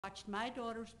Watched my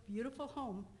daughter's beautiful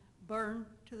home burn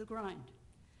to the ground.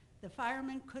 The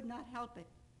firemen could not help it.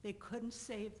 They couldn't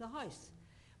save the house.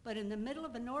 But in the middle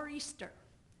of a nor'easter,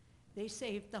 they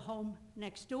saved the home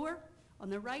next door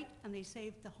on the right, and they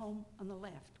saved the home on the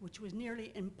left, which was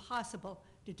nearly impossible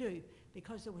to do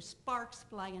because there was sparks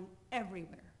flying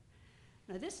everywhere.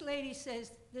 Now this lady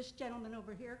says this gentleman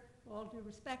over here, with all due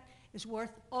respect, is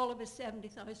worth all of his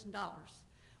 $70,000.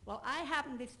 Well, I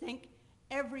happen to think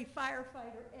every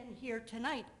firefighter in here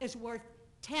tonight is worth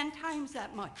 10 times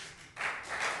that much.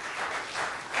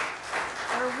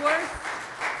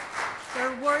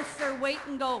 They're worth their weight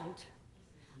in gold.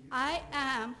 I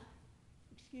am,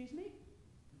 excuse me?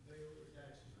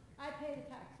 I pay the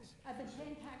taxes. I've been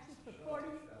paying taxes for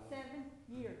 47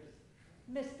 years,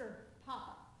 Mr.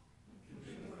 Papa.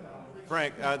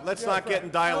 Frank, let's not get in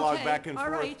dialogue back and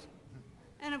forth. All right.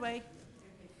 Anyway,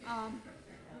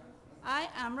 I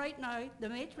am right now the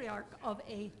matriarch of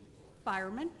a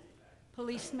fireman,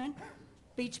 policeman,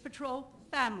 beach patrol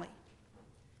family.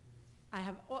 I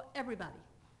have everybody.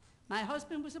 My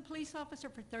husband was a police officer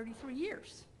for 33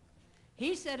 years.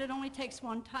 He said it only takes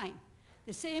one time.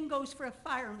 The same goes for a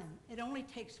fireman. It only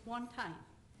takes one time.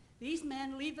 These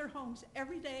men leave their homes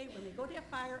every day when they go to a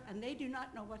fire, and they do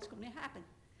not know what's going to happen.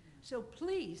 So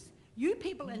please, you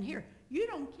people in here, you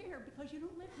don't care because you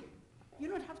don't live here. You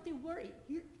don't have to worry.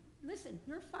 Listen,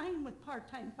 you're fine with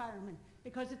part-time firemen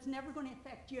because it's never going to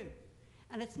affect you,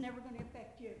 and it's never going to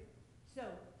affect you. So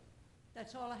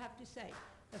that's all I have to say.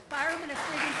 The firemen of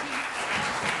Brigantine.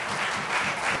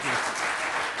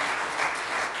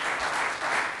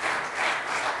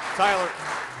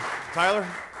 Tyler?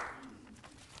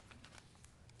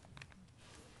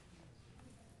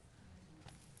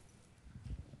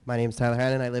 My name's Tyler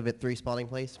Hannon. I live at 3 Spalding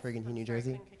Place, Brigantine, New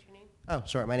Jersey. Oh,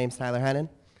 sure. My name's Tyler Hannon,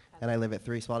 and I live at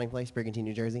 3 Spalding Place, Brigantine,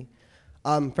 New Jersey.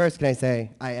 First, can I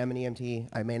say I am an EMT.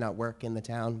 I may not work in the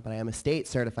town, but I am a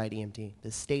state-certified EMT.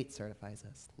 The state certifies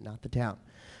us, not the town.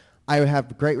 I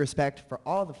have great respect for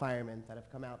all the firemen that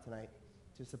have come out tonight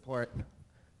to support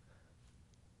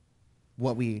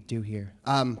what we do here.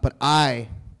 But I,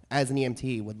 as an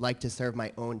EMT, would like to serve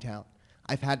my own town.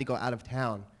 I've had to go out of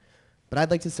town, but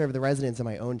I'd like to serve the residents of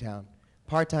my own town.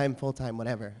 Part-time, full-time,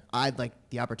 whatever. I'd like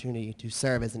the opportunity to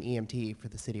serve as an EMT for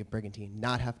the city of Brigantine,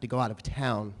 not have to go out of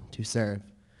town to serve.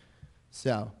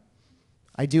 So,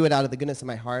 I do it out of the goodness of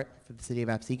my heart for the city of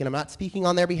Absecon. I'm not speaking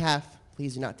on their behalf.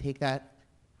 Please do not take that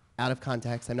out of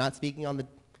context. I'm not speaking on the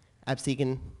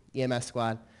Absecon EMS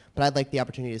squad, but I'd like the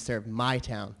opportunity to serve my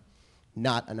town,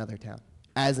 not another town,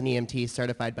 as an EMT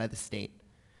certified by the state.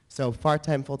 So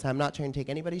part-time, full-time, I'm not trying to take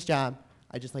anybody's job.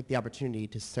 I just like the opportunity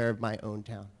to serve my own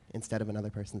town instead of another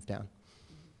person's town.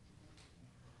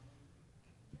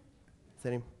 Is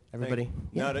that everybody?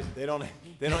 No, they don't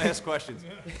ask questions.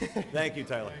 Thank you,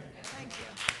 Tyler. Thank you.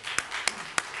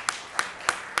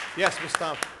 Yes, Ms.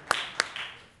 Thompson.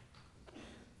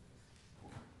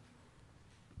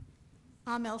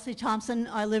 I'm Elsie Thompson.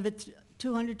 I live at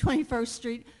 221st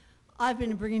Street. I've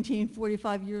been in Brigantine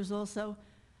 45 years also.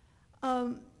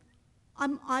 I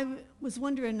was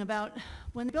wondering about,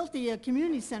 when they built the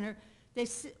community center,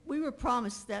 we were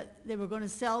promised that they were going to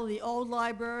sell the old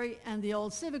library and the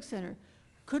old civic center.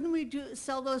 Couldn't we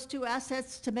sell those two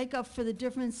assets to make up for the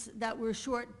difference that we're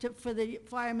short for the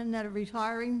firemen that are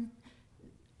retiring?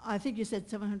 I think you said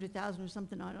 700,000 or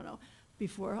something, I don't know,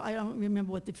 before. I don't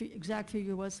remember what the exact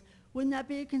figure was. Wouldn't that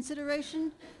be a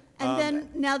consideration? And then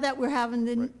now that we're having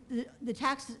the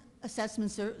tax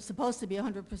assessments are supposed to be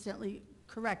 100%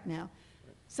 correct now.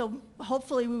 So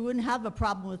hopefully we wouldn't have a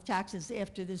problem with taxes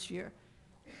after this year.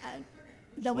 And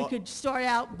then we could start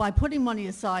out by putting money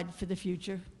aside for the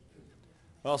future.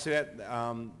 Well, see,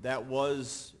 that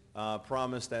was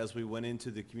promised as we went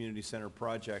into the community center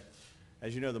project.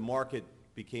 As you know, the market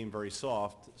became very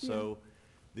soft, so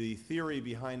the theory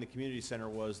behind the community center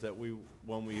was that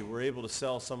when we were able to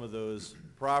sell some of those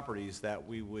properties, that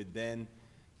we would then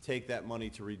take that money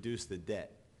to reduce the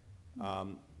debt,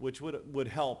 which would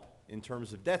help in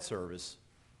terms of debt service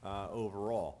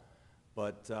overall.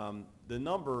 But the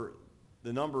number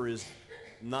is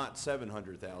not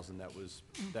 700,000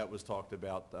 that was talked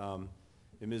about.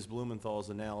 In Ms. Blumenthal's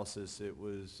analysis, it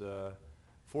was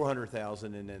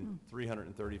 400,000 and then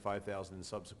 335,000 in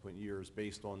subsequent years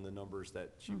based on the numbers that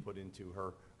she put into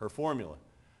her formula.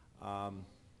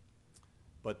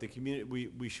 But the community,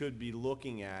 we should be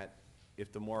looking at,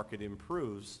 if the market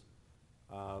improves,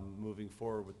 moving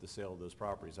forward with the sale of those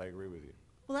properties. I agree with you.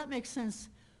 Well, that makes sense.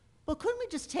 Well, couldn't we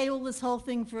just table this whole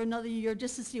thing for another year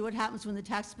just to see what happens when the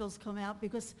tax bills come out?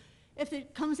 Because if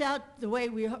it comes out the way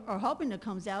we are hoping it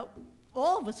comes out,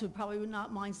 all of us would probably would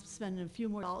not mind spending a few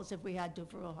more dollars if we had to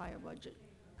for a higher budget.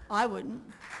 I wouldn't.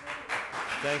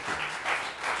 Thank you.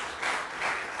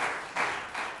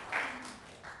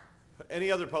 Any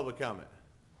other public comment?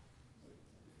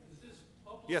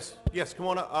 Yes, yes, come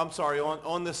on up. I'm sorry,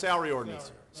 on the salary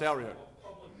ordinance. Salary ordinance.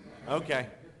 Okay,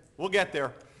 we'll get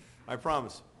there, I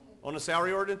promise. On the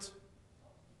salary ordinance?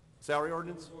 Salary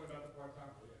ordinance?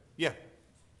 Yeah.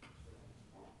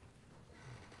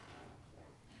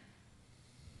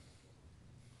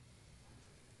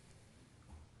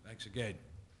 Thanks again.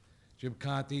 Jim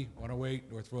Conti,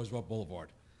 108 North Roosevelt Boulevard.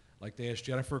 I'd like to ask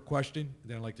Jennifer a question,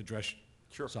 and then I'd like to address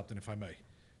Sure. something if I may.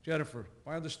 Jennifer, if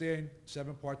I understand,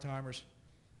 7 part-timers,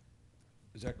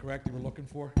 is that correct you were looking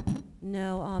for?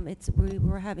 No,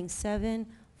 we're having 7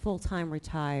 full-time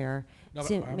retire No,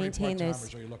 to but how many maintain part-timers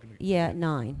those. are you looking to? Yeah,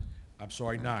 9. I'm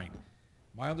sorry, 9.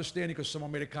 My understanding, because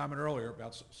someone made a comment earlier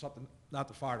about something, not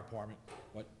the fire department,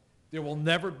 but there will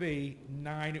never be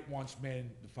 9 at once man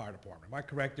the fire department. Am I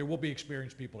correct? There will be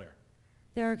experienced people there.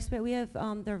 They're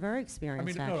very I experienced,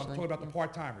 mean, no, I'm actually. talking about the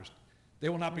part-timers. They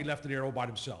will not be left there all by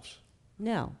themselves.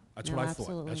 No, That's no, what I thought.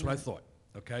 absolutely That's what I not. thought,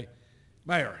 okay?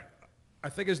 Mayor, I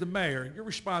think as the mayor, your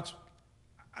response,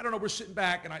 I don't know, we're sitting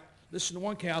back and I listened to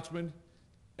one councilman,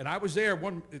 and I was there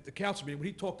at the council meeting when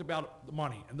he talked about the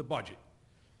money and the budget.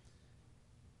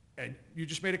 And you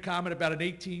just made a comment about an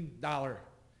 $18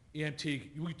 EMT,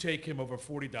 you take him over a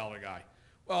 $40 guy.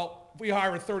 Well, if we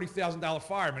hire a $30,000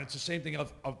 fireman, it's the same thing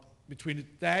of between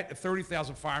that, a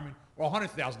 $30,000 fireman, or a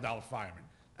 $100,000 fireman.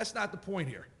 That's not the point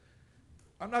here.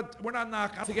 We're not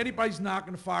knocking, I don't think anybody's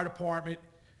knocking the fire department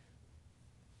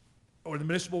or the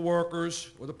municipal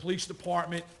workers or the police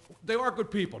department. They are good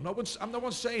people. I'm no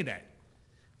one's saying that.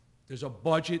 There's a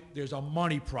budget, there's a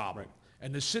money problem.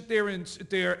 And to sit there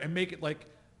and make it like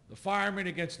the firemen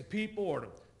against the people or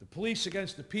the police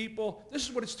against the people, this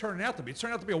is what it's turning out to be. It's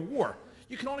turning out to be a war.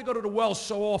 You can only go to the well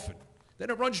so often. Then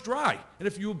it runs dry. And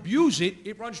if you abuse it,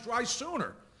 it runs dry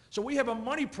sooner. So we have a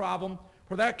money problem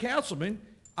for that councilman.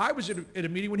 I was at a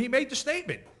meeting when he made the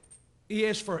statement. He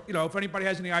asked for, if anybody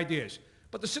has any ideas.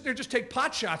 But to sit there and just take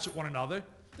pot shots at one another,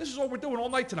 this is what we're doing all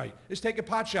night tonight, is taking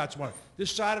pot shots at one another.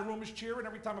 This side of the room is cheering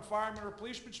every time a fireman or a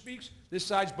policeman speaks. This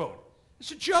side's booing.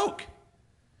 It's a joke.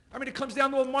 I mean, it comes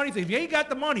down to a money thing. If you ain't got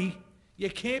the money, you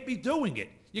can't be doing it.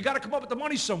 You got to come up with the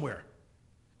money somewhere.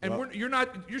 And Well-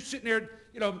 you're sitting there,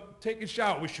 taking a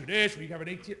shower. We should this, we have an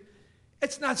 18.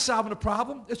 It's not solving the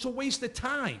problem. It's a waste of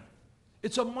time.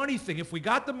 It's a money thing. If we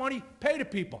got the money, pay the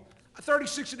people.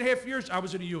 36 and a half years I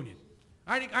was in a union.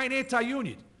 I ain't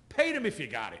anti-union. Pay them if you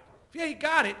got it. If you ain't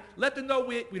got it, let them know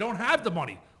we don't have the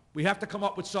money. We have to come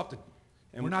up with something.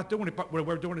 And we're not doing it, but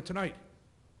we're doing it tonight.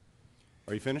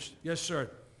 Are you finished? Yes, sir.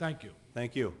 Thank you.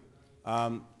 Thank you.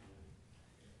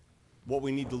 What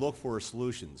we need to look for are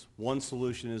solutions. One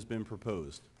solution has been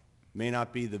proposed. May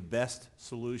not be the best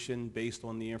solution based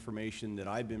on the information that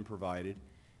I've been provided.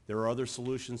 There are other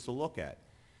solutions to look at.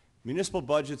 Municipal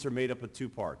budgets are made up of 2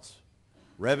 parts,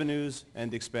 revenues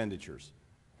and expenditures.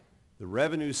 The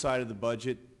revenue side of the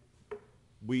budget,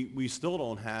 we still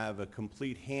don't have a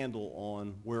complete handle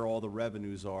on where all the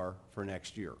revenues are for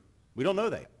next year. We don't know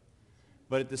that.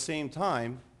 But at the same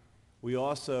time, we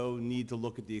also need to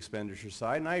look at the expenditure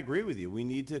side, and I agree with you. We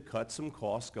need to cut some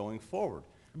costs going forward.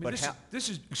 I mean, But this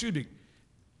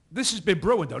has been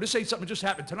brewing, though. This ain't something that just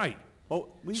happened tonight. well,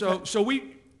 we've So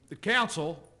got- the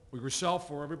council,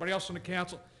 yourself or everybody else on the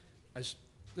council, as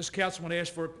this councilman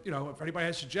asked for, if anybody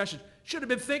has suggestions, should have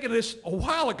been thinking of this a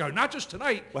while ago, not just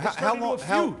tonight. Well, It's turned into a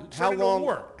feud. It's turned into a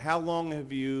war. how long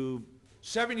have you?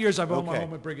 7 years I've owned my Okay.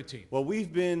 home in Brigantine. Well,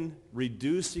 we've been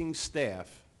reducing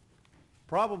staff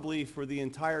probably for the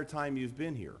entire time you've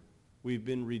been here. We've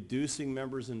been reducing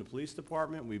members in the police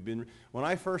department. When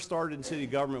I first started in city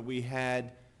government, we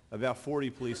had about 40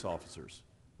 police officers.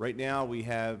 Right now, we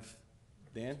have,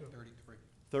 Dan?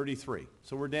 33.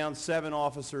 So we're down 7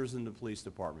 officers in the police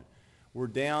department. We're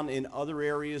down in other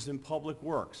areas in public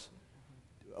works.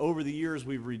 Over the years,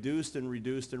 we've reduced and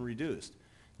reduced and reduced.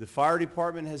 The fire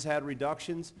department has had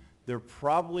reductions. They're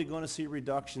probably going to see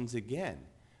reductions again.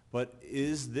 But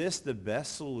is this the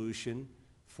best solution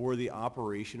for the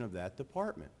operation of that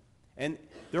department? And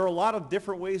there are a lot of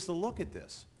different ways to look at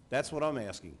this. That's what I'm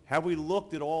asking. Have we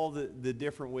looked at all the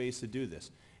different ways to do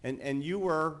this? And you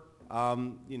were,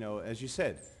 as you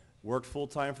said, worked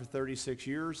full-time for 36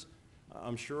 years.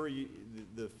 I'm sure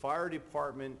the fire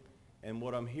department, and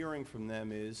what I'm hearing from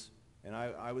them is, and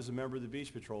I was a member of the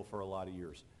Beach Patrol for a lot of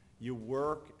years, you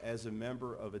work as a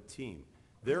member of a team.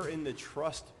 They're in the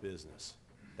trust business.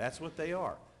 That's what they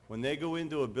are. When they go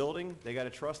into a building, they got to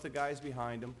trust the guys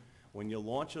behind them. When you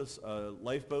launch a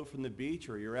lifeboat from the beach,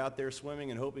 or you're out there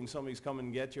swimming and hoping somebody's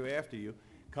coming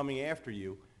after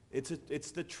you,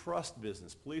 it's the trust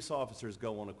business. Police officers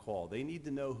go on a call. They need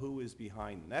to know who is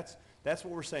behind them. That's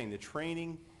what we're saying. The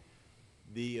training,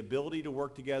 the ability to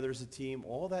work together as a team,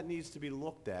 all that needs to be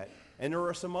looked at. And there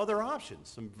are some other options,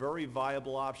 some very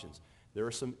viable options. There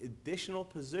are some additional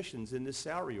positions in this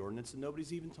salary ordinance that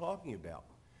nobody's even talking about.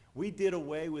 We did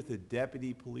away with the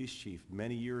deputy police chief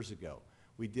many years ago.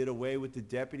 We did away with the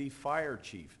deputy fire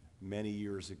chief many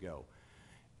years ago.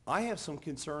 I have some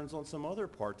concerns on some other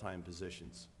part-time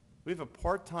positions. We have a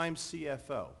part-time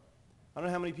CFO. I don't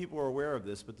know how many people are aware of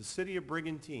this, but the city of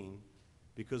Brigantine,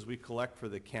 because we collect for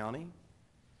the county,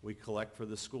 we collect for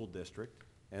the school district,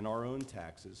 and our own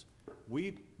taxes,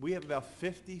 we have about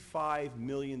 $55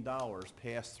 million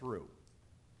passed through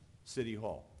City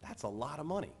Hall. That's a lot of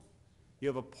money. You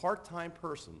have a part-time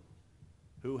person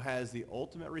who has the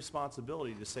ultimate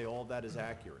responsibility to say all that is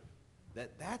accurate.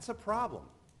 That's a problem,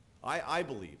 I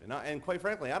believe. And quite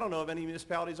frankly, I don't know of any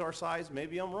municipalities our size,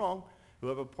 maybe I'm wrong, who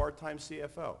have a part-time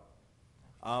CFO.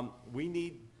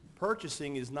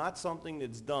 Purchasing is not something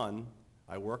that's done,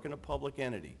 I work in a public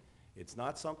entity. It's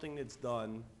not something that's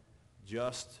done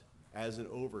just as an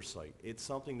oversight. It's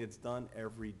something that's done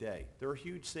every day. There are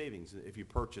huge savings if you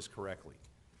purchase correctly.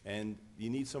 And you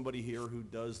need somebody here who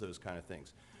does those kind of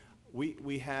things.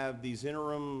 We have these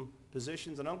interim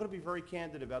positions, and I'm going to be very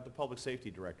candid about the public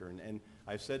safety director, and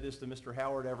I've said this to Mr.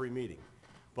 Howard every meeting.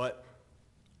 But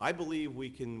I believe we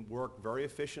can work very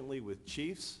efficiently with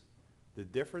chiefs. The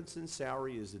difference in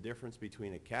salary is the difference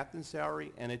between a captain's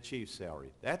salary and a chief's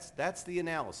salary. That's the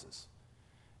analysis.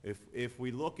 If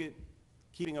we look at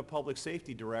keeping a public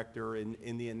safety director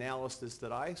in the analysis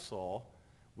that I saw,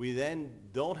 we then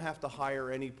don't have to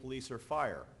hire any police or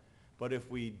fire. But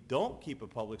if we don't keep a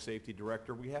public safety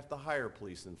director, we have to hire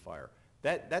police and fire.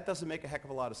 That doesn't make a heck of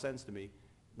a lot of sense to me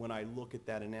when I look at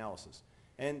that analysis.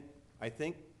 And I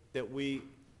think that we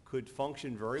could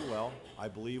function very well. I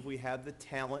believe we have the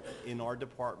talent in our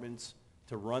departments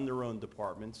to run their own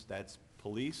departments. That's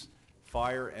police,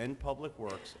 fire, and public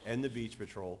works, and the beach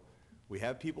patrol. We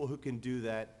have people who can do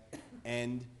that,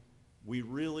 and we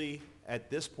really, at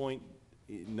this point,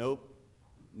 no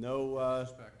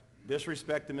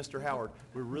disrespect to Mr. Howard,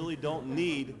 we really don't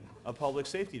need a public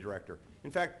safety director. In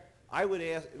fact, I would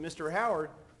ask Mr. Howard,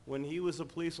 when he was a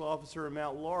police officer in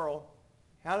Mount Laurel,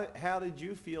 how did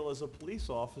you feel as a police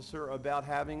officer about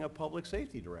having a public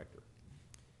safety director?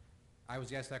 I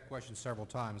was asked that question several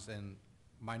times, and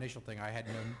my initial thing, I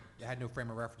had no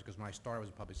frame of reference, because when I started, I was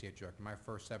a public safety director. My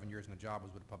first 7 years in the job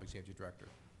was with a public safety director.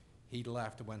 He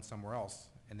left and went somewhere else,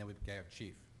 and then we became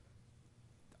chief.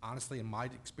 Honestly, in my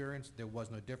experience, there was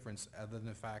no difference other than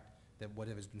the fact that what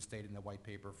has been stated in the white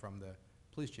paper from the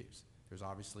police chiefs. There's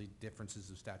obviously differences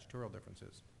of statutory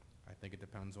differences. I think it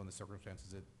depends on the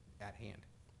circumstances at hand.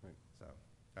 Right. So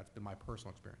that's been my personal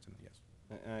experience in it,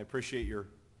 yes. And I appreciate your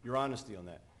honesty on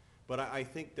that. But I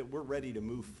think that we're ready to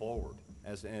move forward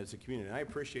as a community. And I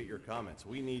appreciate your comments.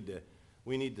 We need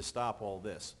to stop all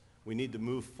this. We need to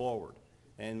move forward.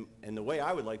 And the way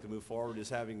I would like to move forward is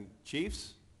having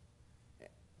chiefs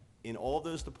in all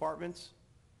those departments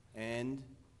and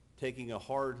taking a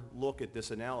hard look at this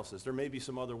analysis. There may be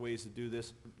some other ways to do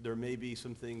this. There may be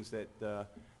some things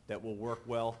that will work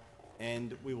well,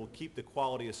 and we will keep the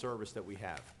quality of service that we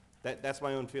have. That's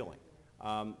my own feeling.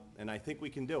 And I think we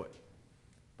can do it.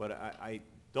 But I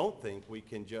don't think we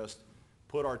can just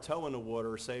put our toe in the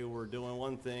water, say we're doing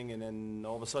one thing, and then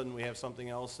all of a sudden we have something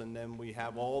else, and then we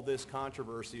have all this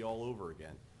controversy all over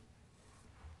again.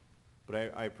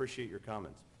 But I appreciate your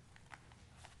comments.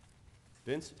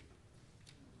 Vince?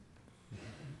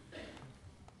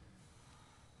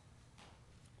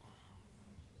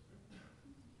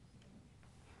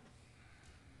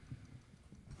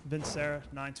 Vince Sarah,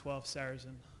 912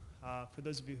 Saracen. For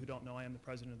those of you who don't know, I am the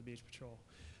president of the Beach Patrol.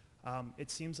 It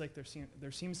seems like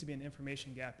there seems to be an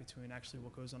information gap between actually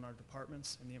what goes on our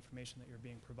departments and the information that you're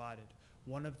being provided.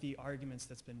 One of the arguments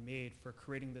that's been made for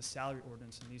creating this salary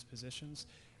ordinance in these positions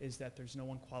is that there's no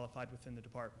one qualified within the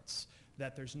departments,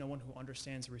 that there's no one who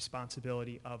understands the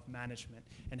responsibility of management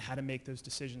and how to make those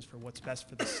decisions for what's best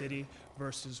for the city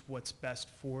versus what's best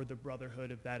for the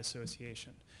brotherhood of that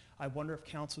association. I wonder if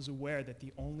council's aware that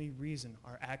the only reason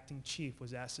our acting chief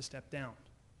was asked to step down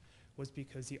was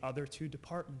because the other two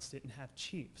departments didn't have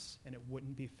chiefs, and it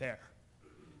wouldn't be fair.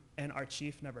 And our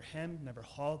chief never hemmed, never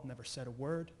hauled, never said a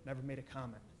word, never made a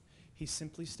comment. He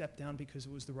simply stepped down because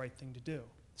it was the right thing to do.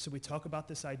 So we talk about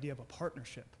this idea of a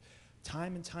partnership.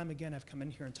 Time and time again, I've come in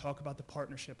here and talked about the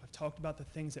partnership. I've talked about the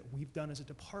things that we've done as a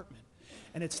department.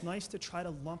 And it's nice to try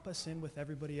to lump us in with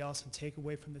everybody else and take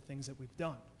away from the things that we've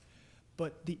done.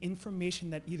 But the information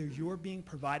that either you're being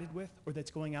provided with or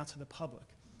that's going out to the public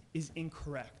is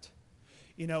incorrect.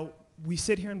 You know, we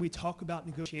sit here and we talk about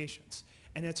negotiations.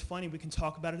 And it's funny, we can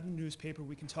talk about it in the newspaper,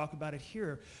 we can talk about it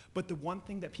here, but the one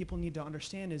thing that people need to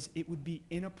understand is it would be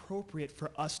inappropriate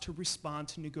for us to respond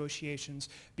to negotiations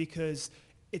because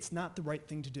it's not the right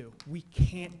thing to do. We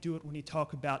can't do it when you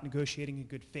talk about negotiating in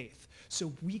good faith.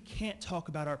 So we can't talk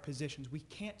about our positions. We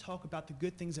can't talk about the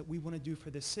good things that we want to do for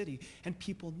this city, and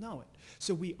people know it.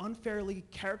 So we unfairly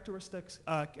characterize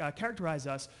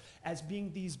us as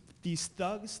being these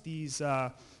thugs, these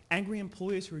angry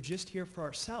employees who are just here for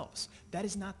ourselves. That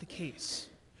is not the case.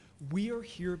 We are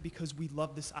here because we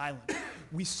love this island.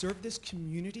 We serve this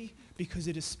community because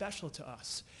it is special to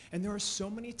us. And there are so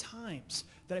many times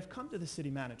that I've come to the city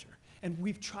manager and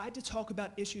we've tried to talk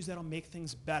about issues that'll make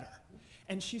things better.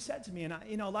 And she said to me, and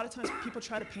you know, a lot of times people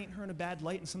try to paint her in a bad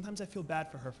light, and sometimes I feel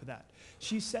bad for her for that.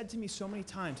 She said to me so many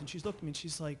times, and she's looked at me and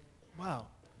she's like, wow,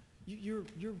 you're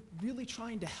really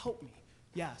trying to help me.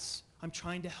 Yes, I'm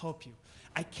trying to help you.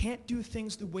 I can't do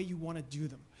things the way you want to do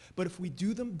them. But if we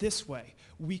do them this way,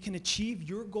 we can achieve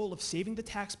your goal of saving the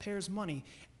taxpayers' money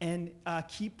and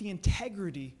keep the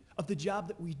integrity of the job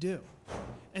that we do.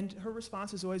 And her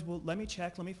response is always, well, let me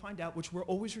check, let me find out, which we're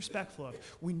always respectful of.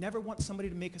 We never want somebody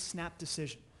to make a snap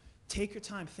decision. Take your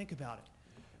time, think about it.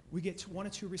 We get one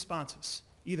of two responses.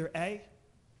 Either A,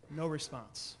 no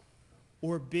response,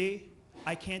 or B,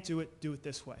 I can't do it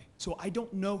this way. So I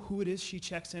don't know who it is she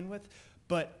checks in with,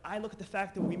 but I look at the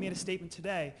fact that we made a statement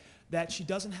today that she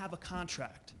doesn't have a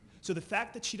contract. So the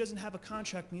fact that she doesn't have a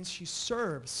contract means she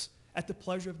serves at the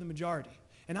pleasure of the majority.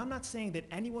 And I'm not saying that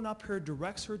anyone up here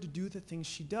directs her to do the things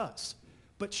she does,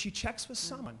 but she checks with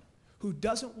someone who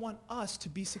doesn't want us to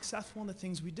be successful in the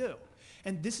things we do.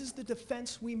 And this is the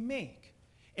defense we make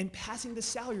in passing the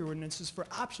salary ordinances for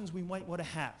options we might want to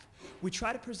have. We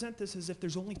try to present this as if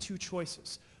there's only two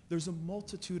choices. There's a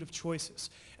multitude of choices.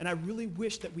 And I really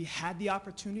wish that we had the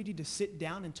opportunity to sit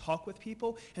down and talk with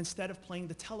people instead of playing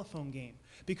the telephone game.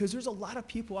 Because there's a lot of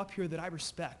people up here that I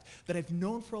respect, that I've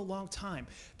known for a long time,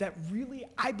 that really,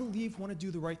 I believe, want to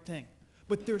do the right thing.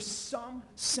 But there's some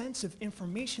sense of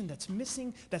information that's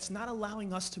missing that's not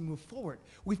allowing us to move forward.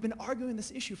 We've been arguing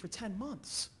this issue for 10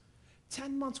 months.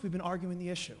 10 months we've been arguing the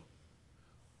issue.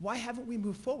 Why haven't we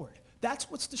moved forward?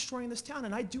 That's what's destroying this town,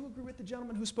 and I do agree with the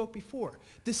gentleman who spoke before.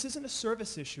 This isn't a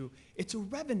service issue, it's a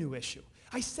revenue issue.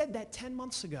 I said that 10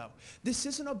 months ago. This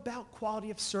isn't about quality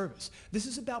of service. This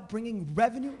is about bringing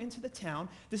revenue into the town.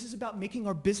 This is about making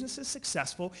our businesses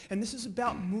successful, and this is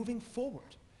about moving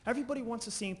forward. Everybody wants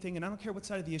the same thing, and I don't care what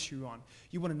side of the issue you're on.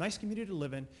 You want a nice community to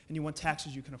live in, and you want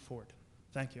taxes you can afford.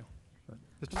 Thank you.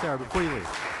 Mr. Sarah, before you leave.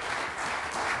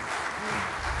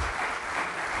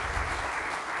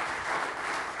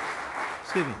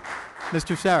 Excuse me.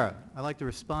 Mr. Sarah, I'd like to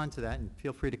respond to that, and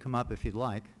feel free to come up if you'd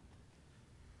like.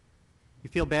 You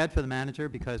feel bad for the manager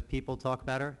because people talk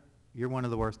about her? You're one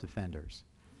of the worst offenders.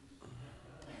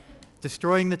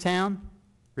 Destroying the town?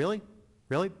 Really?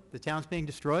 Really? The town's being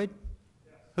destroyed?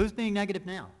 Yes. Who's being negative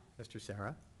now, Mr.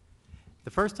 Sarah?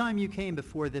 The first time you came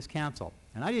before this council,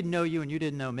 and I didn't know you and you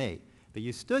didn't know me, but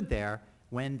you stood there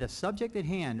when the subject at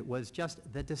hand was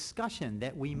just the discussion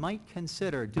that we might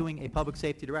consider doing a public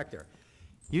safety director.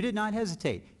 You did not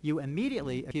hesitate. You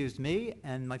immediately accused me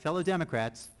and my fellow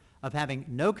Democrats of having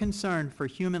no concern for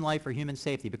human life or human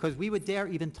safety because we would dare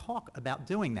even talk about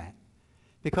doing that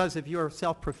because of your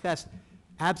self-professed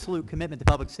absolute commitment to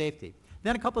public safety.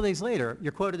 Then a couple of days later,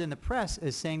 you're quoted in the press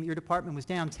as saying that your department was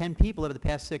down 10 people over the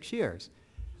past 6 years.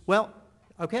 Well,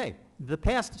 okay, the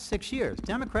past 6 years,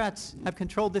 Democrats have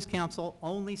controlled this council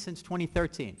only since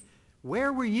 2013.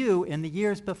 Where were you in the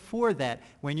years before that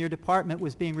when your department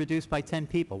was being reduced by 10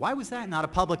 people? Why was that not a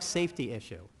public safety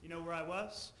issue? You know where I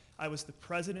was? I was the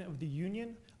president of the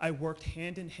union. I worked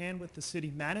hand in hand with the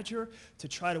city manager to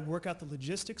try to work out the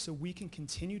logistics so we can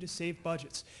continue to save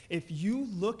budgets. If you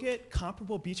look at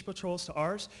comparable beach patrols to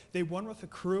ours, they run with a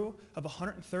crew of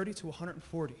 130 to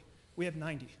 140. We have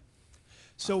 90.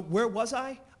 So where was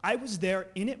I? I was there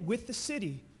in it with the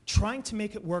city, trying to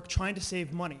make it work, trying to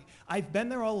save money. I've been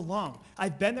there all along.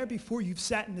 I've been there before you've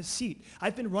sat in this seat.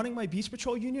 I've been running my Beach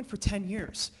Patrol union for 10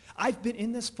 years. I've been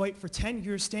in this fight for 10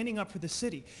 years standing up for the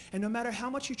city. And no matter how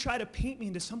much you try to paint me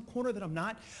into some corner that I'm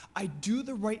not, I do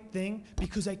the right thing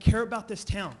because I care about this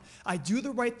town. I do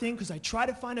the right thing because I try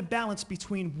to find a balance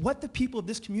between what the people of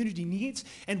this community needs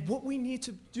and what we need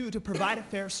to do to provide a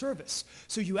fair service.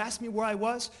 So you asked me where I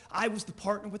was the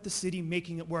partner with the city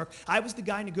making it work. I was the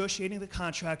guy negotiating the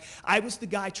contract. I was the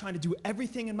guy trying to do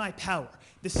everything in my power.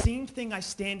 The same thing I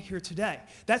stand here today.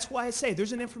 That's why I say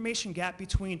there's an information gap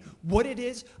between what it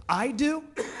is I do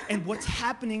and what's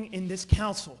happening in this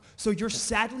council. So you're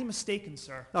sadly mistaken,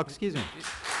 sir. Oh, excuse me.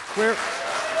 Where?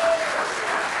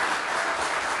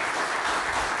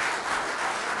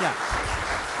 Yeah.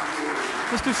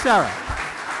 Mr.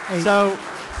 Serra, so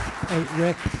Hey,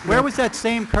 Rick. where was that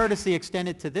same courtesy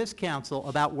extended to this council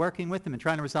about working with them and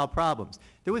trying to resolve problems?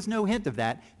 There was no hint of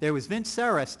that. There was Vince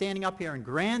Serra standing up here and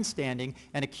grandstanding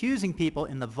and accusing people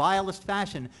in the vilest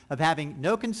fashion of having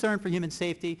no concern for human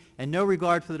safety and no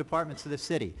regard for the departments of the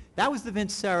city. That was the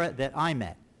Vince Serra that I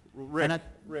met. Rick,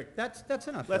 That's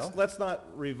enough, Phil. let's not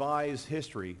revise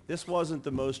history. This wasn't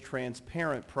the most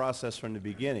transparent process from the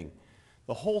beginning.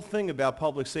 The whole thing about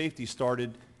public safety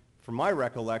started, from my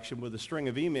recollection, with a string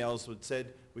of emails that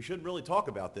said we shouldn't really talk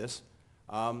about this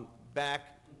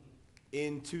back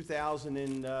in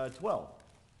 2012,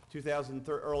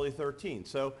 early 13.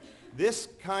 So this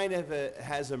kind of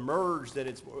has emerged that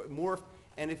it's more,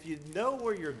 and if you know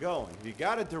where you're going, if you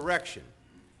got a direction,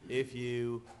 if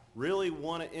you really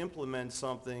want to implement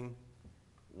something,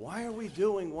 why are we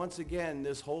doing, once again,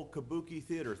 this whole kabuki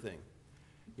theater thing?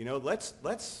 You know, let's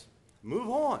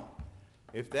move on.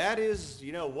 If that is,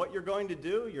 you know, what you're going to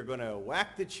do, you're going to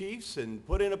whack the chiefs and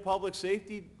put in a public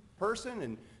safety person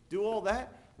and do all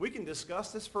that, we can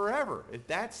discuss this forever. If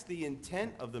that's the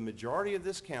intent of the majority of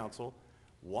this council,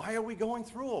 why are we going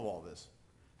through all this?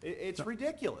 It's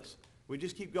ridiculous. We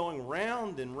just keep going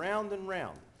round and round and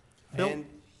round. Phil? And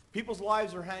people's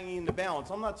lives are hanging in the balance.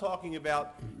 I'm not talking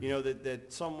about, you know,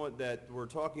 that we're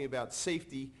talking about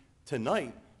safety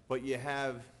tonight, but you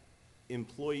have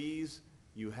employees,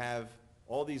 you have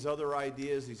all these other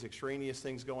ideas, these extraneous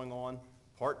things going on,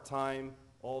 part-time,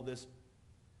 all this.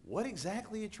 What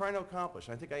exactly are you trying to accomplish?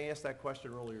 I think I asked that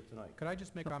question earlier tonight. Could I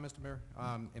just make a comment, Mr. Mayor,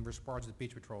 in response to the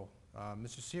Beach Patrol?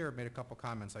 Mr. Sear made a couple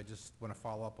comments I just want to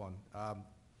follow up on.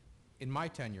 In my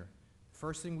tenure,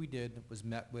 first thing we did was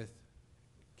met with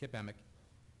Kip Emick,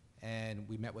 and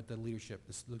we met with the leadership,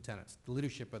 the lieutenants, the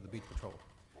leadership of the Beach Patrol.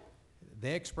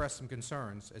 They expressed some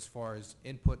concerns as far as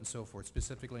input and so forth,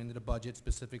 specifically into the budget,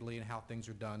 specifically in how things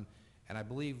are done. And I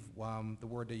believe the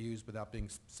word they used, without being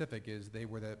specific, is they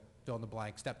were the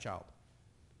fill-in-the-blank stepchild.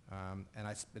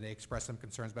 They expressed some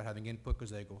concerns about having input because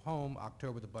they go home,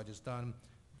 October the budget's done.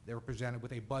 They were presented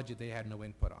with a budget they had no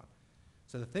input on.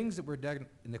 So the things that were done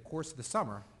in the course of the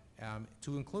summer,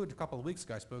 to include a couple of weeks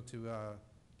ago, I spoke to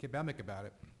Kip Emick about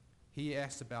it. He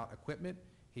asked about equipment.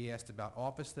 He asked about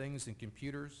office things and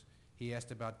computers. He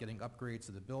asked about getting upgrades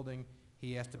to the building.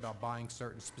 He asked about buying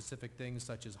certain specific things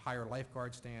such as higher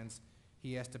lifeguard stands.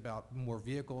 He asked about more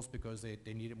vehicles because they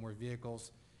needed more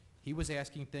vehicles. He was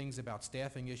asking things about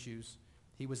staffing issues.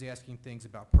 He was asking things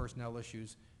about personnel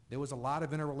issues. There was a lot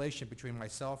of interrelation between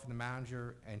myself and the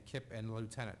manager and Kip and the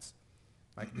lieutenants.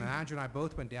 Like, the manager and I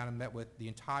both went down and met with the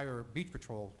entire Beach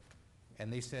Patrol,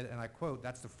 and they said, and I quote,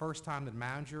 "That's the first time the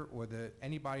manager or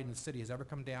anybody in the city has ever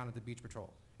come down at the Beach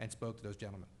Patrol and spoke to those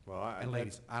gentlemen Well, and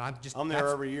ladies." And I'm there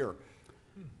every year.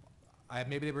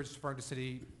 maybe they were just referring to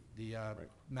the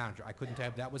manager. I couldn't tell.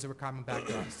 That was a comment back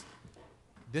to us.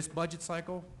 This budget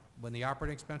cycle, when the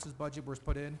operating expenses budget was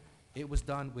put in, it was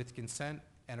done with consent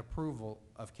and approval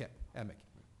of Kip Emick.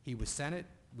 He was sent it.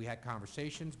 We had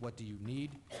conversations. What do you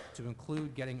need? To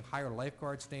include getting higher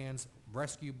lifeguard stands,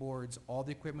 rescue boards, all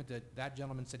the equipment that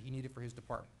gentleman said he needed for his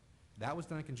department. That was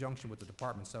done in conjunction with the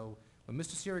department. So when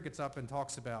Mr. Sear gets up and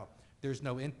talks about there's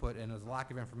no input and there's a lack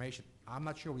of information, I'm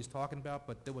not sure what he's talking about,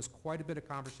 but there was quite a bit of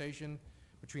conversation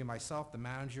between myself, the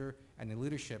manager, and the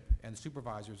leadership and the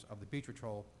supervisors of the Beach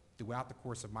Patrol throughout the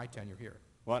course of my tenure here,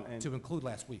 Well, to include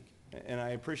last week. and I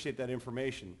appreciate that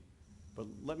information, but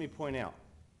let me point out,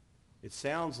 it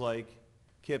sounds like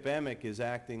Kip Emick is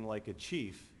acting like a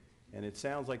chief, and it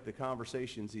sounds like the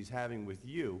conversations he's having with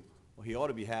you, well, he ought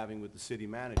to be having with the city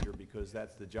manager, because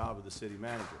that's the job of the city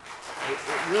manager.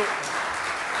 You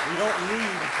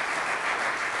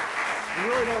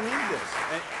really don't need this.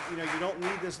 And, you know, you don't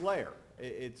need this layer.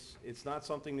 It's not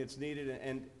something that's needed,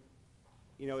 and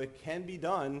you know, it can be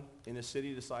done in a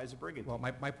city the size of Brigantine. Well,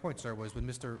 my point, sir, was when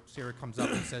Mr. Sierra comes up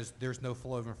and says there's no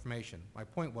flow of information, my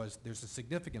point was there's a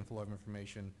significant flow of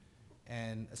information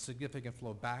and a significant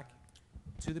flow back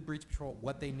to the Beach Patrol,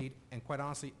 what they need, and quite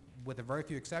honestly, with a very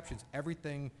few exceptions,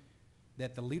 everything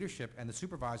that the leadership and the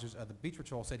supervisors of the Beach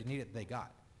Patrol said they needed, they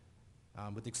got.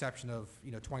 With the exception of,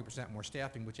 20% more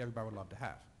staffing, which everybody would love to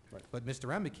have. Right. But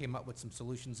Mr. Emmy came up with some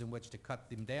solutions in which to cut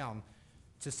them down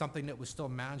to something that was still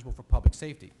manageable for public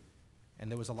safety. And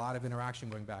there was a lot of interaction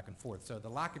going back and forth. So the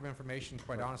lack of information,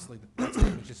 quite honestly, that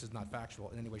statement just is not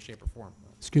factual in any way, shape, or form.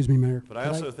 Excuse me, Mayor. But I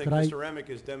also think Mr. Remick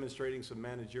is demonstrating some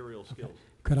managerial skills.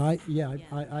 Could I, yeah,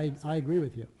 I agree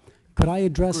with you. Could I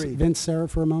address Agreed. Vince Serra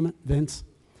for a moment? Vince?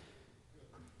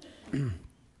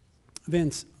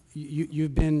 Vince,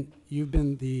 you've been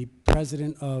the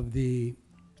president of the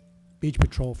Beach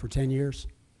Patrol for 10 years?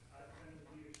 I've been in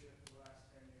the leadership for the last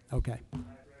 10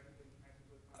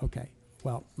 years. Okay. Okay.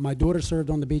 Well, my daughter served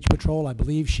on the Beach Patrol. I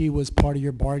believe she was part of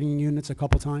your bargaining units a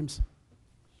couple times.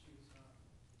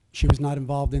 She was not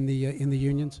involved in the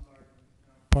unions?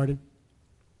 Pardon?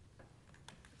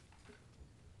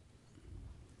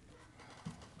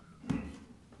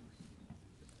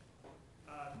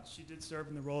 She did serve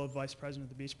in the role of vice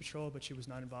president of the Beach Patrol, but she was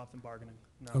not involved in bargaining.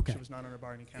 No, Okay. she was not on our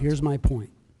bargaining council. Here's my point.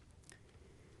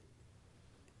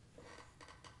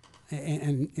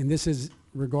 And this is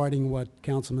regarding what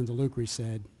Councilman DeLucre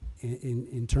said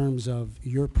in terms of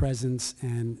your presence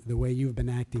and the way you've been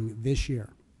acting this year.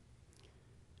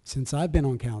 Since I've been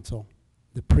on council,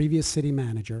 the previous city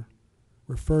manager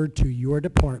referred to your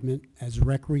department as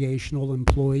recreational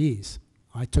employees.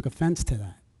 I took offense to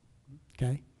that,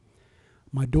 okay?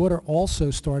 My daughter also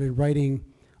started writing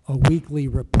a weekly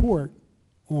report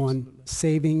on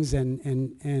savings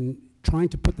and trying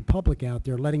to put the public out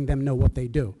there, letting them know what they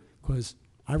do. Because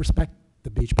I respect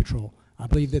the Beach Patrol. I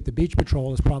believe that the Beach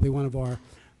Patrol is probably one of our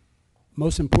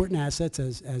most important assets,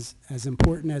 as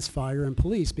important as fire and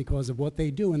police, because of what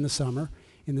they do in the summer,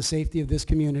 in the safety of this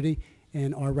community,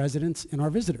 and our residents and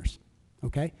our visitors,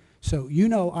 okay? So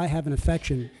I have an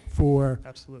affection for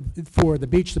the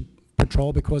Beach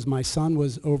Patrol because my son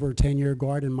was over a 10-year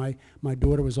guard and my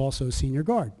daughter was also a senior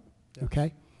guard,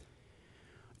 okay?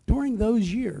 During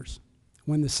those years,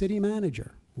 when the city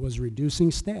manager was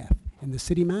reducing staff and the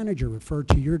city manager referred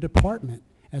to your department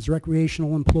as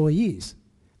recreational employees,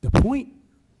 the point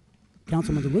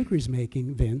Councilman DeLucre is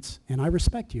making, Vince, and I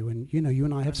respect you, and you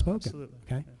and I have spoken, absolutely.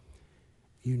 okay?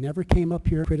 You never came up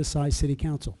here and criticized city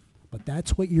council, but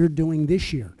that's what you're doing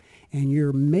this year. And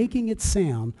you're making it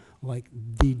sound like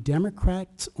the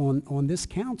Democrats on this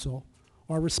council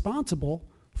are responsible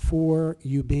for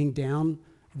you being down,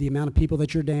 the amount of people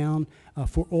that you're down,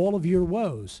 for all of your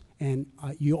woes. And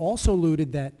you also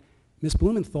alluded that Ms.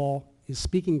 Blumenthal is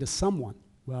speaking to someone.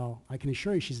 Well, I can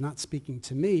assure you she's not speaking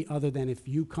to me, other than if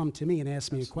you come to me and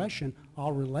ask me a question,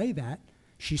 I'll relay that.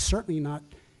 She's certainly not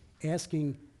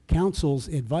asking council's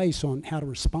advice on how to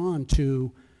respond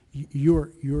to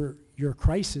your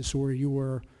crisis or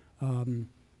your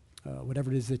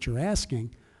whatever it is that you're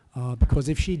asking, because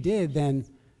if she did, then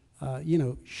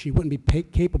she wouldn't be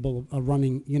capable of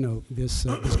running this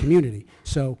community.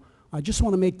 So I just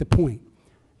want to make the point.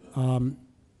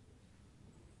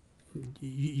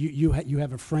 You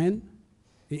have a friend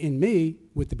in me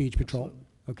with the Beach Patrol.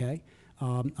 Okay,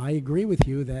 I agree with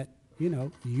you that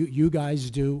you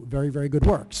guys do very, very good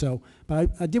work. So, but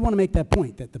I did want to make that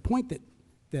point, that the point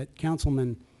that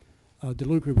Councilman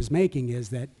DeLucre was making is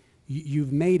that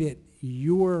you've made it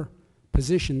your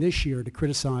position this year to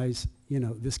criticize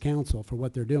this council for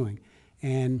what they're doing.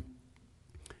 And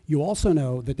you also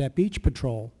know that Beach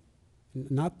Patrol,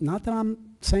 not that I'm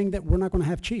saying that we're not going to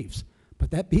have chiefs, but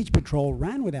that Beach Patrol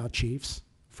ran without chiefs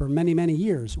for many, many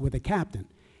years with a captain.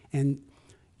 And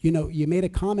you made a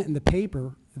comment in the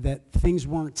paper that things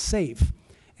weren't safe.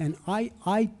 And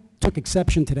I took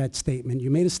exception to that statement. You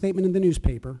made a statement in the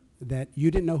newspaper that you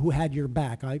didn't know who had your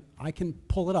back. I can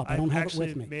pull it up. I don't have it with me.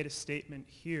 I actually made a statement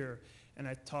here, and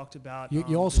I talked about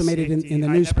You also made it in the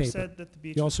newspaper. I never said that the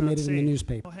beach You was also not made it in the safe.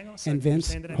 newspaper. Well, hang on a second. And You're Vince,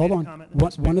 saying that I hold made a on. comment in the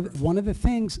newspaper. One of the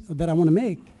things that I want to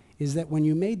make is that when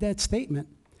you made that statement,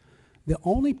 the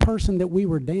only person that we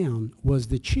were down was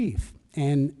the chief,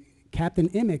 and Captain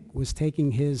Emick was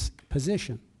taking his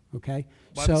position. Okay,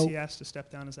 Why was he asked to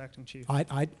step down as acting chief?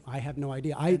 I have no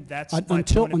idea. And that's my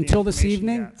Until point of the this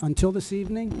information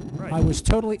evening, gap. Right. I was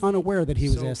totally unaware that he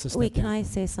was So- asked to step Wait, down. can I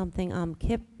say something?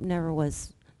 Kip never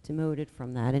was demoted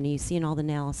from that, and you've seen all the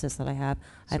analysis that I have.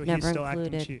 So I've never he's still acting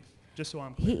included. chief, just so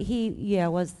I'm clear. He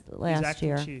was He's last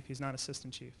year. acting chief, he's not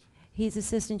assistant chief. He's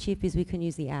assistant chief because we couldn't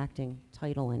use the acting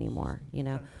title anymore,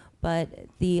 But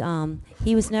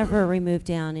he was never removed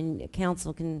down, and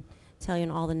council can tell you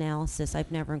in all the analysis,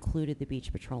 I've never included the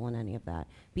beach patrol in any of that.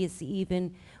 Because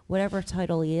even whatever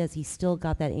title he is, he's still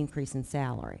got that increase in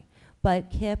salary.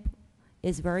 But Kip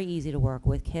is very easy to work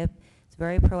with. Kip is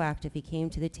very proactive. He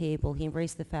came to the table. He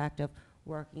embraced the fact of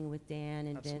working with Dan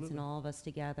and Vince Absolutely. and all of us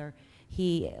together.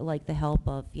 He, like the help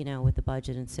of, with the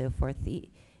budget and so forth.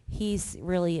 He's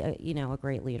really, a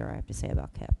great leader, I have to say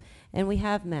about Kip. And we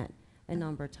have met a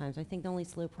number of times. I think the only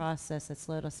slow process that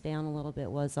slowed us down a little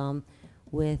bit was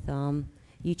with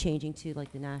you changing to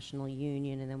like the National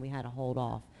Union, and then we had to hold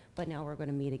off. But now we're going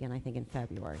to meet again, I think, in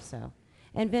February. So,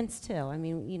 and Vince too. I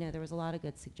mean, there was a lot of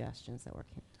good suggestions that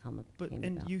came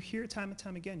And about. you hear time and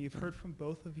time again, you've heard from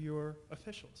both of your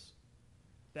officials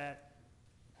that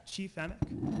Chief Emick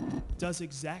does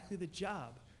exactly the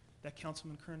job that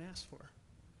Councilman Kern asked for.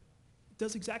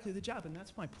 Does exactly the job, and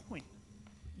that's my point.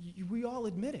 We all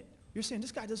admit it. You're saying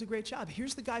this guy does a great job.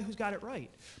 Here's the guy who's got it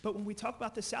right. But when we talk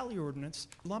about the salary ordinance,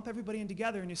 lump everybody in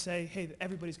together and you say, hey,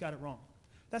 everybody's got it wrong.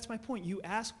 That's my point. You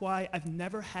ask why I've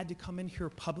never had to come in here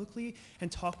publicly and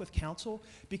talk with council,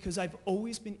 because I've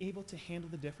always been able to handle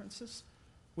the differences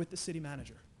with the city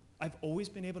manager. I've always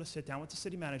been able to sit down with the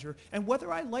city manager, and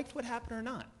whether I liked what happened or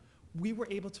not, we were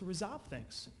able to resolve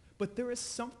things. But there is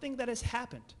something that has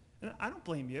happened, and I don't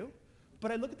blame you,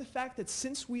 but I look at the fact that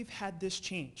since we've had this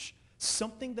change,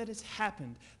 something that has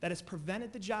happened that has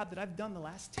prevented the job that I've done the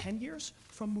last 10 years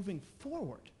from moving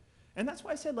forward. And that's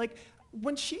why I said, like,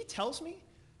 when she tells me,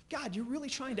 God, you're really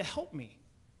trying to help me,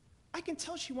 I can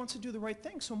tell she wants to do the right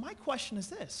thing. So my question is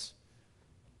this: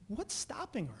 what's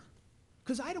stopping her?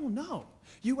 Because I don't know.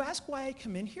 You ask why I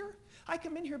come in here? I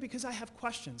come in here because I have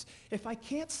questions. If I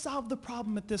can't solve the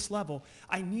problem at this level,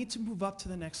 I need to move up to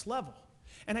the next level.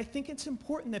 And I think it's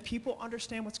important that people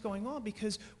understand what's going on,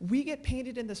 because we get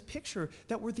painted in this picture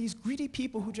that we're these greedy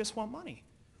people who just want money.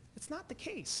 It's not the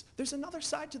case. There's another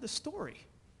side to the story.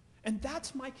 And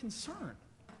that's my concern,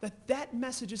 that that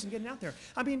message isn't getting out there.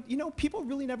 I mean, people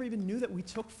really never even knew that we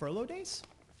took furlough days.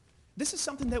 This is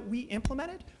something that we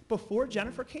implemented before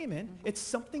Jennifer came in. It's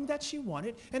something that she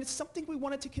wanted, and it's something we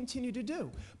wanted to continue to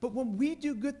do. But when we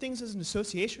do good things as an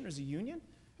association or as a union,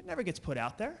 it never gets put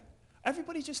out there.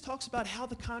 Everybody just talks about how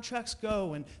the contracts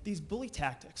go and these bully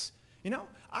tactics.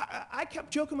 I kept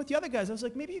joking with the other guys. I was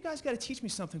like, maybe you guys got to teach me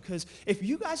something, because if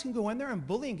you guys can go in there and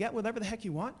bully and get whatever the heck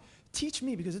you want, teach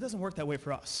me, because it doesn't work that way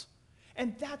for us.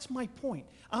 And that's my point.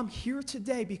 I'm here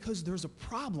today because there's a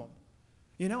problem.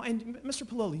 And Mr.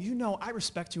 Paloli, I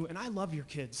respect you and I love your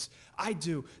kids. I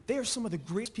do. They are some of the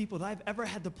greatest people that I've ever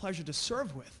had the pleasure to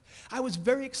serve with. I was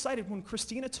very excited when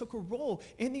Christina took a role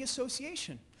in the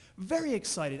association. Very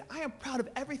excited. I am proud of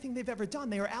everything they've ever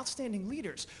done. They are outstanding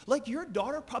leaders. Like your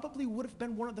daughter probably would have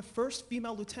been one of the first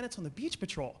female lieutenants on the beach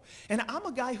patrol. And I'm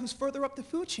a guy who's further up the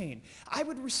food chain. I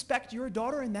would respect your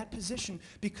daughter in that position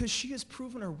because she has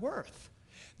proven her worth.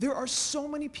 There are so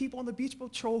many people on the beach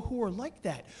patrol who are like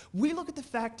that. We look at the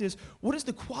fact is, what is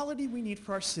the quality we need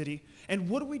for our city, and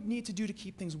what do we need to do to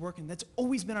keep things working? That's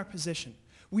always been our position.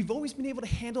 We've always been able to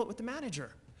handle it with the manager.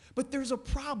 But there's a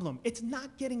problem. It's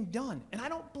not getting done. And I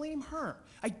don't blame her.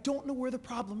 I don't know where the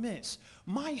problem is.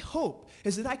 My hope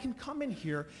is that I can come in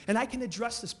here and I can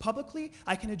address this publicly.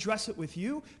 I can address it with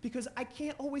you, because I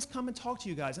can't always come and talk to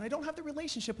you guys. And I don't have the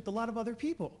relationship with a lot of other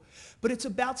people. But it's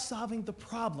about solving the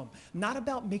problem, not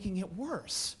about making it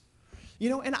worse.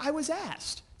 And I was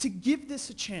asked to give this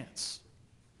a chance.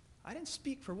 I didn't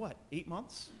speak for 8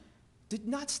 months? Did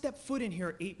not step foot in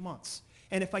here 8 months.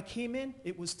 And if I came in,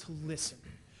 it was to listen.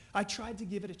 I tried to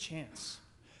give it a chance.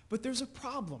 But there's a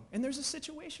problem, and there's a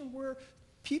situation where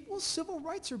people's civil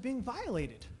rights are being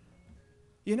violated.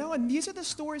 And these are the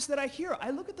stories that I hear. I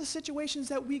look at the situations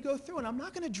that we go through, and I'm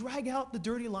not going to drag out the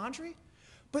dirty laundry,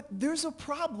 but there's a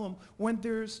problem when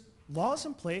there's laws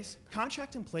in place,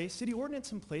 contract in place, city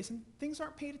ordinance in place, and things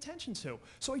aren't paid attention to.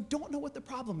 So I don't know what the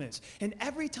problem is. And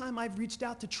every time I've reached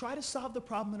out to try to solve the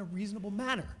problem in a reasonable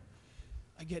manner,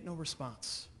 I get no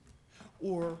response.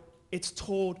 Or it's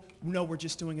told, no, we're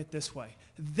just doing it this way.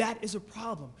 That is a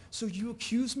problem. So you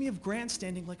accuse me of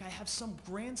grandstanding like I have some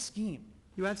grand scheme.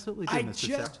 You absolutely do,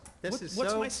 Mr. Sarah.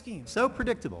 What's my scheme? So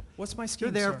predictable. What's my scheme,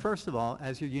 You're there, sir? first of all,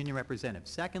 as your union representative.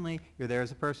 Secondly, you're there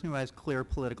as a person who has clear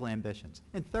political ambitions.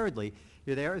 And thirdly,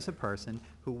 you're there as a person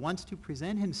who wants to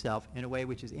present himself in a way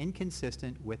which is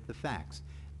inconsistent with the facts.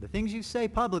 The things you say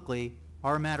publicly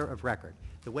are a matter of record.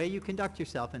 The way you conduct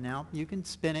yourself, and now you can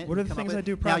spin it. What are and the come up things with- I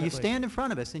do Now, privately? you stand in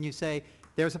front of us and you say,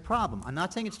 there's a problem. I'm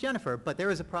not saying it's Jennifer, but there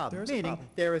is a problem. There is a Meaning, problem.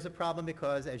 there is a problem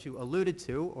because, as you alluded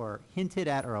to or hinted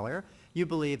at earlier, you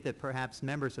believe that perhaps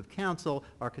members of council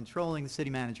are controlling the city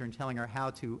manager and telling her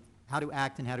how to how to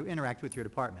act and how to interact with your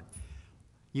department.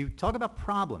 You talk about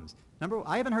problems.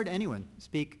 I haven't heard anyone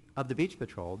speak of the beach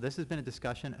patrol. This has been a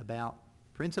discussion about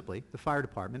principally the fire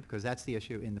department, because that's the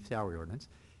issue in the salary ordinance.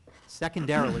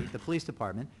 Secondarily, the police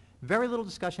department. Very little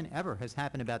discussion ever has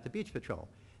happened about the beach patrol.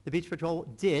 The beach patrol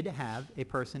did have a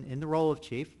person in the role of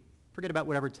chief, forget about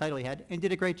whatever title he had, and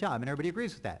did a great job, and everybody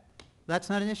agrees with that. That's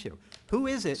not an issue. Who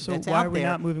is it So that's why out are we there?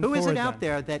 not moving Who is it forward out then?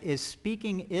 there that is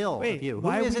speaking ill of Wait, you? Who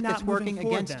why are is we it that's not moving working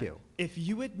forward against then? you? If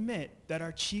you admit that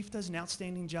our chief does an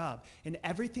outstanding job and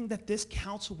everything that this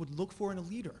council would look for in a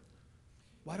leader,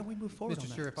 why don't we move forward on Mr.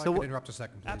 that? Chair, if I So could what- interrupt a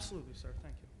second, please. Absolutely, sir.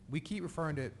 Thank you. We keep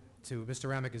referring to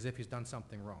Mr. Emick as if he's done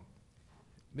something wrong.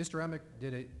 Mr. Emick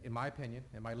did it, in my opinion,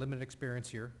 in my limited experience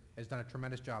here, has done a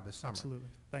tremendous job this summer. Absolutely.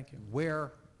 Thank you.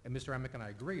 Where, and Mr. Emick and I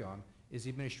agree on, is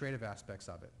the administrative aspects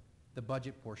of it, the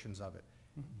budget portions of it,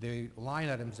 the line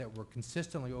items that were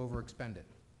consistently overexpended.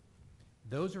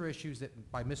 Those are issues that,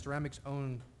 by Mr. Emick's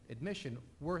own admission,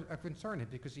 were a concern to him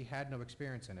because he had no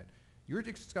experience in it. You're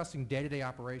discussing day-to-day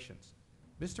operations.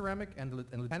 Mr. Emick and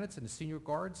the lieutenants and the senior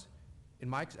guards, in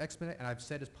my estimate, and I've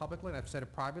said this publicly, and I've said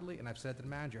it privately, and I've said it to the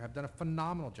manager, have done a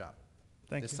phenomenal job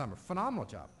Thank this you. summer. Phenomenal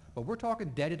job. But we're talking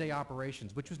day-to-day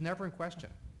operations, which was never in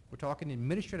question. We're talking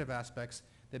administrative aspects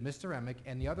that Mr. Emick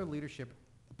and the other leadership,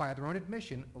 by their own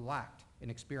admission, lacked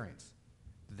in experience.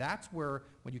 That's where,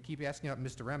 when you keep asking about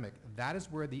Mr. Emick, that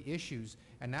is where the issues,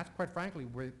 and that's quite frankly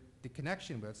where the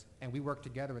connection was, and we worked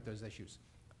together with those issues.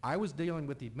 I was dealing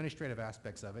with the administrative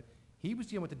aspects of it. He was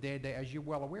dealing with the day-to-day, as you're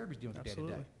well aware, he was dealing with the day-to-day.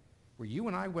 Absolutely. Where you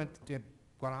and I went to,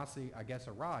 quite honestly, I guess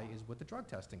awry, is with the drug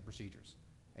testing procedures.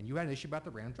 And you had an issue about the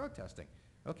random drug testing.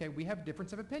 Okay, we have a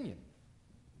difference of opinion.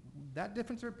 That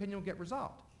difference of opinion will get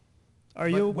resolved. Are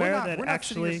But you we're aware not- that we're not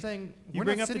sitting here actually, saying- you we're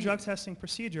bring not up the sitting- drug testing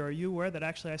procedure, are you aware that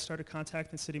actually I started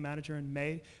contacting the city manager in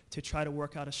May to try to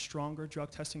work out a stronger drug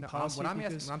testing No, policy? what I'm asking,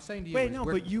 because- what I'm saying to you Wait, is no,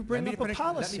 we're- but you let bring me up a finish-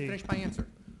 policy. Let me finish my answer.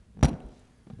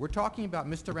 We're talking about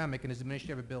Mr. Emick and his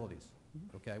administrative abilities,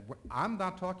 okay? I'm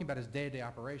not talking about his day-to-day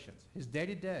operations. His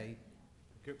day-to-day,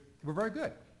 we're very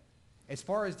good. As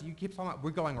far as you keep talking about, we're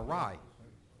going awry,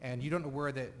 and you don't know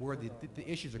where the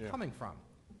issues are coming from.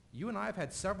 You and I have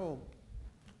had several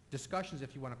discussions,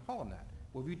 if you want to call them that,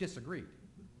 where we disagreed.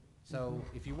 So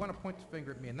if you want to point the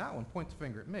finger at me in that one, point the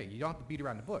finger at me. You don't have to beat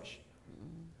around the bush.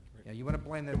 You want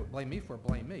to blame me for it,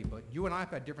 blame me. But you and I have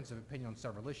had difference of opinion on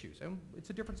several issues. And it's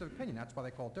a difference of opinion. That's why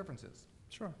they call it differences.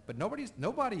 Sure. But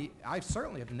nobody, I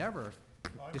certainly have never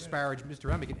disparaged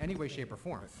Mr. Emick in any way, shape, or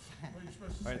form.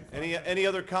 All right, any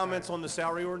other comments on the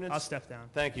salary ordinance? I'll step down.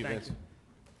 Thank you, Vince.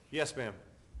 Yes, ma'am.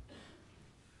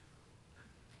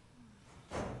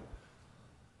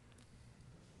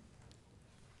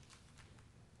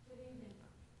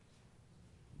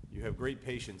 You have great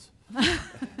patience.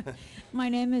 My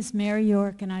name is Mary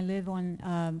York, and I live on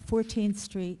 14th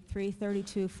Street,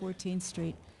 332 14th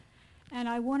Street. And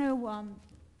I want to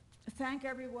thank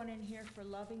everyone in here for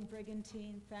loving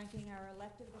Brigantine, thanking our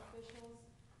elected officials,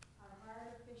 our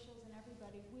hired officials, and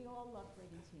everybody. We all love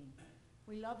Brigantine.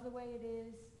 We love the way it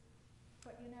is,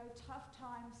 but you know, tough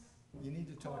times. You need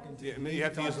to talk into. Yeah, you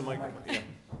have to use the microphone. Yeah.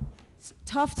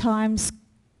 Tough times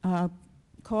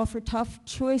call for tough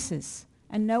choices,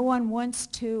 and no one wants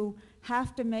to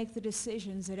have to make the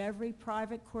decisions that every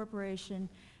private corporation,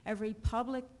 every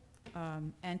public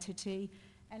entity,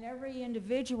 and every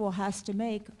individual has to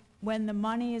make when the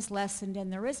money is lessened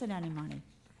and there isn't any money,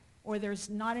 or there's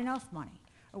not enough money,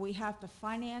 or we have to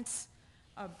finance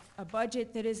a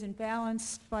budget that isn't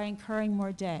balanced by incurring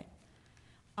more debt.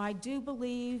 I do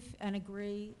believe and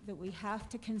agree that we have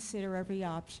to consider every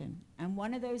option. And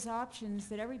one of those options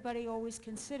that everybody always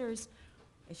considers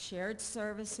is shared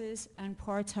services and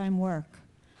part-time work.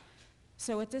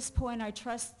 So at this point, I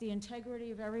trust the integrity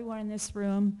of everyone in this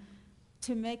room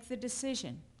to make the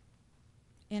decision.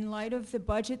 In light of the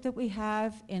budget that we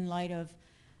have, in light of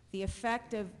the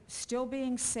effect of still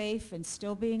being safe and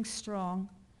still being strong,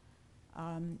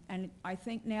 and I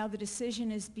think now the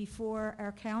decision is before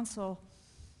our council.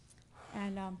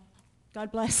 And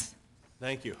God bless.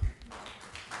 Thank you.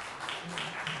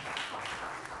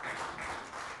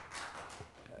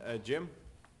 Jim?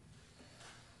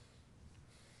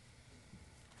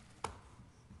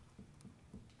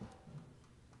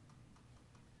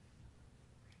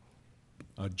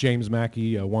 James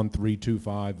Mackey,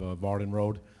 1325 Varden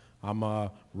Road. I'm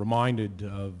reminded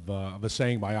of a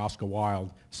saying by Oscar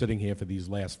Wilde sitting here for these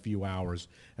last few hours,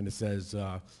 and it says,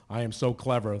 I am so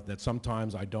clever that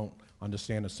sometimes I don't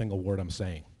understand a single word I'm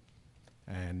saying.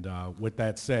 And with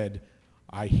that said,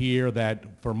 I hear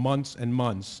that for months and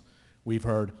months we've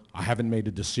heard, I haven't made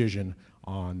a decision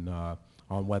on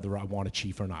whether I want a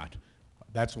chief or not.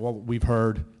 That's all we've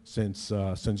heard since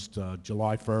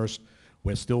July 1st.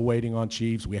 We're still waiting on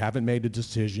chiefs. We haven't made a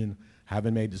decision,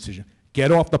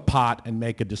 Get off the pot and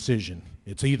make a decision.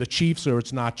 It's either chiefs or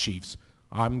it's not chiefs.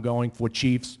 I'm going for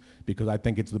chiefs because I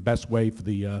think it's the best way for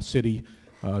the city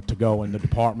to go in the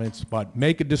departments. But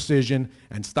make a decision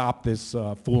and stop this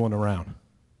fooling around.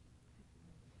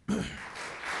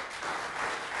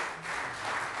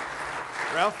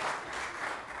 Ralph?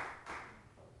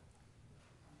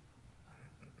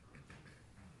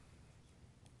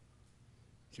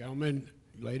 Gentlemen,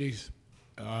 ladies,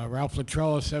 Ralph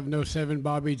Latrella, 707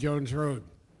 Bobby Jones Road.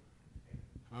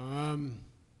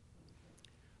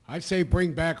 I'd say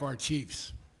bring back our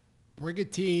chiefs.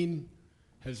 Brigantine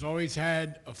has always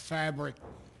had a fabric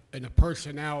and a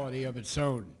personality of its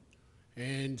own.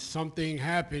 And something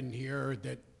happened here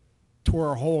that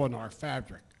tore a hole in our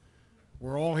fabric.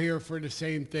 We're all here for the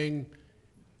same thing,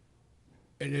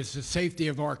 and it's the safety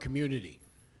of our community.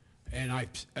 And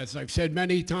as I've said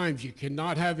many times, you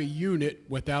cannot have a unit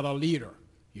without a leader.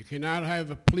 You cannot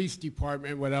have a police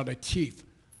department without a chief.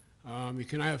 You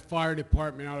cannot have a fire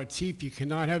department without a chief. You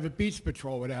cannot have a beach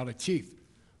patrol without a chief.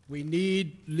 We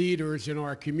need leaders in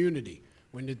our community.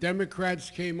 When the Democrats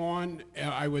came on,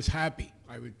 I was happy.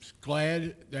 I was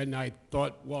glad, and I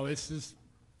thought, well, this is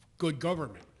good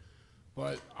government.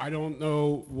 But I don't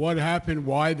know what happened,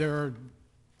 why they're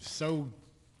so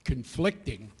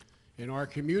conflicting in our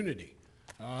community.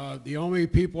 The only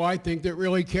people I think that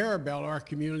really care about our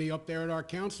community up there at our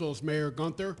council is Mayor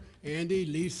Gunther, Andy,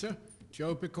 Lisa,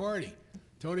 Joe Picardi.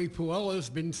 Tony Puella has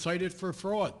been cited for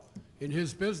fraud in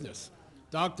his business.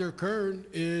 Dr. Kern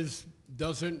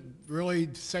doesn't really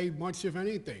say much of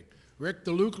anything. Rick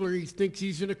DeLuclery thinks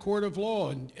he's in a court of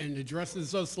law and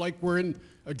addresses us like we're in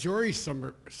a jury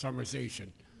summarization.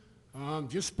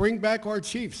 Just bring back our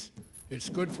chiefs. It's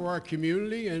good for our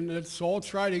community, and let's all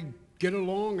try to get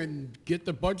along and get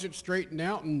the budget straightened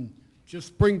out and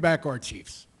just bring back our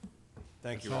chiefs.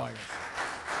 Thank you, That's all I Ralph.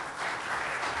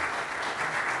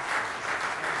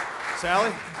 got.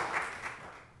 Sally?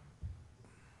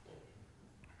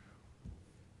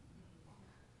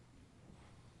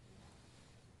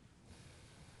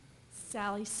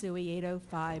 Sally Suey,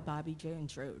 805 Bobby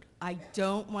Jones Road. I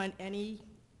don't want any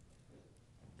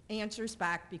answers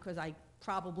back because I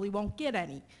probably won't get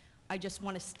any. I just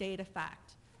want to state a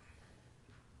fact.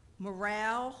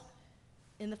 Morale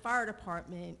in the fire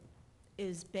department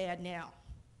is bad now.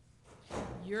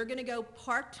 You're going to go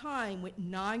part-time with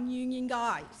non-union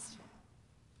guys,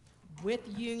 with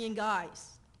union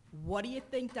guys. What do you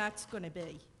think that's going to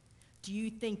be? Do you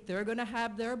think they're going to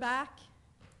have their back?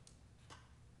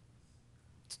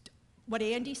 What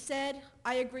Andy said,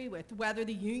 I agree with, whether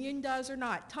the union does or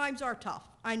not. Times are tough,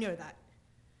 I know that.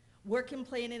 We're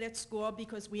complaining at school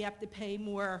because we have to pay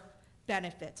more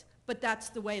benefits, but that's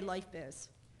the way life is.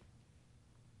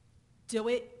 Do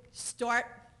it, start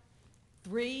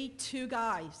 2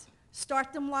 guys.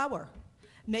 Start them lower.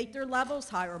 Make their levels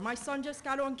higher. My son just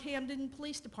got on Camden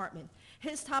Police Department.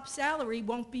 His top salary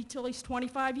won't be till he's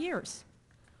 25 years.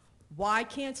 Why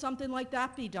can't something like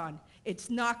that be done? It's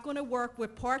not going to work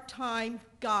with part-time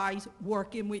guys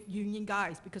working with union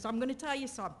guys, because I'm going to tell you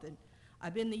something.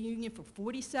 I've been in the union for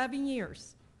 47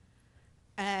 years,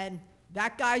 and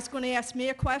that guy's going to ask me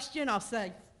a question, I'll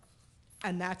say,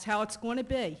 and that's how it's going to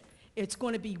be. It's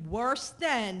going to be worse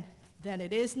then than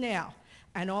it is now.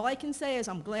 And all I can say is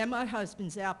I'm glad my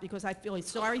husband's out, because I feel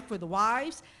sorry for the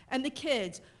wives and the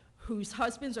kids whose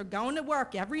husbands are going to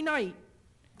work every night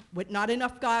with not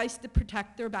enough guys to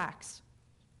protect their backs.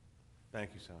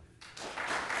 Thank you, Sally.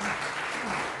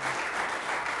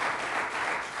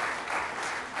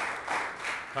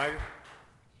 Tiger?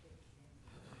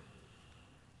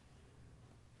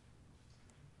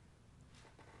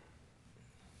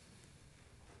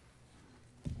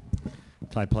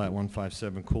 Ty Platt,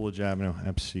 157 Coolidge Avenue,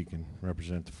 Absecon,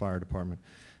 represent the fire department.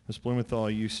 Ms. Blumenthal,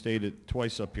 you stated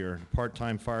twice up here,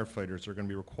 part-time firefighters are going to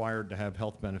be required to have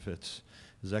health benefits.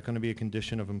 Is that going to be a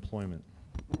condition of employment?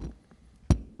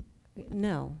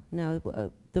 No.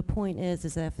 The point is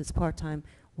that if it's part-time,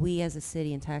 we as a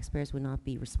city and taxpayers would not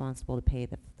be responsible to pay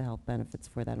the health benefits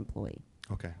for that employee.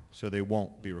 Okay, so they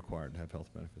won't be required to have health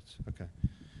benefits. Okay.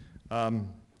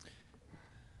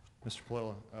 Mr.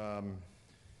 Palella,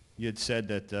 you had said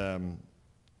that,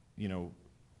 you know,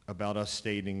 about us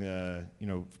stating, you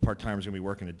know, part-timers going to be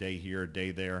working a day here, a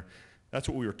day there. That's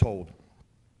what we were told.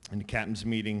 In the captain's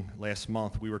meeting last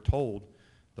month, we were told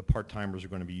the part-timers are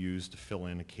going to be used to fill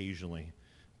in occasionally,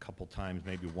 a couple times,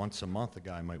 maybe once a month a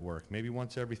guy might work, maybe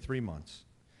once every 3 months.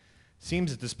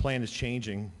 Seems that this plan is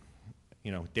changing,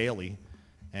 you know, daily,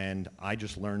 and I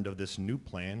just learned of this new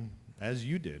plan as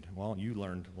you did. Well, you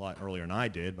learned a lot earlier than I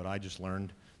did, but I just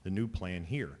learned the new plan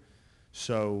here.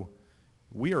 So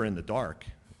we are in the dark.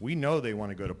 We know they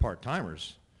want to go to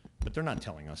part-timers, but they're not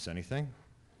telling us anything.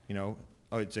 You know,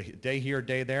 oh, it's a day here, a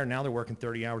day there. Now they're working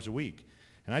 30 hours a week.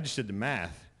 And I just did the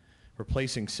math.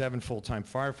 Replacing 7 full-time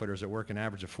firefighters that work an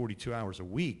average of 42 hours a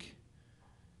week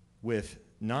with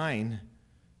 9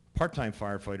 part-time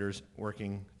firefighters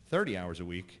working 30 hours a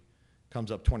week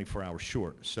comes up 24 hours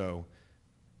short. So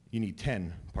you need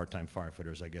 10 part-time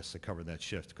firefighters, I guess, to cover that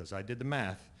shift, because I did the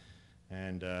math,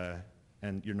 and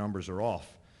your numbers are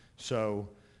off. So,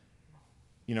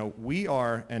 you know, we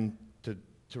are, and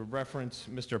to reference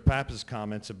Mr. Pappas'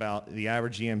 comments about the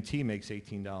average EMT makes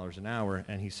 $18 an hour,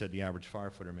 and he said the average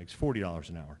firefighter makes $40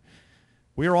 an hour.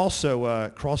 We are also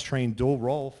cross-trained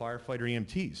dual-role firefighter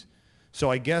EMTs. So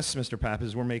I guess, Mr.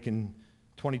 Pappas, we're making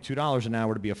 $22 an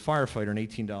hour to be a firefighter and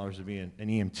 $18 to be an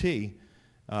EMT.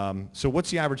 So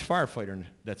what's the average firefighter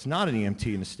that's not an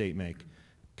EMT in the state make?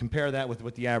 Compare that with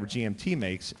what the average EMT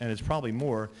makes, and it's probably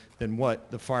more than what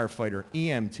the firefighter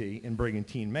EMT in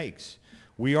Brigantine makes.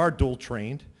 We are dual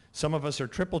trained. Some of us are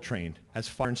triple trained as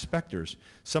fire inspectors.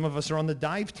 Some of us are on the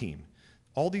dive team.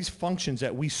 All these functions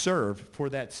that we serve for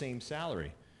that same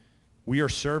salary, we are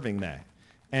serving that.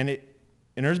 And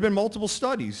there's been multiple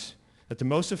studies that the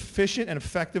most efficient and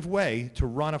effective way to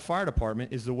run a fire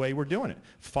department is the way we're doing it,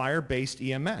 fire-based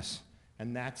EMS.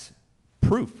 And that's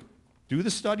proof. Do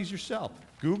the studies yourself.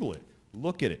 Google it.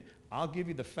 Look at it. I'll give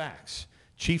you the facts.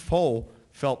 Chief Hull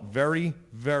felt very,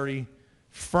 very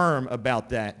firm about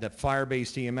that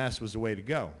fire-based EMS was the way to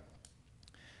go.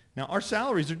 Now, our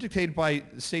salaries are dictated by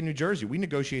the state of New Jersey. We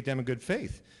negotiate them in good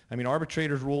faith. I mean,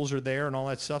 arbitrators' rules are there and all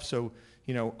that stuff. So,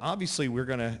 you know, obviously we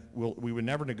would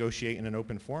never negotiate in an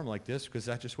open forum like this, because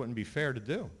that just wouldn't be fair to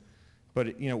do.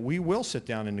 But, you know, we will sit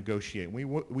down and negotiate.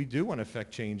 We do want to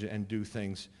affect change and do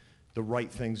things, the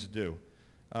right things to do.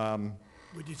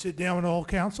 Would you sit down with the whole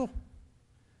council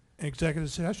in executive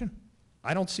session?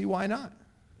 I don't see why not.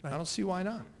 Right. I don't see why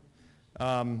not.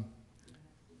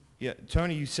 Yeah,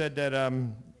 Tony, you said that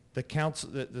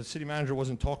the city manager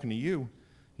wasn't talking to you.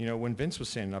 You know, when Vince was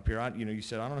standing up here, you know, you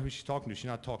said, I don't know who she's talking to. She's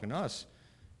not talking to us.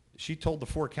 She told the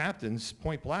 4 captains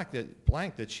point blank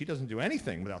that she doesn't do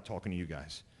anything without talking to you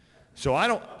guys. So I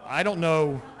don't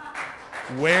know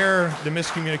where the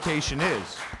miscommunication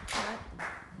is.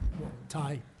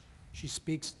 Ty, she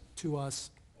speaks to us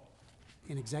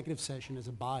in executive session as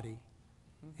a body,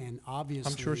 and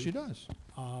obviously... I'm sure she does.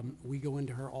 We go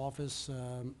into her office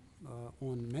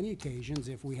on many occasions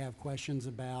if we have questions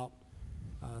about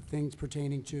things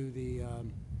pertaining to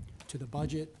the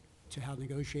budget, to how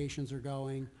negotiations are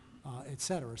going, et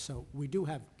cetera. So we do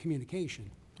have communication.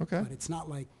 Okay. But it's not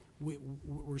like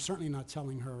we're certainly not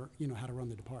telling her, you know, how to run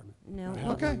the department. No. or how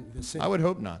to Okay. run the city. I would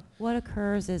hope not. What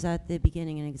occurs is at the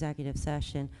beginning in executive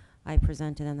session, I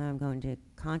present to them that I'm going to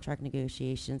contract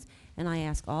negotiations, and I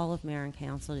ask all of mayor and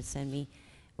council to send me,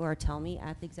 or tell me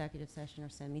at the executive session, or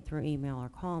send me through email or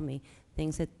call me,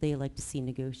 things that they like to see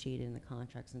negotiated in the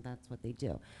contracts, and that's what they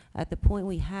do. At the point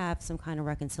we have some kind of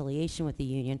reconciliation with the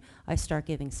union, I start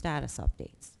giving status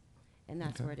updates. And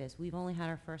that's Okay. where it is. We've only had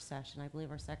our first session. I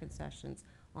believe our second session's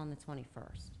on the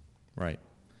 21st. Right.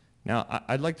 Now,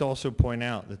 I'd like to also point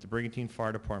out that the Brigantine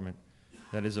Fire Department,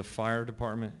 that is a fire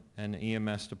department and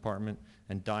EMS department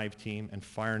and dive team and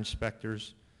fire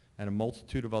inspectors and a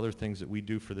multitude of other things that we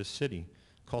do for this city,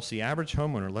 costs the average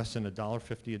homeowner less than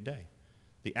 $1.50 a day.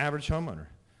 The average homeowner.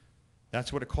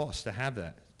 That's what it costs to have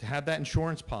that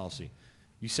insurance policy.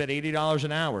 You said $80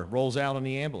 an hour rolls out on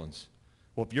the ambulance.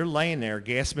 Well, if you're laying there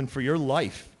gasping for your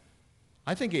life,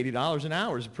 I think $80 an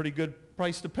hour is a pretty good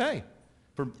price to pay.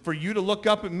 For you to look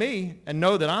up at me and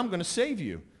know that I'm going to save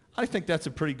you. I think that's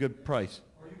a pretty good price.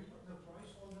 Are you putting the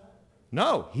price on that?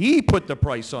 No, he put the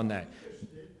price on that.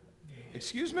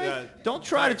 Excuse me? Don't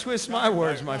try to twist my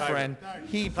words, my friend.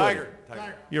 He put it.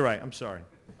 You're right, I'm sorry.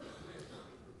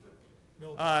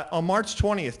 On March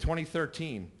 20th,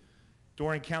 2013,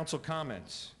 during council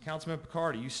comments, Councilman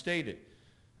Picardi, you stated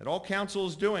that all council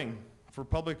is doing for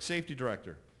public safety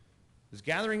director is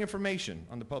gathering information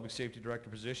on the public safety director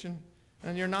position,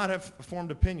 and you're not have a formed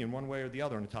opinion one way or the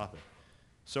other on the topic.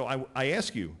 So I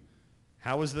ask you,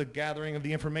 how is the gathering of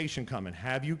the information coming?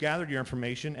 Have you gathered your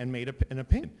information and made an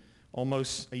opinion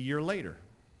almost a year later?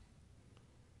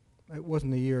 It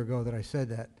wasn't a year ago that I said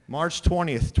that. March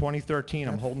 20th, 2013,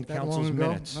 I'm holding That council's long ago?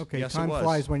 minutes. Okay, Yes, time it was.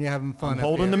 flies when you're having fun I'm up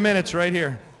holding here. the minutes right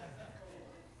here.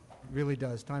 It really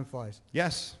does. Time flies.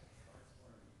 Yes.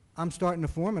 I'm starting to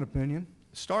form an opinion.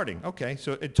 Starting, okay.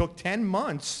 So it took 10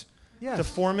 months to Yes.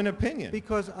 form an opinion.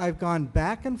 Because I've gone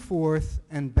back and forth,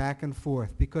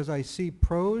 because I see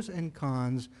pros and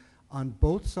cons on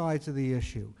both sides of the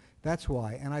issue. That's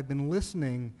why. And I've been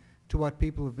listening to what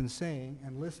people have been saying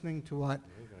and listening to what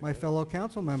my fellow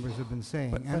council members have been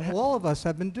saying. And all of us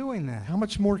have been doing that. How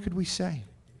much more could we say?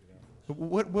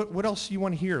 What else do you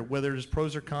want to hear, whether there's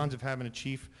pros or cons of having a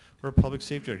chief or a public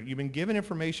safety director? You've been given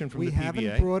information from We the haven't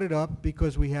PBA. brought it up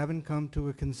because we haven't come to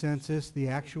a consensus, the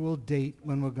actual date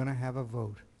when we're going to have a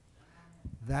vote.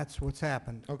 That's what's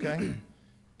happened. Okay.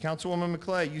 Councilwoman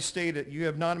McClay, you stated you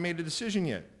have not made a decision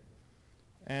yet.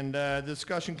 And the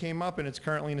discussion came up, and it's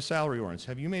currently in a salary ordinance.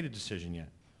 Have you made a decision yet?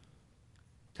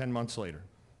 10 months later.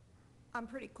 I'm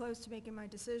pretty close to making my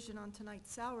decision on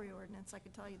tonight's salary ordinance, I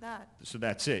can tell you that. So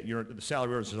that's it. You're the salary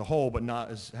ordinance as a whole, but not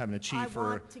as having a chief I or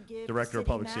want to give the director of city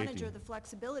public safety. manager the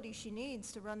flexibility she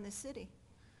needs to run this city.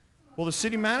 Well, the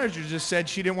city manager just said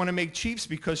she didn't want to make chiefs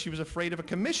because she was afraid of a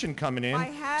commission coming in, I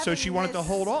have so she in wanted to this-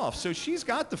 hold off. So she's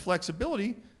got the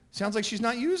flexibility. Sounds like she's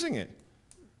not using it.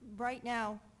 Right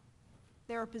now,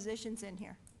 there are positions in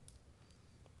here.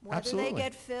 Whether Absolutely. they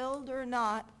get filled or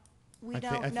not, we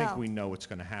don't know. I think we know what's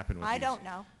going to happen with I these. don't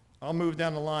know. I'll move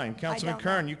down the line. Councilman don't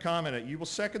Kern, know. you commented. You will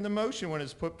second the motion when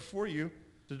it's put before you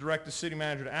to direct the city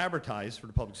manager to advertise for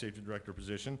the public safety director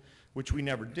position, which we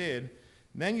never did.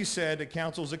 Then you said that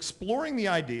council is exploring the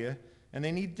idea and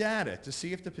they need data to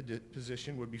see if the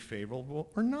position would be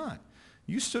favorable or not.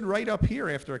 You stood right up here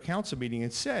after a council meeting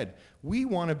and said, we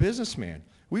want a businessman.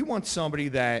 We want somebody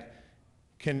that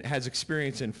has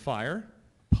experience in fire,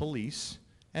 police,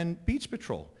 and beach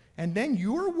patrol. And then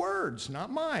your words,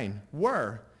 not mine,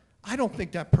 were, I don't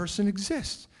think that person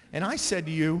exists. And I said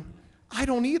to you, I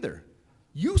don't either.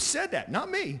 You said that, not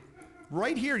me.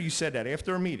 Right here you said that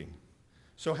after a meeting.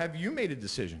 So have you made a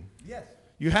decision? Yes.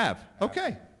 You have?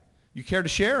 Okay. You care to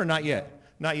share or not yet?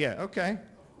 Not yet, okay.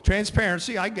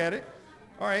 Transparency, I get it.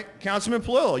 All right, Councilman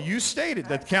Palillo, you stated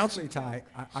that council... Ty,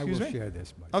 I will Excuse me? share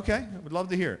this. Buddy. Okay, I would love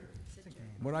to hear it.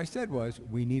 What I said was,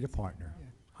 we need a partner.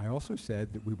 I also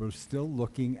said that we were still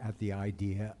looking at the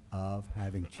idea of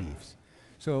having chiefs.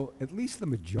 So at least the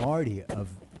majority of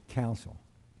council,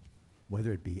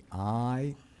 whether it be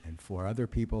I and 4 other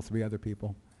people, 3 other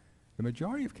people, the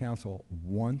majority of council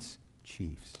wants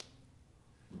chiefs.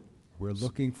 We're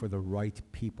looking for the right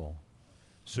people.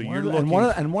 So One you're of the-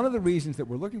 looking... and one of the reasons that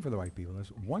we're looking for the right people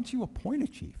is, once you appoint a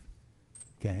chief,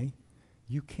 okay,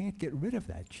 you can't get rid of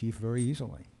that chief very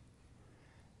easily.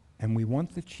 And we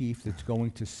want the chief that's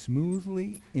going to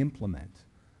smoothly implement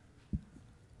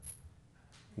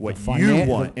What the you finan-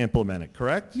 want the- implemented,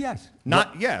 correct? Yes.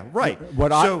 Not, yeah, right.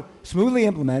 What So I smoothly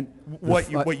implement. the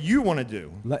what you want to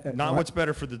do, not what's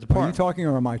better for the Are you department. talking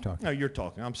or am I talking? No, you're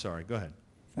talking. I'm sorry. Go ahead.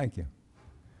 Thank you.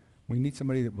 We need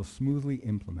somebody that will smoothly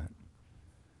implement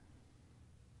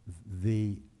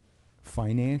the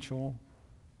financial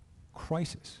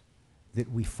crisis that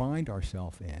we find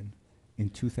ourselves in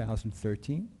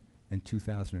 2013 and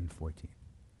 2014.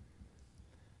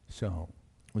 So.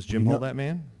 Was Jim Hall that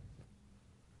man?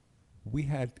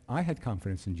 I had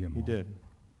confidence in Jim Hall. You did.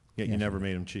 Yet you Yes, never I did.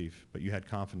 made him chief, but you had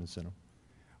confidence in him.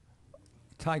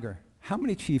 Tiger, how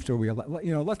many chiefs are we allowed,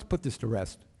 let's put this to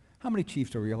rest. How many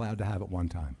chiefs are we allowed to have at one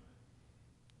time?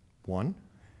 One.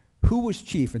 Who was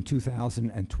chief in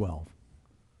 2012?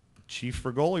 Chief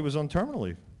Fragoli was on terminal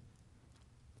leave.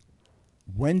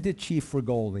 When did Chief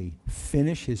Fragoli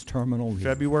finish his terminal leave?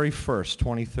 February 1st,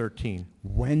 2013.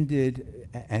 When did,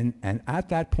 and at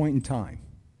that point in time,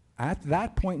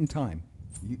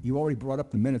 you already brought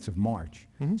up the minutes of March.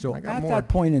 So I got at more. that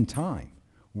point in time,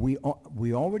 we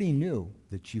already knew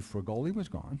that Chief Fragoli was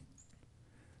gone,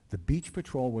 the beach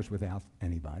patrol was without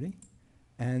anybody,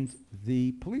 and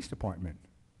the police department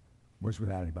was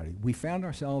without anybody. We found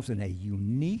ourselves in a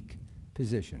unique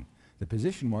position. The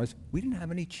position was, we didn't have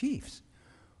any chiefs.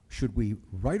 Should we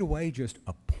right away just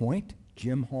appoint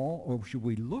Jim Hall, or should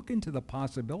we look into the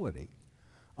possibility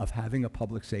of having a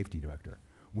public safety director?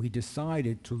 We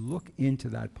decided to look into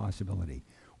that possibility.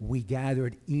 We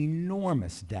gathered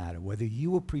enormous data, whether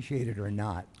you appreciate it or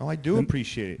not. Oh, I do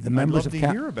appreciate it. The I'd members love of to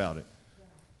coun- hear about it.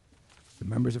 The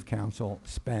members of council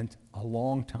spent a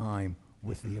long time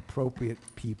with the appropriate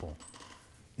people,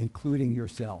 including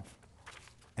yourself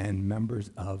and members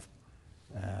of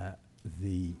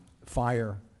the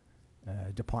fire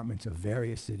departments of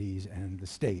various cities and the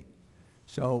state.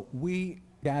 So we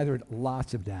gathered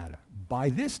lots of data. By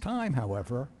this time,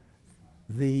 however,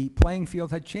 the playing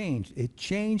field had changed. It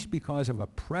changed because of a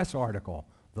press article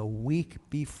the week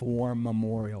before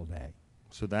Memorial Day.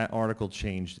 So that article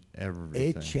changed everything.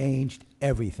 It changed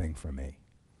everything for me.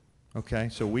 Okay,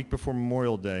 so a week before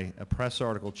Memorial Day, a press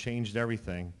article changed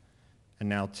everything, and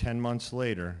now 10 months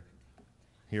later,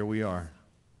 here we are.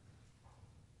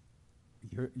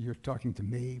 you're talking to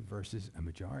me versus a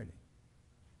majority.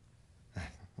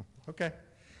 Okay.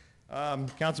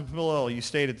 Councilman Pallillo, you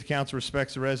stated the council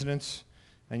respects the residents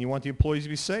and you want the employees to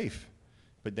be safe,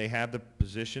 but they have the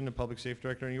position of public safety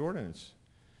director in the ordinance.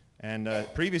 And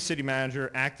previous city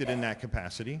manager acted in that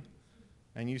capacity,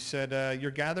 and you said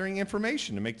you're gathering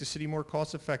information to make the city more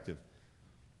cost effective.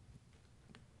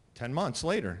 10 months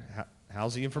later,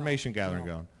 how's the information gathering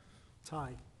going?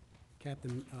 Ty,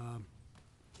 Captain,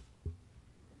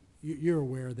 you're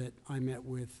aware that I met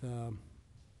with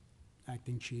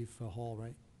Acting Chief Hall,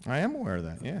 right? I am aware of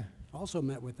that, yeah. Also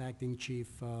met with Acting Chief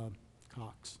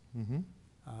Cox. Mm-hmm.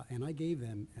 And I gave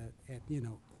them,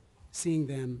 seeing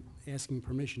them, asking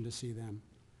permission to see them,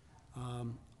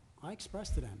 I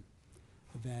expressed to them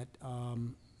that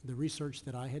the research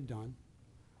that I had done,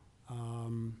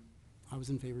 I was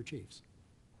in favor of chiefs.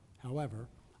 However,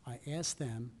 I asked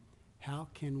them, how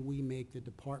can we make the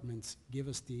departments give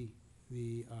us the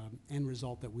end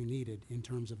result that we needed in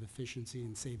terms of efficiency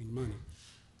and saving money,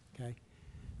 okay?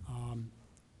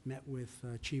 Met with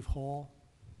Chief Hall,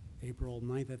 April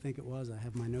 9th, I think it was. I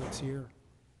have my notes here.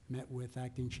 Met with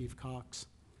Acting Chief Cox.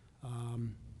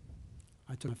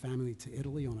 I took my family to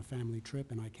Italy on a family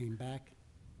trip, and I came back.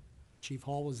 Chief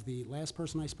Hall was the last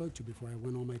person I spoke to before I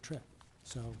went on my trip.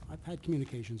 So I've had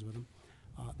communications with him.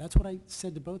 That's what I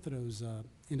said to both of those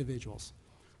individuals.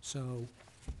 So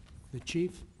the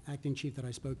chief, acting chief that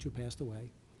I spoke to passed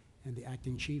away, and the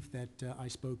acting chief that I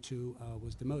spoke to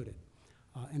was demoted.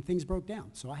 And things broke down.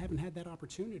 So I haven't had that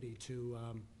opportunity to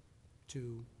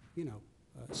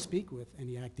speak with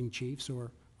any acting chiefs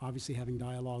or obviously having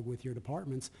dialogue with your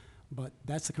departments, but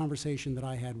that's the conversation that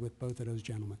I had with both of those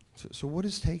gentlemen. So what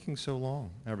is taking so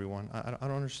long, everyone? I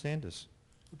don't understand this.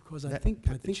 Because I think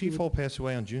Chief Hall passed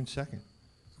away on June 2nd.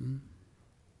 Mhm.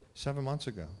 7 months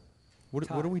ago. What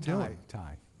are we doing?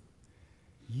 Ty,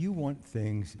 you want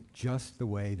things just the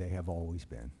way they have always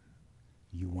been.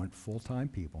 You want full-time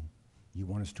people. You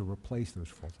want us to replace those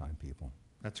full-time people.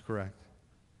 That's correct.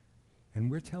 And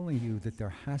we're telling you that there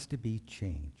has to be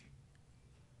change.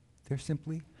 There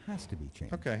simply has to be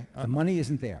change. Okay. The money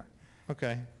isn't there.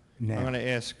 Okay. Now, I'm going to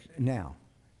ask. Now,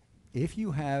 if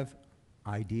you have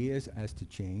ideas as to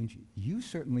change, you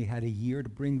certainly had a year to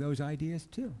bring those ideas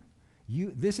to.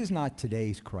 This is not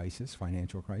today's crisis,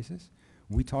 financial crisis.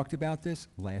 We talked about this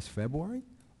last February,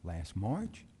 last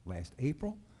March, last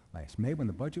April, last May when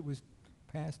the budget was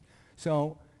passed.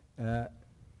 So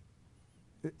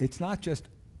it's not just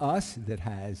us that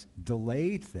has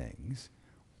delayed things,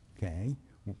 okay?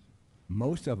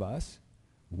 Most of us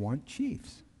want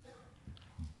chiefs.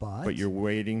 But you're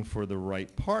waiting for the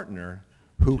right partner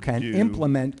who to can do-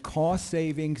 implement cost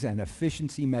savings and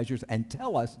efficiency measures and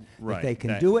tell us that Right, they can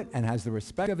that- do it and has the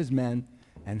respect of his men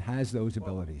and has those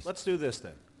abilities. Let's do this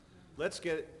then. Let's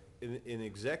get in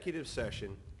executive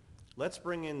session, let's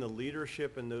bring in the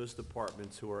leadership in those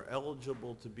departments who are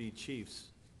eligible to be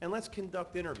chiefs, and let's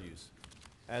conduct interviews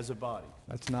as a body.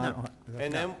 That's not.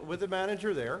 And then with the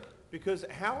manager there, because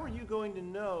how are you going to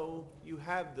know you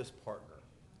have this partner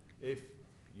if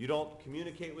you don't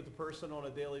communicate with the person on a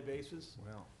daily basis?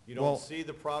 Well, you don't see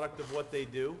the product of what they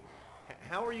do?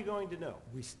 How are you going to know?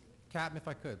 Captain, if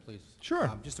I could, please.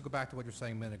 Sure. Just to go back to what you were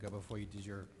saying a minute ago before you did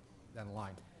your, down the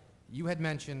line. You had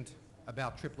mentioned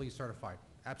about Triple E certified.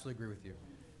 Absolutely agree with you.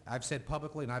 I've said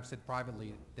publicly and I've said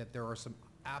privately that there are some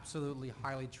absolutely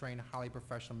highly trained, highly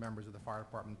professional members of the fire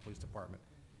department and police department.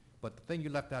 But the thing you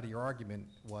left out of your argument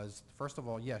was, first of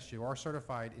all, yes, you are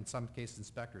certified, in some cases,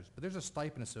 inspectors, but there's a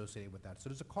stipend associated with that, so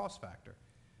there's a cost factor.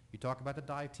 You talk about the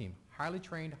dive team, highly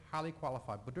trained, highly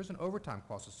qualified, but there's an overtime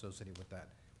cost associated with that.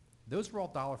 Those are all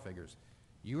dollar figures.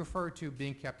 You referred to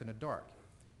being kept in the dark.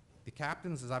 The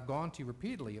captains, as I've gone to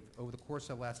repeatedly over the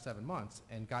course of the last 7 months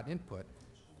and got input,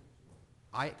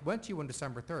 I went to you on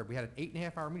December 3rd. We had an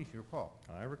 8.5-hour meeting, if you recall.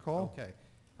 I recall. Okay.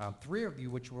 3 of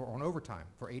you which were on overtime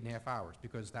for 8.5 hours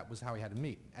because that was how we had to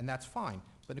meet, and that's fine.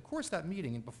 But in the course of that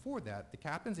meeting and before that, the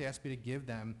captains asked me to give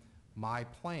them my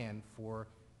plan for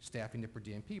staffing the per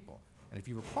diem people. And if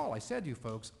you recall, I said to you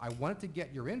folks, I wanted to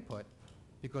get your input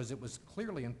because it was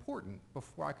clearly important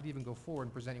before I could even go forward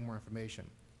and present you more information.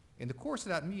 In the course of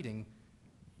that meeting,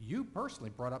 you personally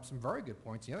brought up some very good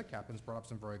points. The other captains brought up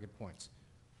some very good points,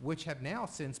 which have now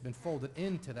since been folded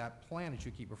into that plan as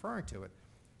you keep referring to it.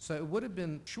 So it would have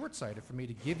been short-sighted for me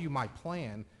to give you my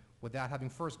plan without having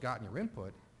first gotten your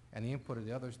input and the input of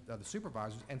the other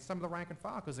supervisors and some of the rank and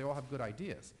file because they all have good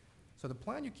ideas. So the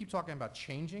plan you keep talking about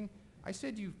changing, I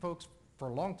said to you folks for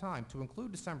a long time to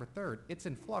include December 3rd, it's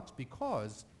in flux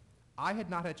because I had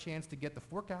not had a chance to get the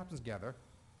 4 captains together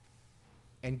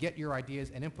and get your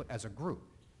ideas and input as a group.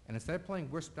 And instead of playing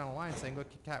whisper down the line saying, look,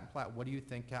 Captain Platt, what do you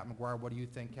think? Captain McGuire, what do you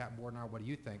think? Captain Bordenauer, what do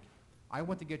you think? I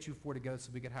want to get you four together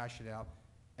so we could hash it out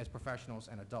as professionals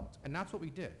and adults. And that's what we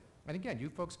did. And again, you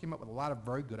folks came up with a lot of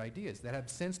very good ideas that have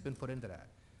since been put into that.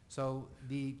 So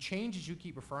the changes you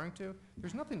keep referring to,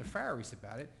 there's nothing nefarious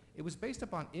about it. It was based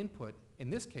upon input, in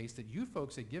this case, that you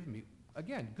folks had given me,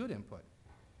 again, good input.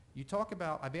 You talk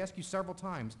about, I've asked you several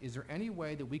times, is there any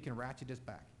way that we can ratchet this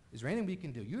back? Is there anything we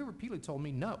can do? You have repeatedly told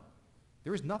me no.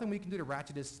 There is nothing we can do to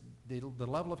ratchet this, the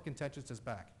level of contentiousness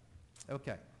back.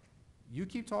 Okay. You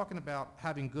keep talking about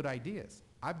having good ideas.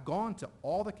 I've gone to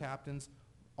all the captains,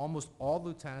 almost all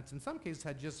lieutenants, in some cases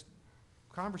had just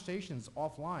conversations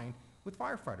offline with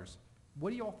firefighters.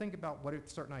 What do you all think about what are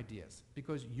certain ideas?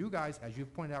 Because you guys, as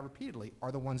you've pointed out repeatedly,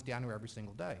 are the ones down here every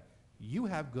single day. You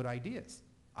have good ideas.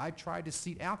 I've tried to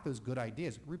seek out those good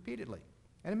ideas repeatedly.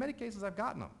 And in many cases, I've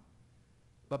gotten them.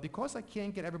 But because I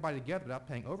can't get everybody together without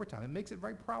paying overtime, it makes it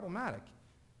very problematic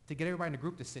to get everybody in a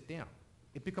group to sit down.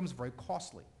 It becomes very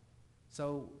costly.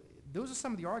 So those are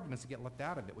some of the arguments that get left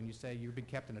out of it when you say you've been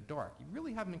kept in the dark. You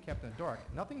really haven't been kept in the dark.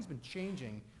 Nothing's been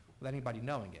changing without anybody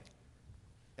knowing it.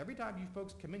 Every time you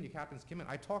folks come in, you captains come in,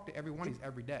 I talk to every one of these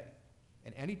every day.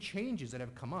 And any changes that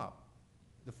have come up,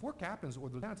 the four captains or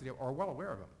the lieutenants are well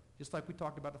aware of them, just like we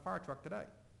talked about the fire truck today.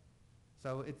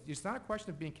 So it's not a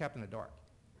question of being kept in the dark.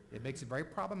 It makes it very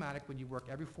problematic when you work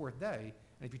every fourth day,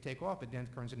 and if you take off, it then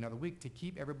turns another week to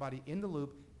keep everybody in the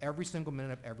loop every single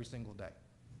minute of every single day.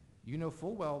 You know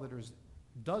full well that there's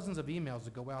dozens of emails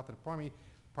that go out to the department,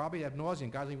 probably ad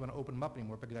nauseum, guys don't even want to open them up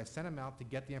anymore because I sent them out to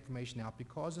get the information out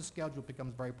because the schedule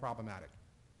becomes very problematic.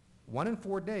 1 in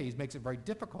 4 days makes it very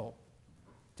difficult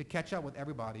to catch up with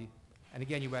everybody. And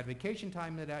again, you add vacation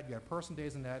time into that, you add personal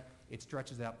days in that, it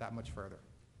stretches out that much further.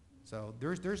 So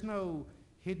there's no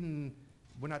hidden,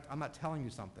 I'm not telling you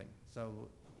something. So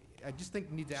I just think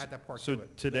we need to add that part to So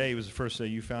it. today was the first day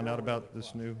you found out about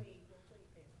this new?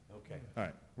 Okay. All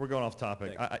right, we're going off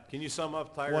topic. Can you sum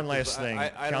up, Tiger? One 'Cause last thing. I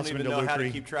don't Councilman even know how to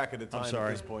DeLucre. keep track of the time I'm at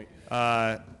sorry. this point.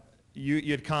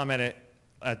 You had commented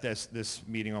at this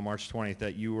meeting on March 20th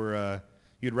that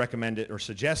you'd recommended or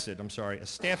suggested, a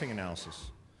staffing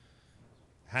analysis.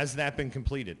 Has that been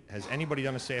completed? Has anybody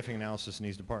done a staffing analysis in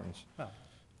these departments? Well,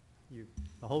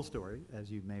 the whole story, as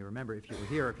you may remember, if you were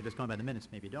here, if you're just going by the minutes,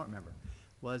 maybe you don't remember,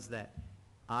 was that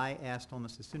I asked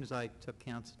almost as soon as I took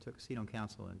a seat on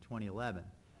council in 2011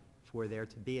 for there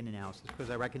to be an analysis, because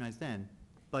I recognized then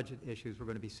budget issues were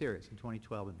going to be serious in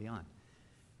 2012 and beyond.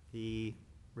 The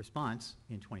response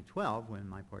in 2012, when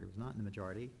my party was not in the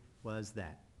majority, was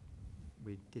that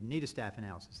we didn't need a staff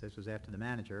analysis. This was after the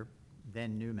manager,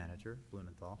 then new manager,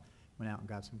 Blumenthal, went out and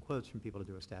got some quotes from people to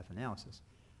do a staff analysis.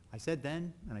 I said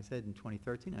then, and I said in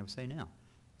 2013, I would say now,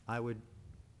 I would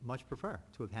much prefer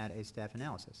to have had a staff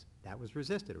analysis. That was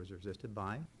resisted. It was resisted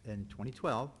by, in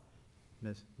 2012,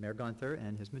 Mayor Gunther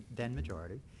and his then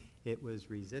majority. It was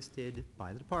resisted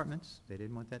by the departments. They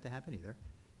didn't want that to happen either.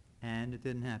 And it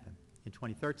didn't happen. In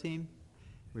 2013,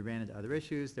 we ran into other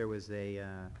issues. There was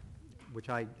which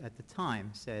I, at the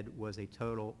time, said was a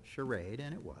total charade,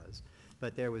 and it was.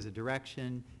 But there was a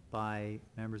direction by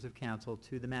members of council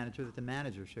to the manager that the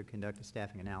manager should conduct a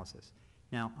staffing analysis.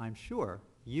 Now, I'm sure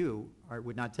you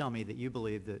would not tell me that you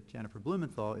believe that Jennifer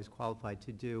Blumenthal is qualified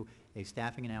to do a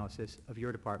staffing analysis of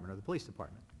your department or the police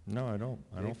department. No, I don't.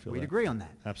 I don't feel that. We'd agree on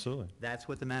that. Absolutely. That's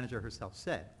what the manager herself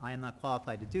said. I am not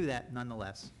qualified to do that.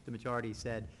 Nonetheless, the majority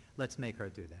said, let's make her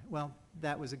do that. Well,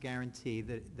 that was a guarantee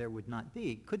that there would not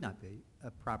be, could not be, a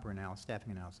proper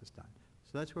staffing analysis done.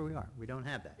 So that's where we are. We don't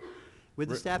have that. With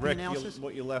the staffing Rick, analysis...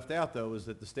 what you left out, though, is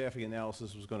that the staffing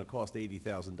analysis was going to cost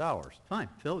 $80,000. Fine.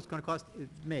 Phil, it's going to cost,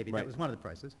 maybe, Right. that was one of the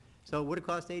prices. So would it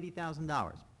cost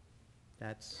 $80,000?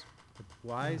 That's a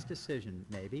wise decision,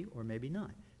 maybe, or maybe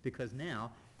not. Because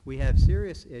now we have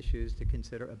serious issues to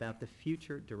consider about the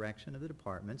future direction of the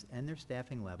departments and their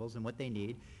staffing levels and what they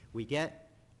need. We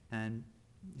get, and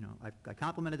you know, I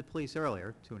complimented the police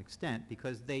earlier to an extent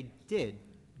because they did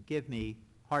give me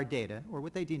hard data, or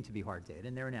what they deemed to be hard data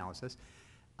in their analysis.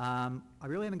 I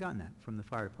really haven't gotten that from the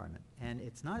fire department. And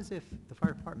it's not as if the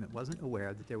fire department wasn't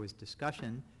aware that there was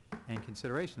discussion and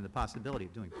consideration of the possibility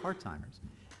of doing part-timers.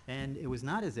 And it was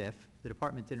not as if the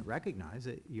department didn't recognize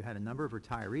that you had a number of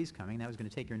retirees coming. That was going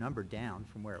to take your number down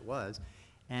from where it was.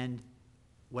 And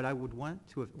what I would what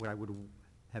I would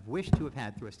have wished to have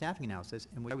had through a staffing analysis,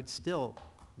 and what I would still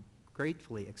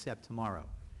gratefully accept tomorrow,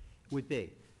 would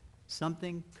be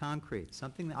something concrete,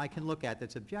 something that I can look at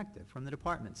that's objective from the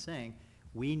department saying,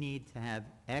 we need to have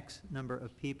X number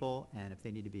of people, and if they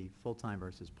need to be full-time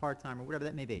versus part-time, or whatever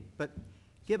that may be. But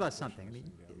give us something. I mean,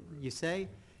 you say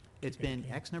it's been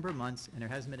X number of months, and there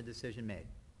hasn't been a decision made.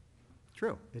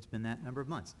 true. It's been that number of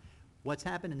months. What's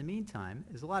happened in the meantime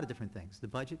is a lot of different things. The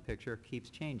budget picture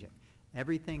keeps changing.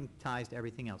 Everything ties to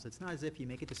everything else. It's not as if you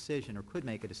make a decision or could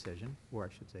make a decision, or I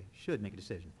should say, should make a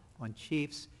decision on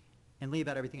chiefs and leave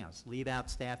out everything else. Leave out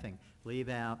staffing, leave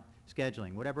out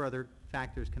scheduling, whatever other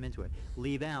factors come into it.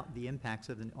 Leave out the impacts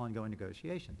of the ongoing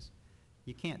negotiations.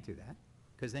 You can't do that,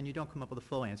 because then you don't come up with a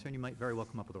full answer, and you might very well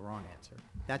come up with a wrong answer.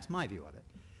 That's my view of it.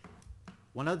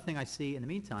 One other thing I see in the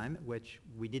meantime, which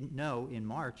we didn't know in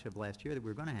March of last year that we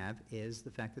were going to have, is the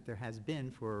fact that there has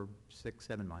been for 6,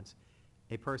 7 months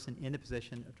a person in the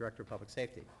position of Director of Public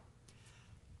Safety.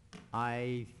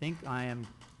 I think I am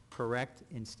correct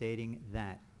in stating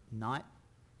that not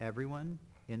everyone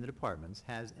in the departments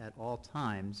has at all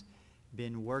times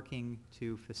been working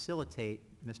to facilitate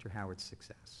Mr. Howard's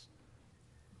success.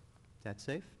 Is that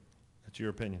safe? That's your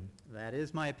opinion. That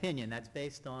is my opinion. That's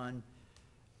based on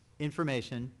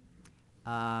information.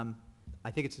 I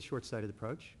think it's a short-sighted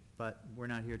approach, but we're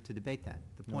not here to debate that.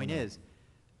 The point is,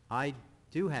 I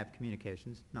do have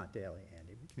communications, not daily,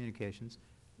 Andy, but communications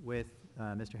with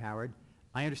Mr. Howard.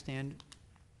 I understand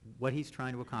what he's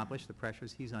trying to accomplish, the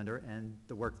pressures he's under, and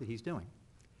the work that he's doing.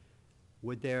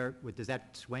 Does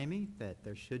that sway me that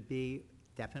there should be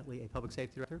definitely a public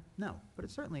safety director? No, but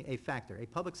it's certainly a factor. A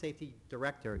public safety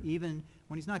director, even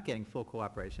when he's not getting full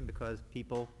cooperation because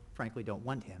people, frankly, don't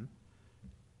want him,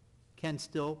 can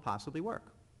still possibly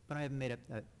work. But I haven't made up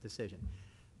that decision.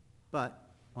 But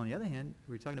on the other hand,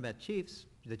 we're talking about chiefs.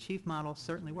 The chief model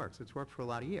certainly works. It's worked for a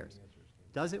lot of years.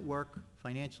 Does it work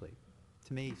financially?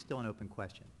 To me, still an open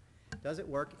question. Does it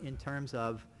work in terms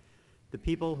of the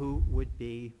people who would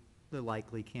be the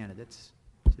likely candidates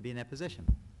to be in that position?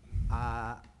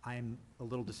 I'm a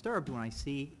little disturbed when I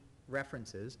see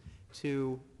references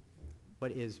to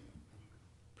what is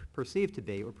perceived to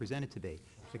be or presented to be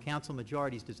the council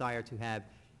majority's desire to have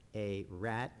a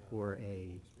rat or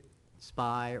a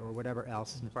spy or whatever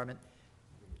else in the department.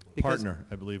 Because Partner,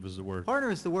 I believe is the word.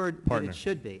 partner is the word that Partner. it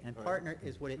should be, and partner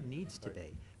is what it needs to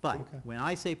be. But when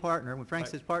I say partner, when Frank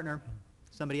says partner,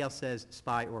 somebody else says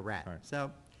spy or rat. All right.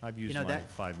 So, I've you used know, my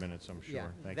that, 5 minutes, I'm sure. yeah,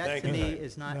 Thank that you. to me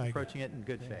is not Thank you. approaching it in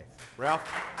good faith. Ralph?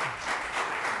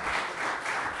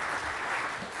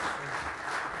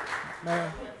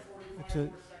 Mayor,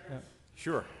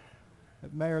 Sure.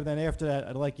 Mayor, then after that,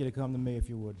 I'd like you to come to me if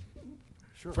you would.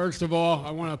 Sure. First of all,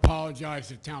 I want to apologize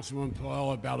to Councilman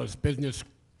Palella about his business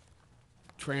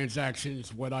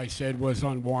transactions. What I said was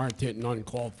unwarranted and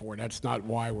uncalled for. That's not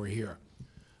why we're here.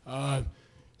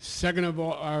 Second of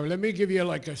all, let me give you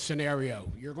like a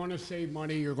scenario. You're going to save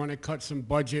money, you're going to cut some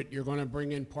budget, you're going to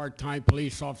bring in part-time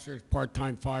police officers,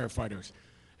 part-time firefighters.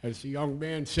 As the young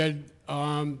man said,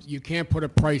 you can't put a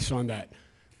price on that.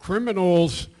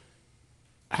 Criminals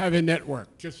have a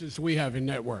network, just as we have a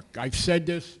network. I've said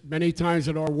this many times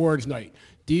at our awards night.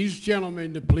 These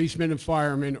gentlemen, the policemen and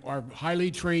firemen, are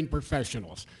highly trained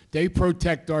professionals. They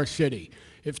protect our city.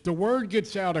 If the word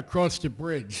gets out across the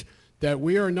bridge that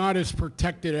we are not as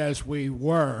protected as we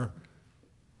were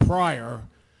prior,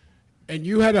 and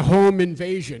you had a home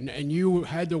invasion and you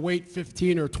had to wait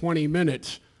 15 or 20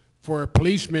 minutes for a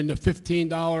policeman, a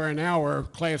 $15 an hour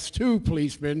Class 2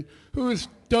 policeman, who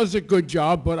does a good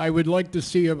job, but I would like to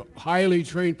see a highly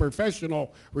trained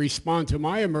professional respond to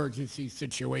my emergency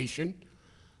situation.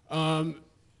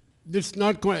 This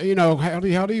not going, you know, how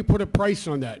do you put a price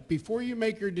on that? Before you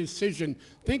make your decision,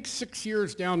 think 6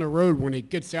 years down the road when it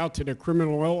gets out to the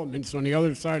criminal elements on the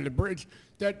other side of the bridge,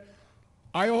 that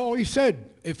I always said,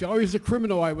 if I was a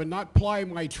criminal, I would not ply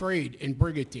my trade in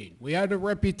Brigantine. We had a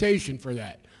reputation for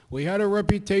that. We had a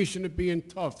reputation of being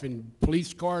tough and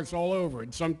police cars all over,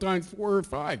 and sometimes 4 or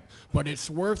 5. But it's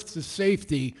worth the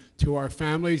safety to our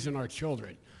families and our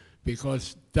children,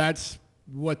 because that's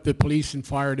what the police and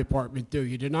fire department do.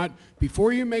 You do not,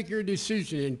 before you make your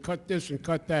decision and cut this and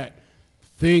cut that,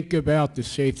 think about the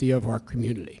safety of our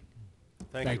community.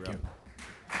 Thank you. you.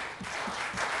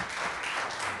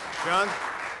 John?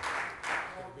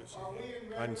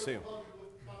 I didn't see him.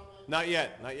 Not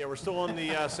yet, not yet. We're still on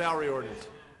the salary ordinance.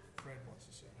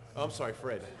 Oh, I'm sorry,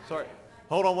 Fred. Sorry.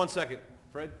 Hold on one second.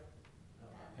 Fred?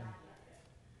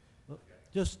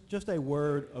 Just a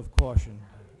word of caution.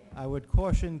 I would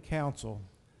caution council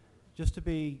just to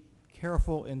be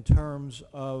careful in terms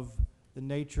of the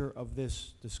nature of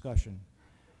this discussion.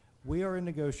 We are in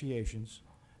negotiations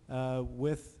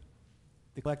with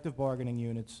the collective bargaining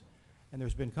units, and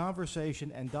there's been conversation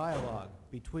and dialogue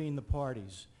between the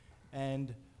parties.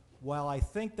 And while I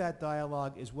think that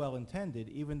dialogue is well-intended,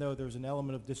 even though there's an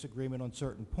element of disagreement on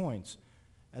certain points,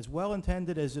 as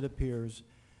well-intended as it appears,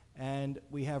 and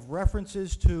we have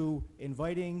references to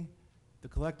inviting the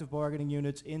collective bargaining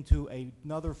units into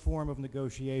another form of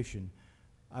negotiation.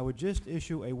 I would just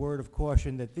issue a word of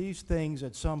caution that these things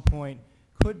at some point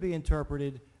could be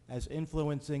interpreted as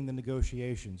influencing the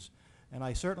negotiations. And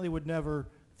I certainly would never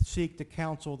seek to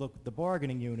counsel the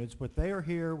bargaining units, but they are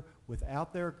here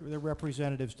without their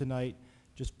representatives tonight.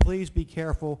 Just please be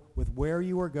careful with where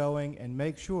you are going and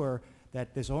make sure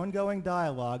that this ongoing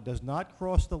dialogue does not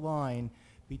cross the line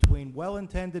between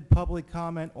well-intended public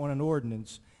comment on an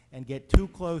ordinance and get too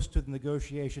close to the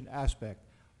negotiation aspect.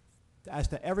 As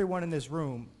to everyone in this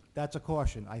room, that's a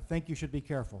caution. I think you should be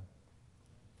careful.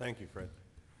 Thank you, Fred.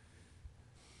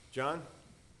 John,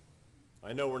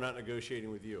 I know we're not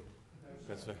negotiating with you.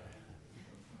 That's a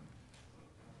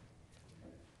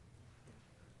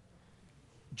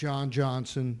John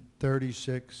Johnson,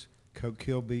 36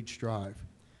 Coquille Beach Drive.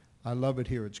 I love it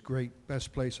here. It's great.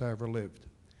 Best place I ever lived.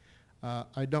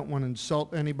 I don't want to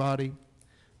insult anybody.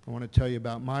 I want to tell you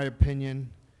about my opinion.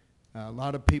 A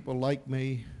lot of people like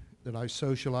me that I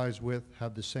socialize with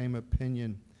have the same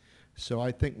opinion. So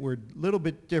I think we're a little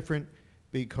bit different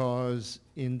because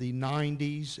in the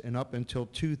 90s and up until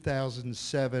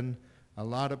 2007, a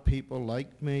lot of people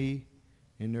like me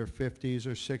in their 50s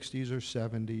or 60s or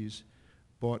 70s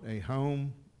bought a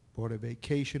home, bought a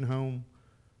vacation home,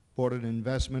 bought an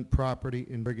investment property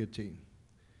in Brigantine.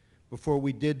 Before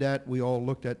we did that, we all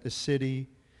looked at the city,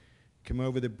 come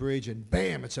over the bridge, and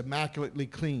bam, it's immaculately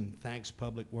clean. Thanks,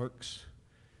 Public Works.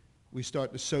 We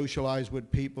start to socialize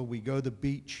with people. We go to the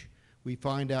beach. We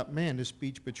find out, man, this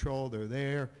beach patrol, they're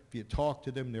there. If you talk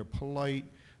to them, they're polite.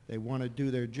 They want to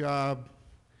do their job.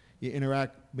 You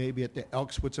interact maybe at the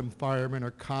Elks with some firemen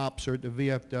or cops or at the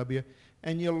VFW,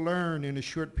 and you learn in a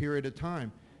short period of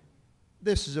time.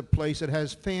 This is a place that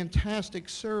has fantastic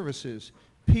services,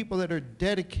 people that are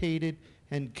dedicated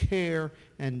and care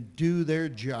and do their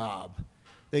job.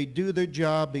 They do their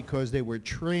job because they were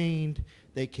trained,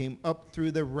 they came up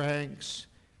through the ranks,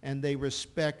 and they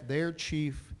respect their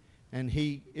chief, and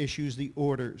he issues the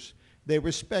orders. They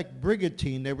respect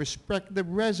Brigantine, they respect the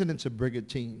residents of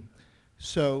Brigantine.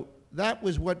 So that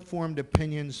was what formed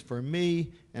opinions for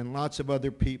me and lots of other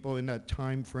people in that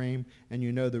time frame, and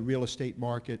you know the real estate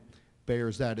market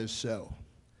bears that as so.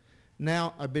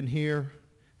 Now I've been here,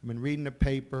 I've been reading the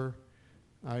paper,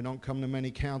 I don't come to many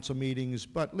council meetings,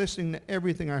 but listening to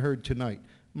everything I heard tonight,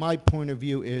 my point of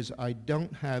view is I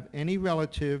don't have any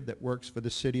relative that works for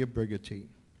the city of Brigantine.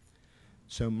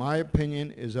 So my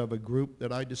opinion is of a group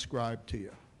that I described to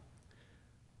you.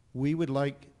 We would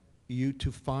like you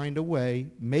to find a way,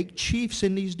 make chiefs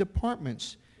in these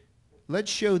departments.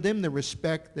 Let's show them the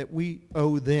respect that we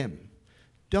owe them.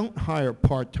 Don't hire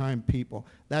part-time people.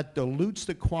 That dilutes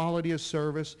the quality of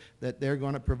service that they're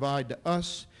going to provide to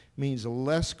us, means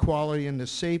less quality in the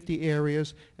safety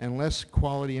areas and less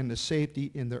quality in the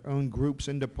safety in their own groups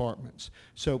and departments.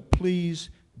 So please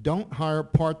don't hire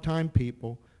part-time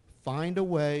people. Find a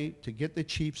way to get the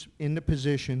chiefs in the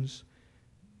positions.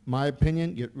 My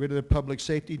opinion, get rid of the public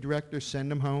safety director, send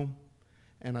them home.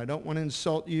 And I don't want to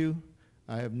insult you.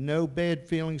 I have no bad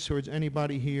feelings towards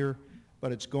anybody here,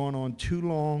 but it's gone on too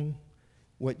long.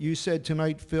 What you said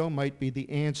tonight, Phil, might be the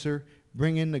answer.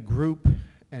 Bring in the group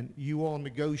and you all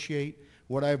negotiate.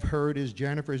 What I've heard is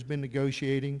Jennifer's been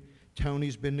negotiating,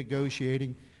 Tony's been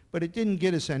negotiating, but it didn't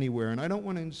get us anywhere, and I don't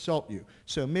want to insult you.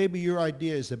 So maybe your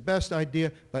idea is the best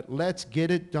idea, but let's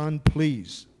get it done,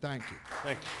 please. Thank you.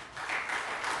 Thank you.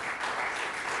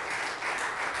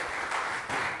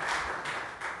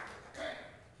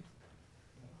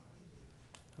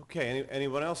 Okay,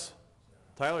 anyone else?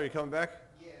 Tyler, you coming back?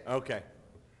 Yeah. Okay.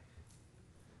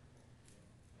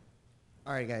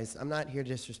 All right, guys, I'm not here to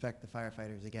disrespect the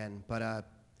firefighters again, but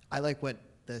I like what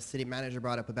the city manager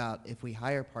brought up about if we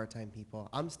hire part-time people.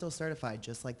 I'm still certified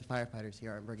just like the firefighters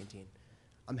here in Brigantine.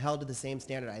 I'm held to the same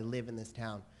standard. I live in this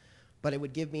town. But it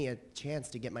would give me a chance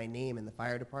to get my name in the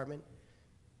fire department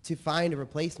to find a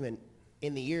replacement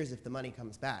in the years if the money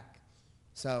comes back.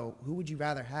 So who would you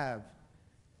rather have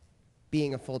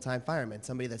being a full-time fireman?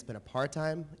 Somebody that's been a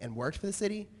part-time and worked for the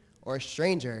city, or a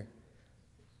stranger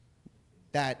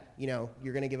that, you know,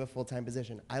 you're going to give a full-time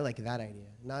position? I like that idea.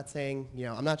 Not saying, you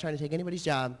know, I'm not trying to take anybody's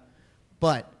job,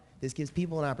 but this gives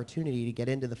people an opportunity to get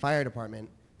into the fire department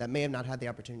that may have not had the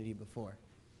opportunity before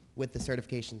with the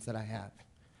certifications that I have.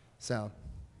 So,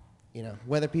 you know,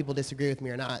 whether people disagree with me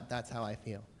or not, that's how I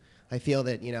feel. I feel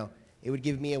that, you know, it would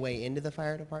give me a way into the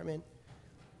fire department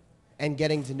and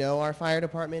getting to know our fire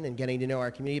department and getting to know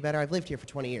our community better. I've lived here for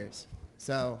 20 years.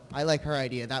 So I like her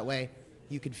idea. That way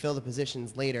you could fill the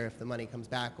positions later if the money comes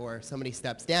back or somebody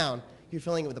steps down. You're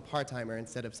filling it with a part-timer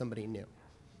instead of somebody new.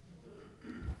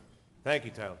 Thank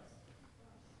you, Tyler.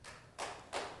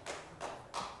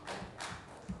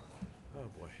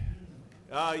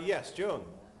 Yes, Joan.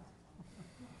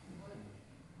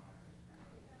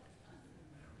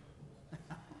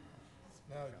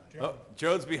 Oh,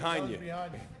 Joan's behind you.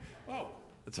 Oh.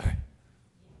 That's all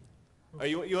right.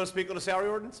 You want to speak on the salary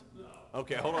ordinance? No.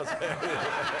 Okay, hold on a second.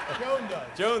 Joan does.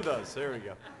 Joan does, there we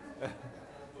go.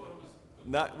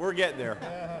 We're getting there.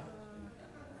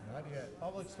 Not yet.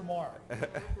 Public's tomorrow.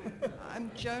 I'm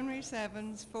Joan Reese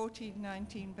Evans,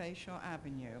 1419 Bayshore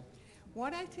Avenue.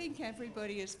 What I think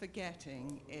everybody is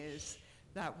forgetting is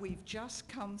that we've just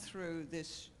come through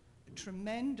this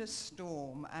tremendous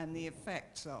storm and the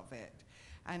effects of it.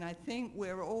 And I think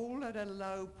we're all at a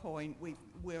low point.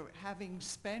 We're having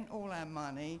spent all our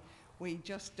money. We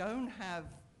just don't have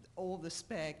all the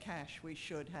spare cash we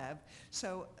should have.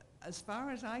 So as far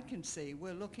as I can see,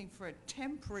 we're looking for a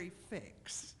temporary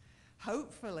fix.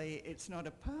 Hopefully it's not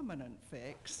a permanent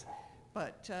fix,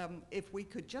 but if we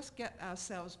could just get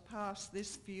ourselves past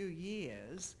this few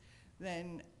years,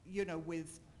 then, you know,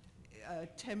 with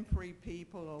temporary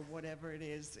people or whatever it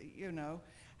is, you know,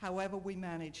 however we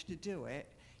manage to do it.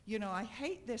 You know, I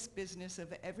hate this business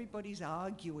of everybody's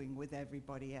arguing with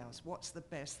everybody else. What's the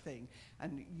best thing?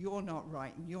 And you're not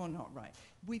right, and you're not right.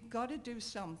 We've got to do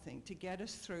something to get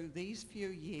us through these few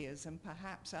years, and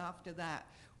perhaps after that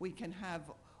we can have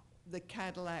the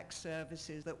Cadillac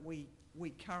services that we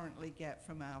currently get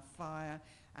from our fire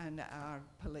and our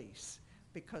police,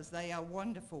 because they are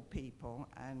wonderful people,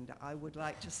 and I would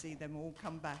like to see them all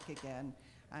come back again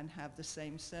and have the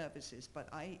same services. But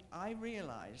I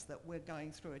realize that we're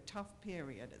going through a tough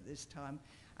period at this time,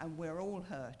 and we're all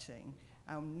hurting.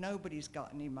 Nobody's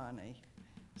got any money.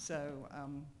 So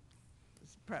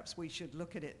perhaps we should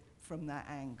look at it from that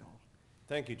angle.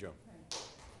 Thank you, Joan.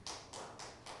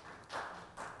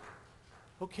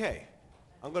 Okay,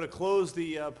 I'm going to close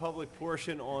the public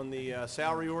portion on the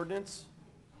salary ordinance.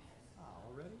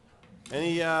 Already?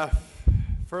 Any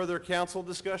further council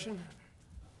discussion?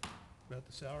 About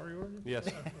the salary ordinance? Yes.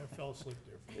 I fell asleep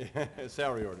there.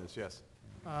 Salary ordinance, yes.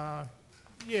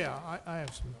 Yeah, I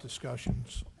have some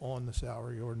discussions on the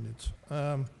salary ordinance.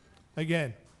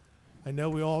 Again, I know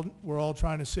we're all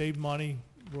trying to save money.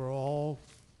 We're all,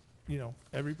 you know,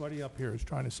 everybody up here is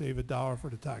trying to save $1 for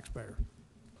the taxpayer.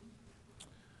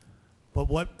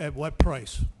 But at what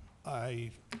price?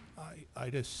 I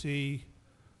just see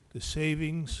the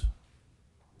savings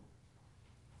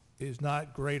is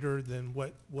not greater than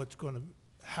what's going to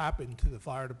happen to the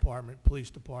fire department, police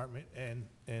department,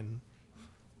 and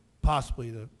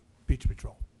possibly the beach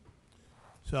patrol.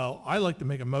 So I'd like to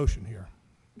make a motion here,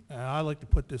 and I'd like to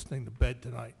put this thing to bed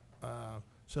tonight.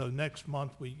 So next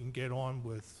month we can get on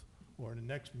with, or in the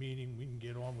next meeting we can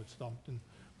get on with something.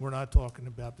 We're not talking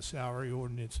about the salary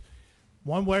ordinance.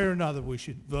 One way or another, we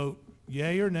should vote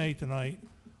yay or nay tonight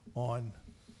on,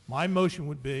 my motion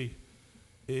would be,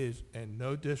 and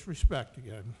no disrespect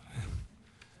again,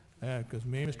 because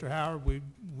me and Mr. Howard, we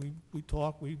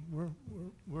talk,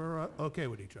 we're okay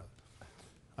with each other,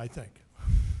 I think.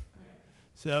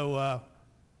 So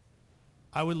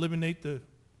I would eliminate the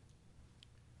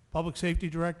public safety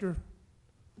director,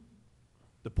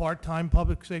 the part-time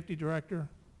public safety director,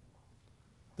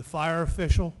 the fire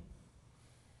official,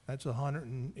 that's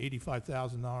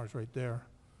 $185,000 right there.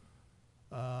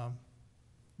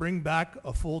 Bring back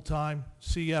a full-time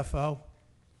CFO.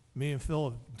 Me and Phil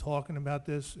have been talking about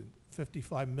this.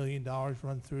 $55 million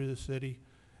run through the city,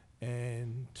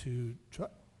 and to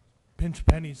pinch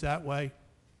pennies that way.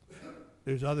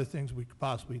 There's other things we could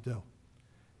possibly do.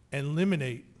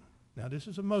 Eliminate, now this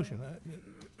is a motion,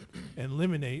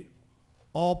 eliminate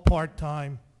all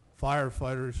part-time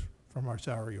firefighters from our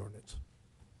salary ordinance.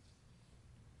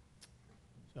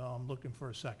 So I'm looking for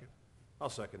a second. I'll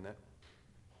second that.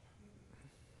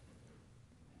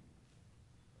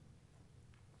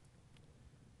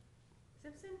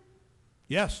 Simpson?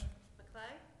 Yes. McClay?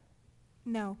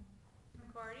 No.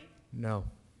 McCarty? No.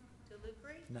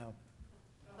 DeLucre? No.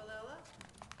 Palella?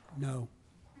 No.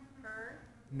 Kern?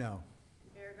 No.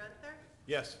 Mayor Gunther?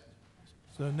 Yes.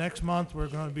 So next month, we're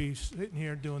going to be sitting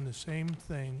here doing the same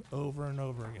thing over and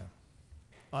over again.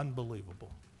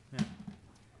 Unbelievable.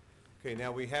 Okay,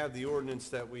 now we have the ordinance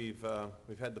that we've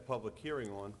had the public hearing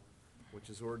on,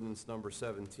 which is ordinance number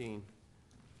 17.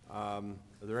 Are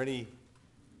there any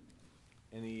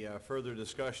further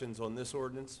discussions on this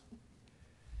ordinance?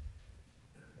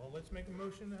 Well, let's make a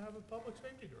motion to have a public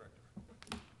safety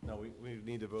director. No, we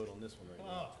need to vote on this one right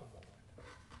now. Oh, come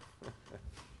on.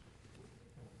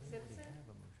 Simpson?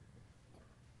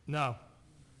 No.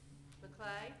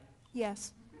 McClay?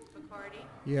 Yes. McCarty?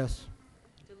 Yes.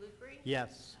 DeLucre?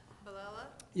 Yes. Palella?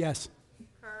 Yes.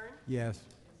 Kern? Yes.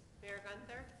 Mayor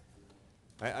Gunther?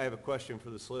 I have a question for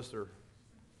the solicitor.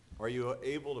 Are you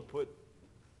able to put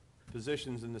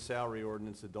positions in the salary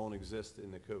ordinance that don't exist in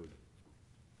the code?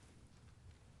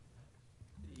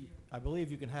 I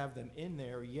believe you can have them in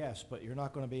there, yes, but you're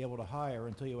not going to be able to hire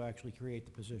until you actually create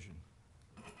the position.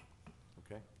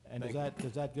 Okay? And Thank you.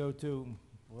 does that go to,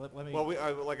 let me. Well,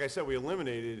 like I said, we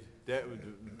eliminated,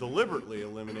 deliberately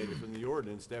eliminated from the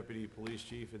ordinance deputy police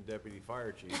chief and deputy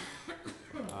fire chief.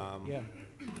 Yeah.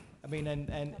 I mean,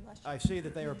 and I see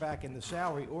that they are back in the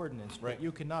salary ordinance, Right. but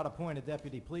you cannot appoint a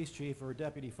deputy police chief or a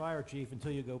deputy fire chief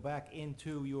until you go back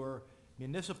into your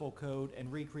municipal code and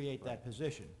recreate that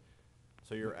position.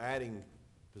 So you're adding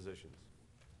positions.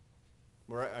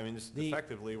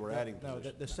 Effectively, we're adding No,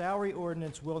 positions. the salary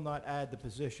ordinance will not add the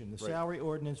position. The Right. salary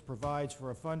ordinance provides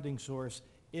for a funding source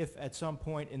if at some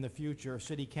point in the future,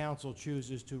 city council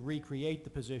chooses to recreate the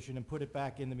position and put it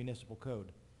back in the municipal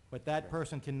code. But that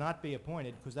person cannot be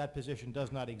appointed because that position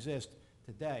does not exist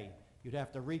today. You'd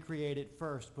have to recreate it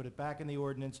first, put it back in the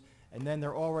ordinance, and then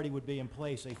there already would be in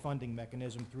place a funding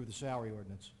mechanism through the salary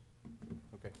ordinance.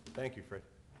 Okay, thank you, Fred.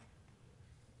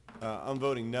 I'm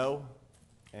voting no,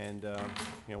 and,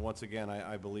 once again,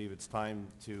 I believe it's time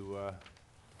to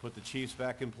put the chiefs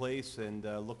back in place and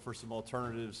look for some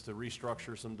alternatives to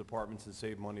restructure some departments and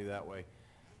save money that way.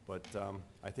 But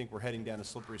I think we're heading down a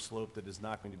slippery slope that is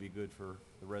not going to be good for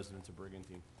the residents of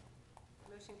Brigantine.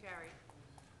 Motion carried.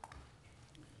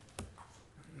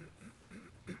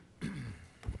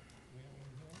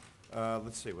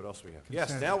 Let's see, what else we have?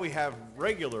 Yes, now we have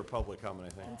regular public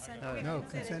comment, I think. No,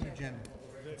 consent agenda.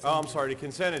 Oh, I'm sorry, the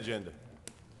consent agenda.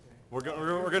 We're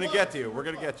going to get to you, we're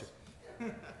going to get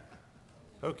you.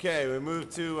 Okay, we move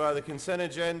to the consent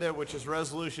agenda, which is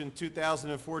Resolution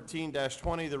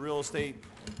 2014-20, the real estate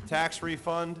tax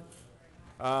refund.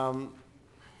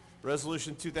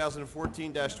 Resolution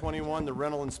 2014-21, the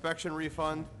rental inspection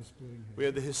refund. We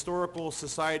have the Historical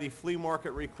Society Flea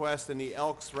Market request and the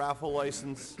Elks raffle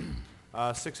license,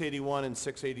 681 and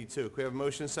 682. Could we have a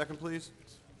motion and a second, please?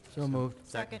 So moved.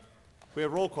 Second. We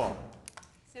have roll call.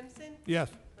 Simpson? Yes.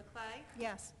 McClay?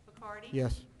 Yes. McCarty?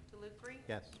 Yes. DeLucre?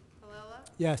 Yes. Palella?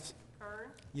 Yes. Kern?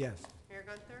 Yes. Mayor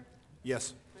Gunther?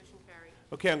 Yes. Motion carried.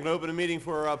 Okay, I'm going to open a meeting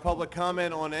for public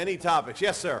comment on any topics.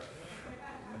 Yes, sir.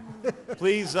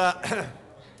 Please,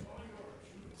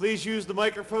 please use the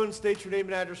microphone, state your name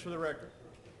and address for the record.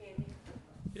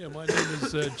 Yeah, my name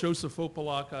is Joseph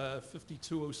Opalaka,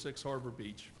 5206 Harbor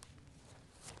Beach.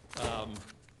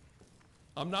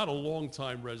 I'm not a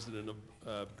longtime resident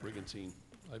of Brigantine.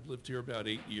 I've lived here about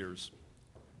 8 years.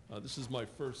 This is my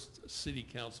first city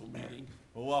council meeting.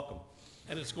 Well, welcome.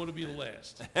 And it's going to be the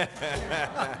last.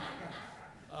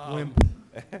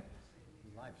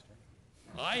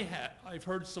 I've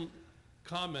heard some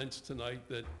comments tonight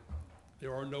that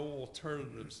there are no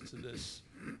alternatives to this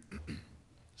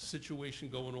situation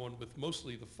going on with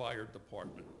mostly the fire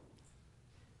department.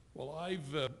 Well,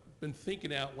 I've been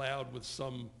thinking out loud with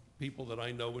some people that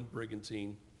I know in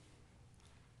Brigantine,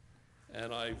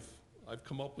 and I've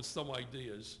come up with some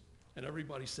ideas, and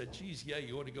everybody said, geez, yeah,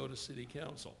 you ought to go to city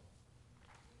council.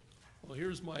 Well,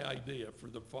 here's my idea for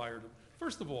the fire.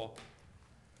 First of all,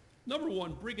 number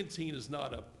one, Brigantine is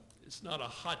not a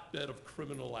hotbed of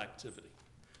criminal activity.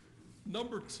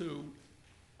 Number two,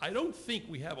 I don't think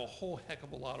we have a whole heck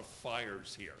of a lot of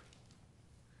fires here.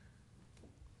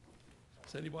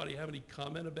 Does anybody have any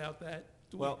comment about that?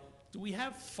 Do we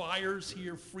have fires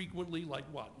here frequently, like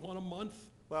what, one a month?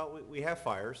 Well, we have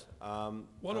fires.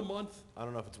 One a month? I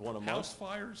don't know if it's one a month. House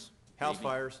fires? House Maybe?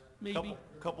 fires. Maybe.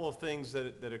 Couple of things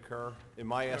that occur. In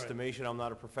my right. estimation, I'm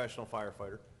not a professional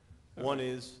firefighter. All One right.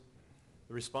 is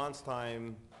the response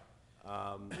time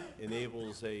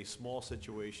enables a small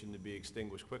situation to be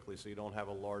extinguished quickly, so you don't have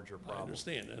a larger I problem.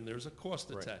 understand, and there's a cost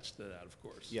Right. attached to that, of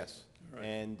course. Yes. All right.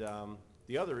 And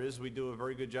the other is we do a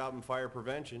very good job in fire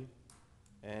prevention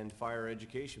and fire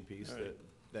education piece All right.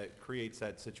 that creates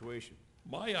that situation.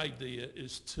 My idea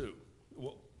is two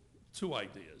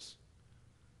ideas.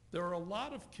 There are a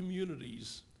lot of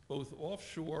communities, both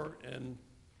offshore and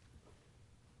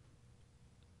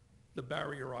the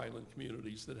Barrier Island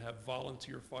communities, that have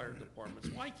volunteer fire departments.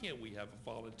 Why can't we have a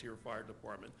volunteer fire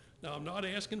department? Now, I'm not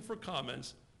asking for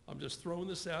comments. I'm just throwing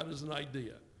this out as an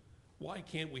idea. Why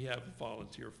can't we have a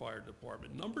volunteer fire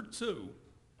department? Number two,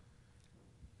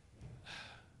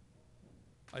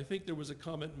 I think there was a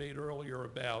comment made earlier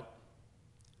about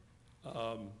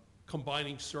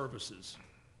combining services,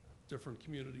 different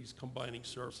communities combining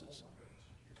services.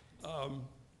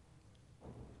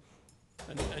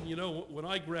 And you know, when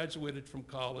I graduated from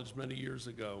college many years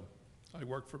ago, I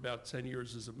worked for about 10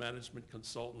 years as a management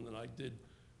consultant, and I did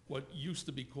what used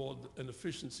to be called an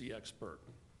efficiency expert.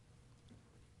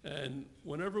 And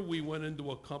whenever we went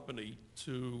into a company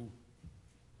to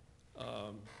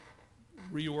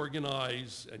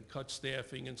reorganize and cut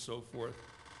staffing and so forth,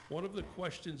 one of the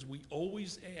questions we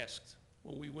always asked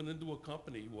when we went into a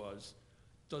company was,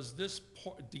 does this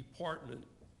department,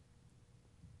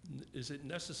 is it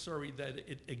necessary that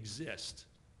it exist?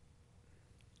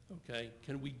 Okay,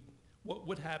 what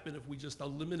would happen if we just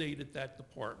eliminated that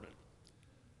department?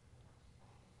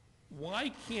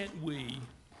 Why can't we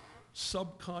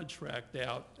subcontract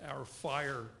out our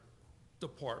fire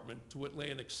department to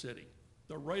Atlantic City?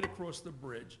 They're right across the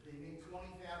bridge. They make $20,000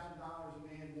 a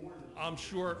man more than. I'm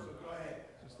sure. So go ahead.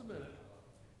 Just a minute.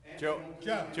 Joe.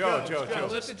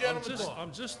 Let the gentleman talk.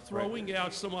 I'm just throwing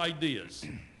out some ideas,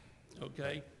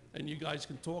 okay? And you guys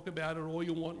can talk about it all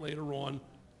you want later on.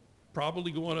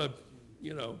 Probably going to,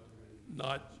 you know,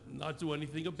 not do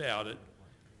anything about it.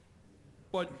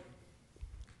 But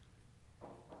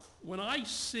when I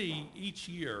see each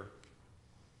year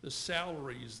the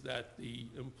salaries that the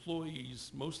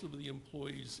employees, most of the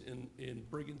employees in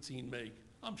Brigantine make,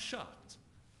 I'm shocked.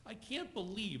 I can't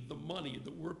believe the money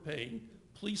that we're paying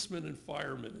policemen and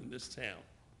firemen in this town.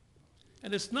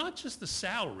 And it's not just the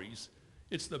salaries,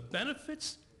 it's the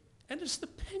benefits, and it's the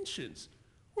pensions.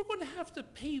 We're going to have to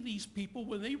pay these people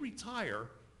when they retire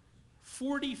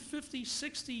 $40, $50,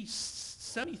 $60,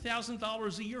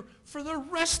 $70,000 a year for the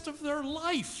rest of their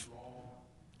life.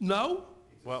 No?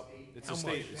 Well, it's a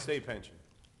state pension.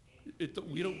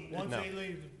 We don't. Once No. they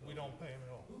leave, we don't pay them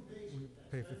at all.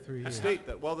 Pay for 3 The years. state,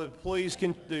 well, the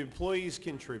employees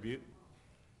contribute,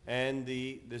 and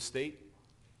the state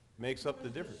makes up the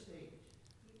difference.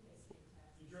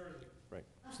 Right.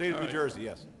 State of New Jersey,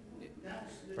 yes.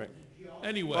 Right.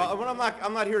 Anyway. Well,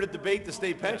 I'm not here to debate the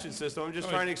state pension system. I'm just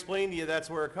All right. trying to explain to you that's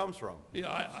where it comes from. Yeah,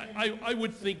 I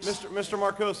would think. Mr.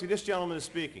 Marcosi, this gentleman is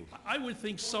speaking. I would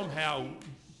think somehow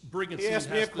Brigantine He has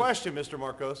asked me a to- question, Mr.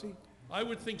 Marcosi. I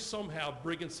would think somehow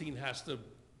Brigantine has to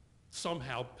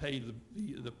somehow pay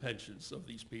the pensions of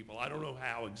these people. I don't know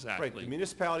how exactly. Right, the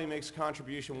municipality makes a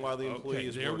contribution while the employee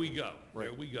is Okay, there we working. go. Right.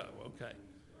 There we go, okay.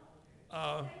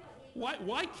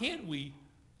 Why can't we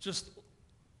just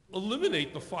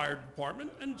eliminate the fire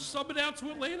department and sub it out to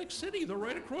Atlantic City? They're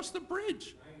right across the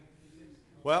bridge.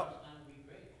 Well,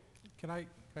 Can I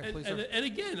And, please? and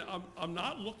again, I'm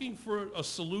not looking for a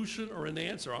solution or an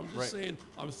answer. I'm just Right. saying,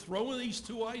 I'm throwing these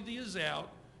two ideas out.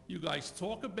 You guys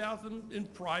talk about them in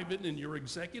private in your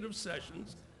executive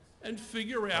sessions and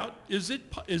figure out, is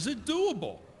it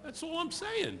doable? That's all I'm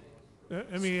saying.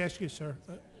 Let me ask you, sir,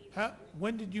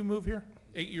 when did you move here?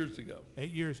 8 years ago.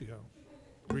 8 years ago.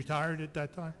 Retired at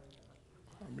that time?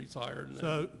 I'm retired and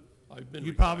So I've been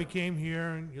you retired. probably came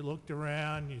here and you looked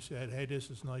around, you said, hey, this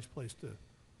is a nice place to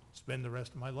spend the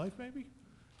rest of my life, maybe?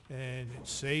 And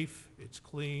it's safe, it's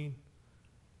clean,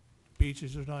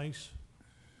 beaches are nice,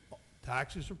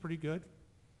 taxes are pretty good.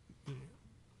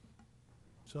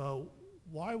 So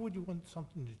why would you want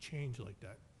something to change like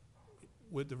that?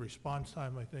 With the response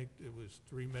time, I think it was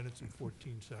 3 minutes and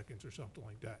 14 seconds or something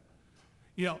like that.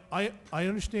 You know, I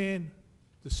understand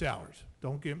the salaries,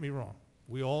 don't get me wrong.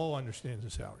 We all understand the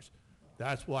salaries.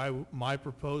 That's why my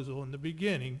proposal in the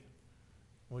beginning,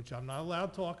 which I'm not allowed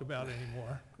to talk about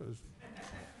anymore,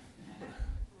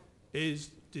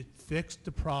 is to fix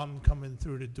the problem coming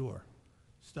through the door.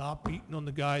 Stop beating on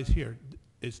the guys here.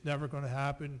 It's never going to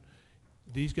happen.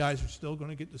 These guys are still going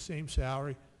to get the same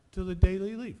salary till the day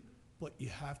they leave. But you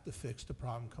have to fix the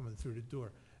problem coming through the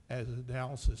door. As an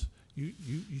analysis, you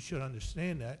should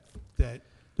understand that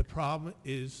the problem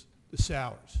is the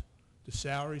salaries. The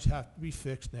salaries have to be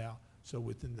fixed now. So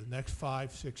within the next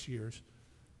 5, 6 years,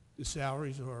 the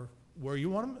salaries are where you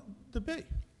want them to be.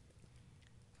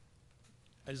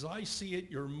 As I see it,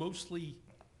 you're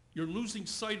losing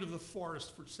sight of the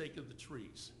forest for sake of the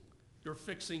trees. You're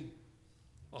fixing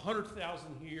 100,000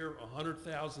 here,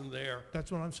 100,000 there.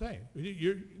 That's what I'm saying.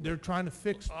 They're trying to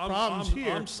fix I'm- problems I'm-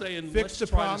 here. I'm saying Fix the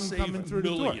let's try to problem save coming through the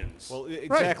door. millions. Well, Right.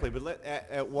 exactly, but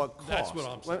at what cost? That's what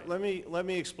I'm saying. Let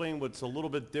me explain what's a little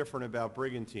bit different about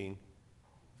Brigantine.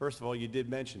 First of all, you did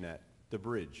mention that, the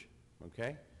bridge,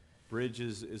 okay? Bridge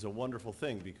is a wonderful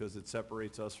thing because it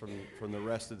separates us from the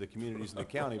rest of the communities in the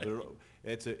county, but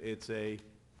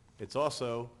it's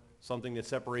also something that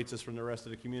separates us from the rest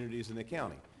of the communities in the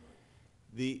county.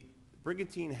 The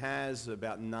Brigantine has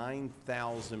about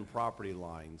 9,000 property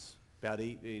lines, about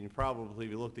and probably,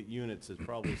 if you looked at units, it's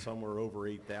probably somewhere over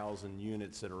 8,000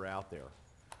 units that are out there.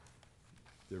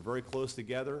 They're very close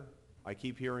together. I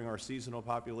keep hearing our seasonal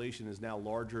population is now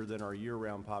larger than our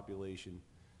year-round population.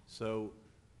 So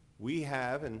we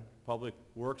have, and Public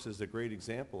Works is a great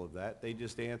example of that, they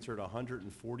just answered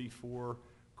 144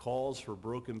 calls for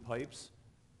broken pipes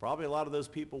Probably a lot of those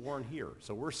people weren't here.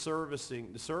 So we're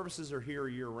servicing, the services are here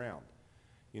year-round.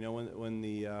 You know, when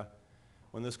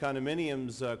those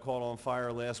condominiums caught on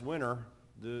fire last winter,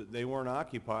 they weren't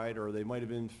occupied, or they might have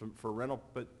been for rental.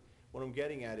 But what I'm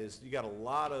getting at is you got a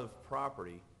lot of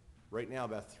property. Right now,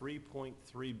 about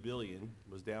 3.3 billion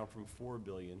was down from 4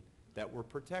 billion that we're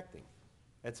protecting.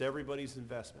 That's everybody's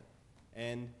investment.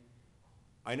 And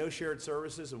I know shared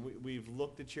services, and we've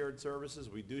looked at shared services.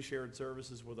 We do shared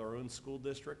services with our own school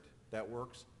district. That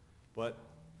works. But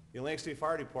the Atlantic City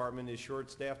Fire Department is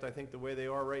short-staffed, I think, the way they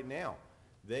are right now.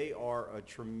 They are a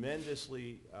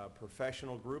tremendously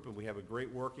professional group, and we have a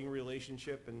great working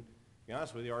relationship. And to be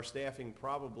honest with you, our staffing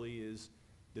probably is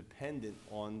dependent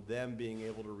on them being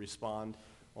able to respond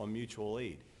on mutual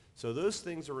aid. So those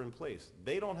things are in place.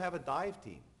 They don't have a dive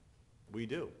team. We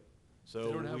do. So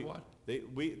They don't have what?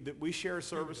 We share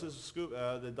services,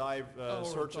 the dive,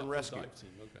 search and rescue. Dive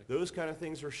team, okay. Those kind of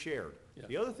things are shared. Yeah.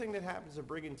 The other thing that happens at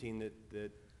Brigantine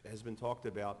that has been talked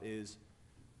about is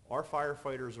our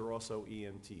firefighters are also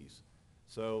EMTs.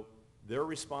 So they're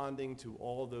responding to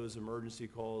all those emergency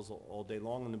calls all day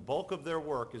long, and the bulk of their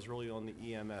work is really on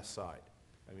the EMS side.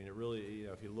 I mean, it really, you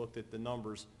know, if you looked at the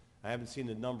numbers, I haven't seen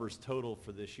the numbers total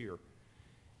for this year.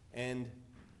 And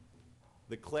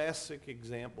the classic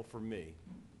example for me,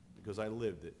 because I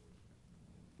lived it,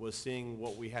 was seeing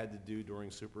what we had to do during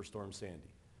Superstorm Sandy.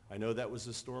 I know that was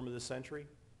the storm of the century,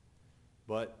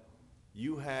 but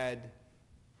you had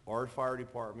our fire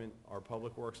department, our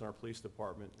public works, and our police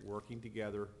department working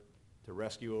together to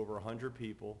rescue over 100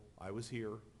 people. I was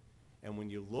here, and when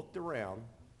you looked around,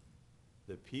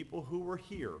 the people who were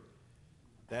here,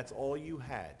 that's all you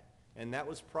had. And that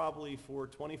was probably for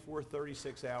 24,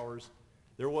 36 hours.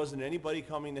 There wasn't anybody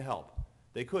coming to help.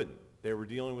 They couldn't. They were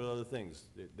dealing with other things.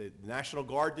 The National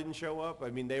Guard didn't show up. I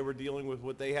mean, they were dealing with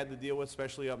what they had to deal with,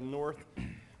 especially up north.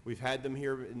 We've had them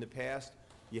here in the past.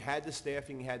 You had the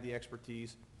staffing, you had the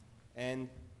expertise. And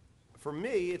for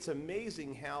me, it's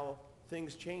amazing how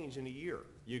things change in a year.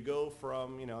 You go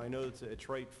from, you know, I know it's a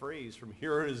trite phrase, from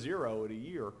hero to zero in a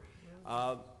year.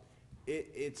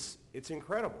 It's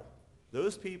incredible.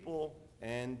 Those people,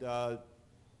 and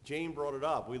Jane brought it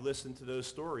up, we listened to those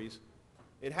stories.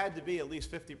 It had to be at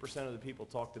least 50% of the people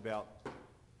talked about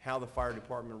how the fire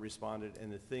department responded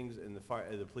and the things, and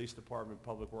the police department,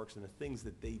 public works, and the things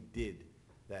that they did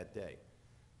that day.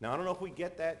 Now, I don't know if we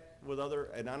get that with other,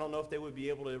 and I don't know if they would be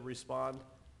able to respond,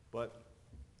 but,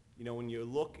 you know, when you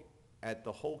look at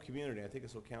the whole community, I think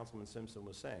it's what Councilman Simpson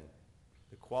was saying,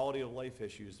 the quality of life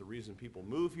issues, the reason people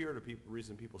move here, the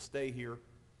reason people stay here,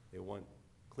 they want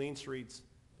clean streets,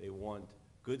 they want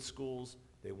good schools,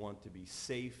 they want to be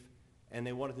safe, and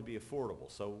they want it to be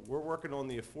affordable. So we're working on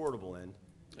the affordable end.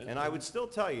 And I would still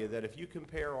tell you that if you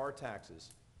compare our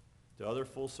taxes to other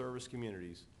full-service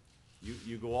communities,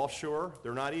 you go offshore,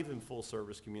 they're not even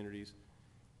full-service communities,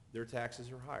 their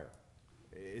taxes are higher.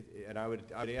 And I would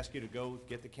ask you to go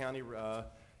get the county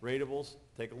ratables,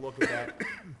 take a look at that.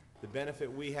 The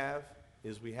benefit we have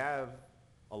is we have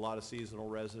a lot of seasonal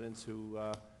residents who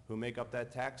make up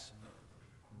that tax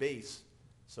base.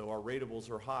 So our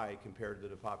ratables are high compared to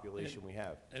the population we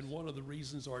have. And one of the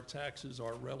reasons our taxes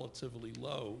are relatively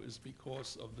low is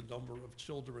because of the number of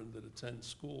children that attend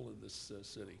school in this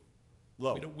city.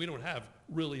 Low. We don't have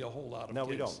really a whole lot of kids. No,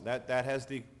 we don't. That has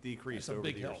decreased over the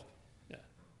years. That's a big help.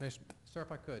 Yeah. Sir,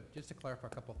 if I could, just to clarify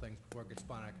a couple of things before it gets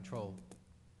spun out of control.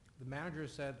 The manager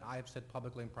said, I have said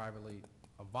publicly and privately,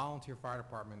 a volunteer fire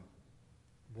department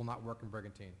will not work in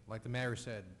Brigantine. Like the mayor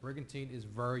said, Brigantine is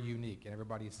very unique, and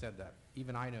everybody has said that.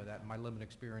 Even I know that in my limited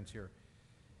experience here.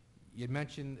 You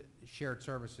mentioned shared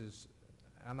services.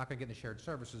 I'm not going to get into shared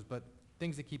services, but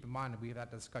things to keep in mind, and we have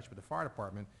had that discussion with the fire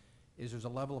department, is there's a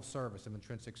level of service, of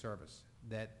intrinsic service,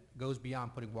 that goes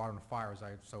beyond putting water on a fire, as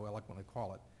I so eloquently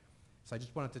call it. So I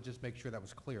just wanted to just make sure that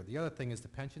was clear. The other thing is the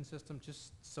pension system,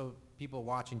 just so people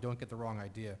watching don't get the wrong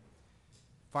idea.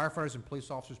 Firefighters and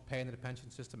police officers pay into the pension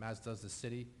system, as does the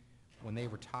city. When they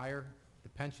retire, the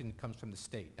pension comes from the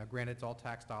state. Now granted, it's all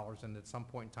tax dollars, and at some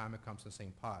point in time it comes to the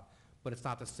same pot, but it's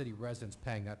not the city residents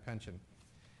paying that pension.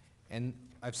 And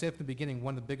I've said from the beginning,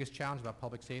 one of the biggest challenges about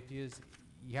public safety is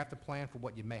you have to plan for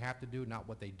what you may have to do, not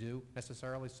what they do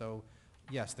necessarily. So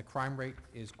yes, the crime rate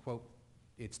is, quote,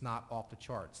 it's not off the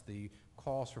charts. The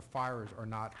calls for fires are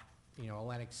not, you know,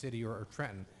 Atlantic City or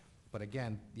Trenton. But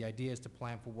again, the idea is to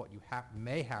plan for what you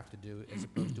may have to do as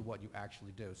opposed to what you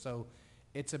actually do. So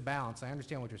it's a balance. I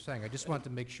understand what you're saying. I just wanted to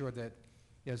make sure that,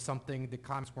 you know, the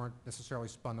comments weren't necessarily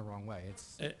spun the wrong way.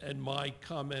 And my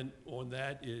comment on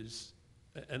that is,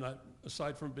 and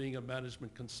aside from being a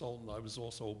management consultant, I was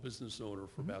also a business owner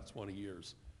for about 20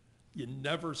 years. You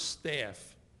never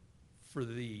staff for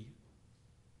the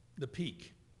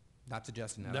peak. Not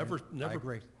suggesting that. Never. I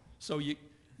agree. So you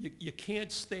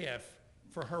can't staff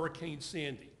for Hurricane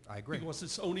Sandy. I agree. Because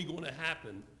it's only going to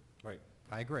happen Right.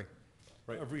 I agree.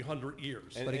 every 100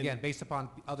 years. But again, based upon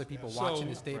other people watching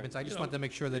the statements, I just wanted to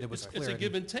make sure that it was clear. It's a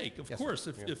give and take. Of Yes, sir. course,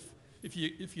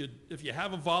 if you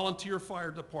have a volunteer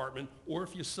fire department, or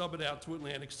if you sub it out to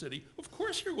Atlantic City, of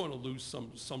course you're going to lose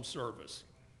some service.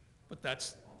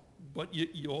 But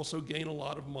you also gain a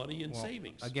lot of money in Well,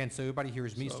 savings. Again, so everybody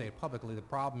hears me So- say it publicly, the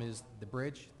problem is the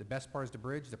bridge, the best part is the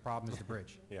bridge, the problem is the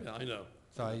bridge. Yeah, I know.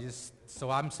 So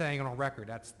I'm saying on record,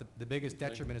 that's the biggest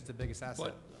detriment is the biggest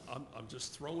asset. But I'm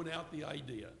just throwing out the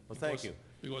idea. Well, thank because- you.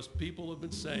 Because people have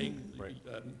been saying,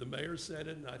 the mayor said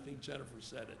it, and I think Jennifer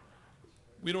said it.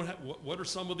 We don't have, what are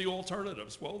some of the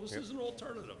alternatives? Well, this is an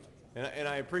alternative. And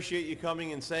I appreciate you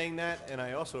coming and saying that, and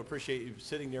I also appreciate you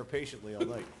sitting there patiently all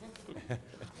night.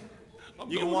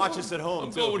 You can watch us at home,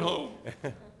 I'm too. going home.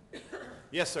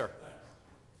 Yes, sir.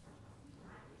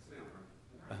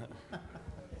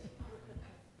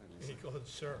 He goes,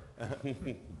 sir.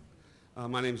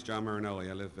 My name's John Marinelli.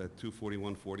 I live at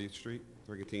 241 40th Street,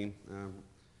 Brigantine.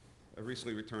 I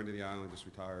recently returned to the island, just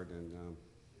retired, and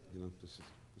this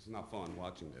is not fun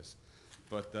watching this.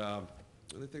 But one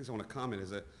of the things I want to comment is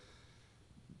that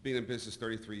being in business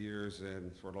 33 years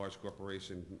and for a large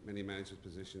corporation, many management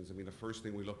positions, I mean, the first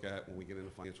thing we look at when we get in a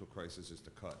financial crisis is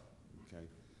to cut, okay?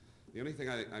 The only thing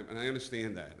and I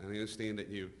understand that, and I understand that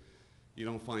you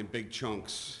don't find big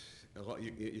chunks.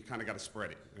 You kind of got to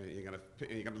spread it. Right?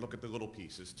 You got to look at the little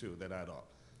pieces too that add up.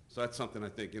 So that's something I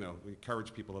think we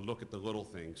encourage people to look at the little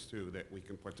things too that we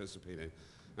can participate in.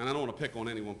 And I don't want to pick on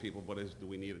any one people, but do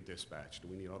we need a dispatch? Do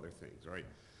we need other things, right?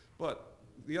 But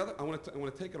the other, I want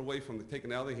to take it away from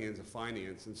taking it out of the hands of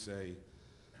finance and say,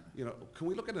 can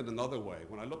we look at it another way?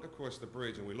 When I look across the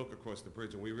bridge and we look across the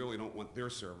bridge and we really don't want their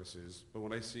services, but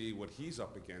when I see what he's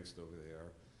up against over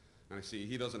there, and I see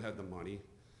he doesn't have the money,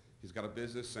 he's got a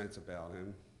business sense about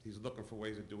him, he's looking for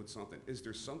ways of doing something. Is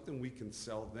there something we can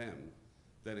sell them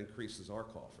that increases our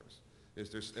coffers?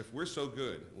 If we're so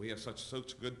good, we have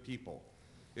such good people,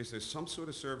 is there some sort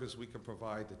of service we can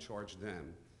provide to charge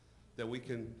them that we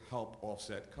can help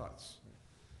offset cuts?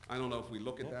 I don't know if we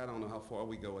look at that, I don't know how far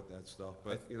we go with that stuff,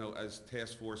 but as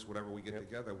task force, whatever we get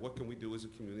together, what can we do as a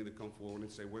community to come forward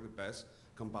and say we're the best,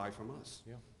 come buy from us?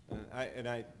 Yeah.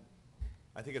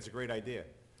 I think it's a great idea.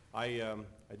 I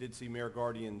did see Mayor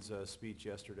Guardian's speech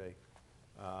yesterday,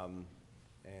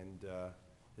 and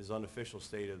his unofficial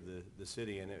state of the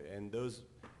city, and there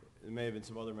may have been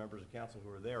some other members of council who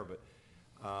were there, but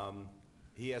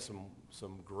he has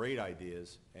some great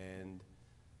ideas and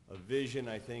a vision,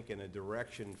 I think, and a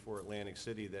direction for Atlantic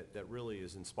City that really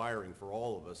is inspiring for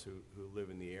all of us who live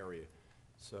in the area.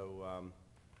 So,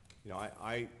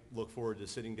 I look forward to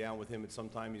sitting down with him at some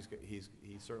time. He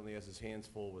certainly has his hands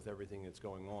full with everything that's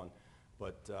going on,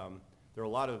 but there are a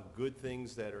lot of good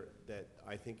things that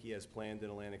I think he has planned in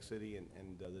Atlantic City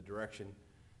and the direction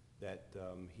that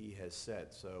he has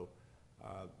set. So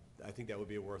I think that would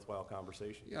be a worthwhile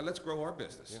conversation. Yeah, let's grow our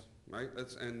business, right?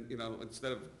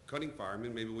 Instead of cutting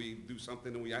firemen, maybe we do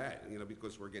something and we add,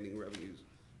 because we're getting revenues.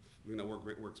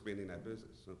 We're expanding that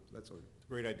business. So that's a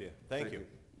great idea. Thank you.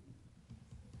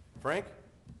 Frank?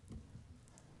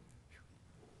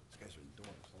 These guys are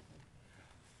doing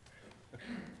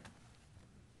something.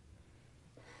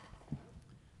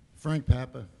 Frank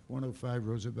Papa, 105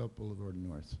 Roosevelt Boulevard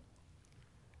North.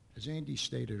 As Andy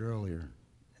stated earlier,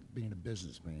 being a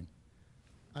businessman,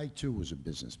 I too was a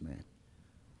businessman.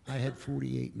 I had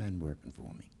 48 men working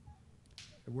for me.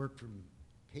 I worked from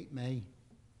Cape May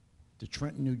to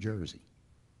Trenton, New Jersey.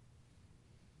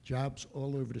 Jobs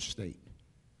all over the state.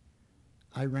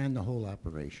 I ran the whole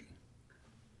operation.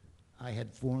 I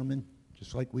had foremen,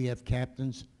 just like we have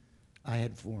captains, I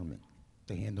had foremen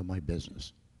to handle my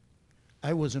business.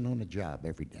 I wasn't on the job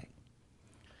every day.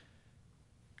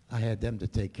 I had them to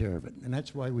take care of it. And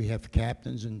that's why we have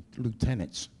captains and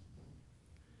lieutenants.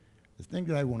 The thing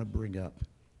that I want to bring up,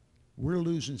 we're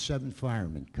losing 7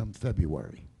 firemen come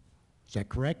February. Is that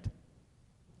correct?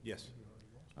 Yes.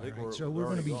 I All think right, so we're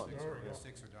going to be, gone.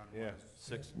 Yeah,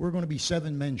 6. we're going to be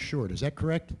 7 men short. Is that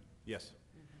correct? Yes.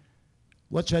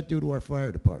 What's that do to our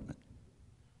fire department?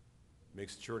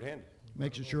 Makes it short-handed.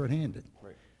 Makes it short-handed.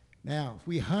 Right. Now, if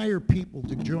we hire people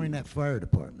to join that fire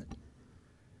department,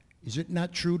 is it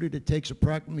not true that it takes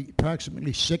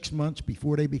approximately 6 months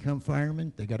before they become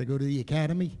firemen? They got to go to the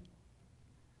academy?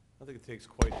 I don't think it takes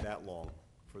quite that long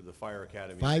for the fire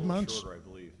academy. 5 It's a little months? shorter, I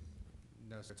believe.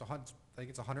 No, so I think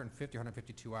it's 150,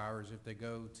 152 hours. If they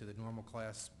go to the normal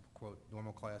class, quote,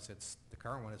 normal class, the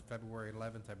current one is February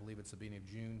 11th. I believe it's the beginning of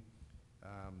June.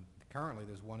 The Currently,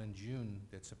 there's one in June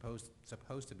that's supposed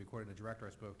to be, according to the director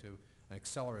I spoke to, an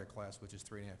accelerated class, which is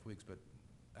 3.5 weeks, but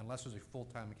unless there's a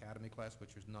full-time academy class,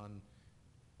 which there's none,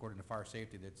 according to fire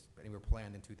safety, that's anywhere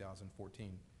planned in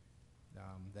 2014,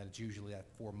 that it's usually that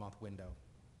 4-month window.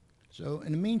 So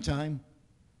in the meantime,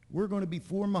 we're going to be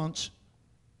 4 months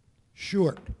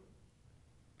short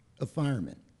of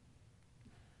firemen.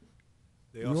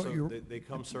 They also, they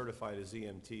come certified as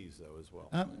EMTs though as well.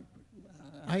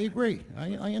 I agree.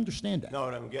 I understand that. No,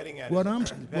 what I'm getting at What is, I'm-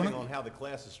 depending what I'm- on how the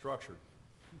class is structured,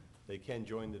 they can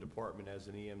join the department as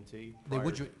an EMT. They prior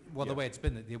would, to- well, the yeah. way it's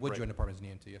been, they would Right. join the department as an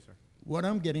EMT, yes, sir. What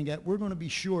I'm getting at, we're going to be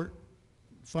short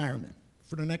firemen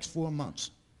for the next 4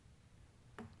 months.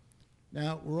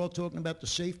 Now, we're all talking about the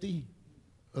safety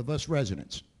of us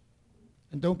residents.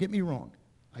 And don't get me wrong,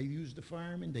 I use the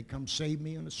firemen, they come save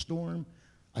me in a storm.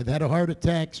 I've had a heart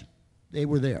attack, they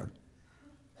were there.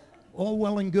 All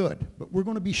well and good, but we're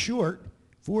going to be short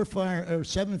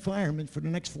 7 firemen for the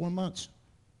next 4 months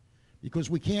because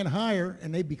we can't hire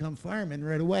and they become firemen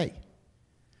right away.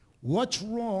 What's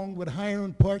wrong with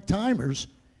hiring part-timers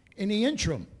in the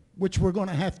interim, which we're going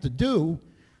to have to do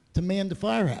to man the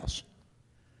firehouse?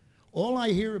 All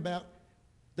I hear about,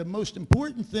 the most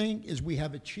important thing is we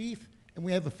have a chief and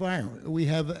we have a fireman. We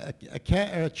have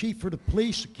a chief for the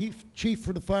police, a chief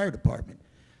for the fire department.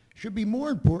 Should be more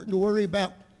important to worry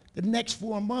about the next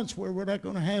 4 months where we're not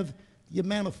going to have the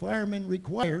amount of firemen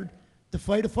required to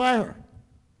fight a fire.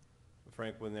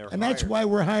 Frank, when they're And that's hired- why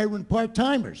we're hiring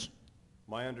part-timers.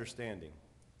 My understanding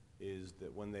is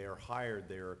that when they are hired,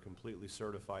 they are completely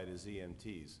certified as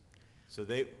EMTs. So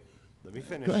they, let me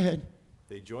finish. Go ahead.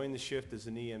 They join the shift as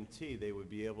an EMT, they would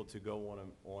be able to go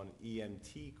on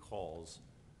EMT calls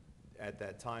at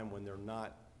that time when they're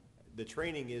not, the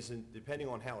training isn't, depending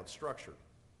on how it's structured.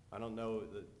 I don't know,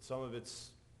 that some of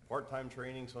it's part-time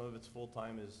training, some of it's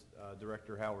full-time, as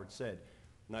Director Howard said.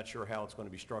 Not sure how it's going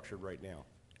to be structured right now.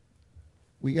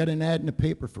 We got an ad in the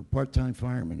paper for part-time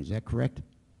firemen, is that correct?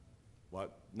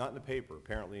 What? Not in the paper,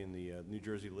 apparently in the New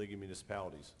Jersey League of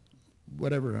Municipalities.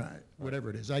 Whatever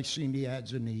it is. I've seen the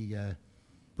ads in the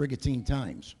Brigantine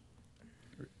Times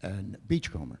and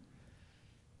Beachcomber.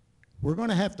 We're going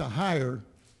to have to hire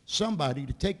somebody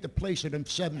to take the place of them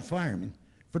 7 firemen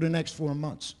for the next 4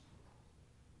 months.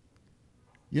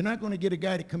 You're not going to get a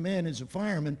guy to come in as a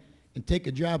fireman and take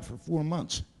a job for 4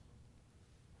 months.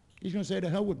 He's going to say, to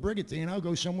hell with Brigantine, I'll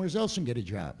go somewhere else and get a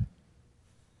job.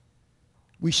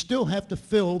 We still have to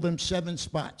fill them 7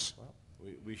 spots.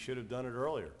 We should have done it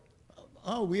earlier.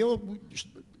 Oh, we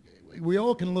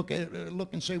all can look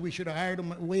and say we should have hired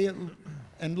them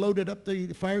and loaded up the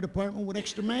fire department with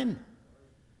extra men.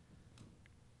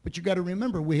 But you got to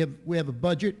remember, we have a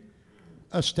budget.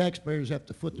 Us taxpayers have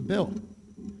to foot the bill.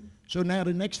 So now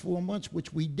the next 4 months,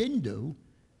 which we didn't do,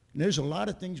 and there's a lot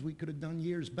of things we could have done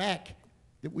years back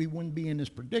that we wouldn't be in this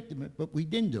predicament, but we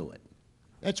didn't do it.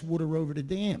 That's water over the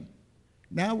dam.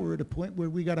 Now we're at a point where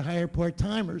we got to hire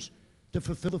part-timers to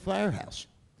fulfill the firehouse.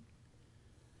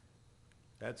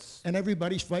 And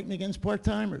everybody's fighting against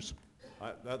part-timers.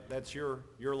 That's your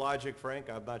logic, Frank.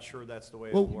 I'm not sure that's the way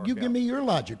it will Well, work you out. give me your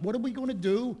logic. What are we going to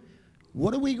do?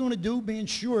 What are we going to do being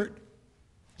short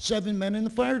 7 men in the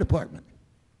fire department?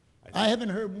 I haven't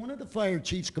heard one of the fire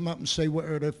chiefs come up and say what,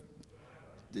 or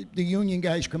the union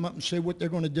guys come up and say what they're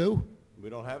going to do. We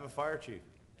don't have a fire chief.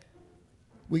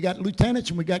 We got lieutenants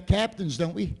and we got captains,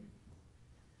 don't we?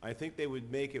 I think they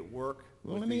would make it work.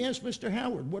 Well, with let me the- ask Mr.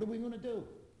 Howard, what are we going to do?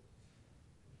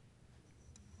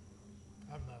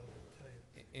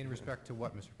 In respect to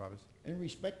what, Mr. Pappas? In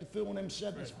respect to filling them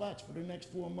 7 spots for the next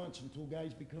 4 months until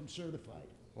guys become certified.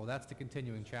 Well, that's the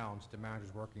continuing challenge the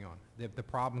manager's working on. The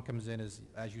problem comes in is,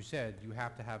 as you said, you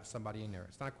have to have somebody in there.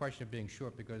 It's not a question of being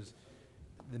short because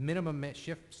the minimum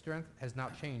shift strength has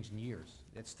not changed in years.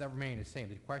 It's still remained the same.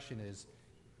 The question is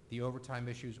the overtime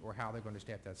issues or how they're going to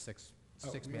staff that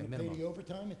six-man We're going to minimum. pay the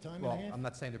overtime at time and Well, a half? I'm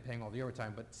not saying they're paying all the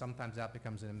overtime, but sometimes that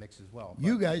becomes in a mix as well.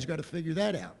 You But- guys got to figure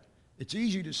that out. It's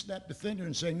easy to snap the finger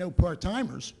and say no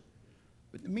part-timers,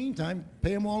 but in the meantime,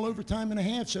 pay them all overtime and a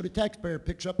half so the taxpayer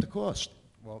picks up the cost.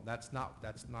 Well, that's not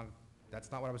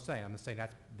what I was saying. I'm just saying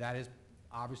that is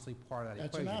obviously part of that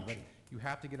That's an equation. option. But you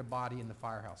have to get a body in the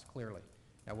firehouse, clearly.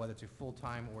 Now, whether it's a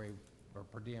full-time or a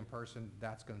per diem person,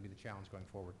 that's going to be the challenge going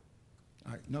forward.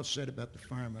 All right, enough said about the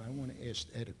firemen. I want to ask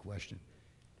Ed a question.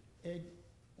 Ed,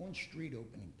 on street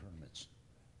opening permits,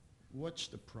 what's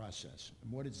the process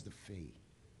and what is the fee?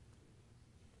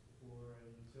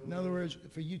 In other words,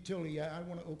 for utility, I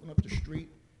want to open up the street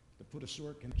to put a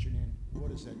sewer connection in.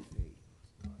 What is that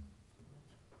fee?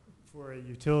 For a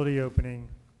utility opening,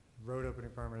 road opening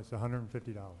permit, it's $150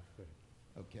 fee.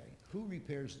 Okay. Who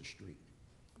repairs the street?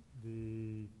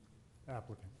 the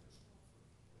applicant?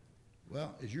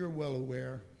 Well, as you're well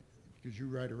aware, because you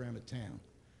ride around the town,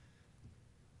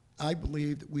 I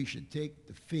believe that we should take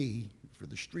the fee for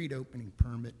the street opening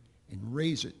permit and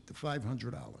raise it to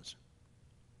 $500.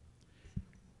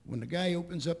 When the guy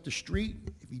opens up the street,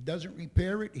 if he doesn't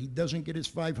repair it, he doesn't get his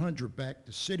 $500 back.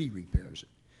 The city repairs it.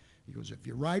 He goes, if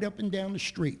you ride up and down the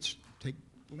streets, take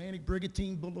Atlantic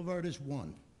Brigantine Boulevard as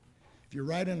one. If you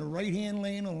ride on the right-hand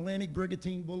lane on Atlantic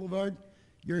Brigantine Boulevard,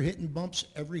 you're hitting bumps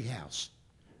every house.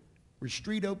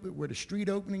 Where the street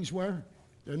openings were,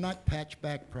 they're not patched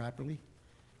back properly.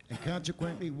 And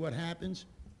consequently, what happens?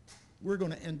 We're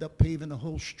going to end up paving the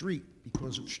whole street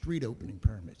because of street opening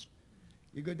permits.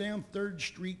 You go down 3rd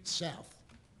Street South.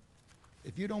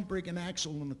 If you don't break an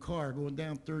axle in the car going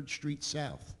down 3rd Street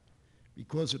South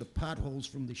because of the potholes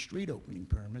from the street opening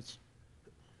permits,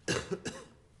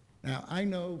 now I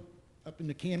know up in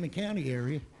the Camden County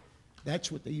area,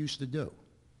 that's what they used to do.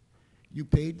 You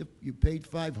paid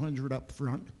 $500 up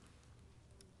front.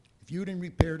 If you didn't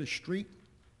repair the street,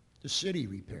 the city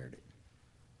repaired it.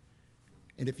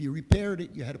 And if you repaired it,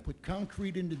 you had to put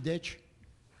concrete in the ditch,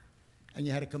 and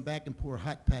you had to come back and pour a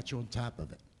hot patch on top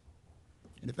of it.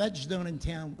 And if that's done in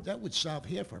town, that would solve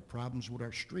half our problems with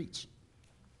our streets.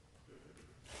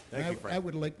 Thank you, Frank. I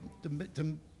would like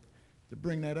to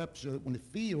bring that up so that when the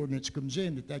fee ordinance comes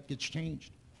in, that gets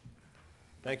changed.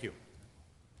 Thank you.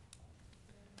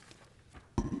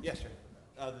 Yes, sir.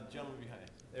 The gentleman behind.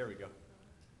 There we go.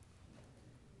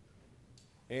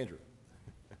 Andrew.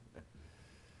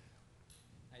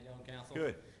 How you doing, Council?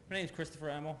 Good. My name is Christopher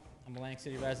Emmel. I'm a Atlantic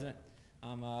City resident.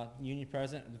 I'm a union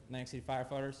president of the Atlantic City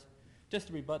Firefighters. Just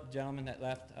to rebut the gentleman that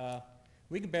left,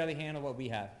 we can barely handle what we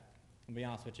have, I'll be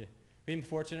honest with you. We've been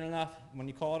fortunate enough, when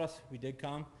you called us, we did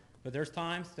come, but there's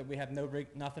times that we have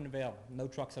nothing available, no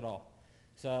trucks at all.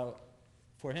 So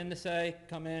for him to say,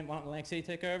 come in, why don't Atlantic City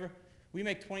take over? We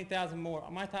make $20,000 more.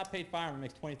 My top paid fireman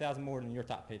makes $20,000 more than your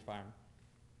top paid fireman.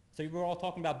 So we're all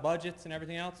talking about budgets and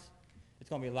everything else. It's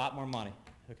going to be a lot more money,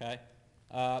 okay?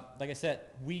 Like I said,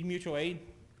 we mutual aid,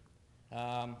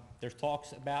 there's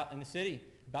talks about in the city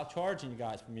about charging you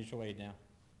guys for mutual aid now.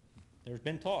 There's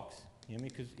been talks, you know,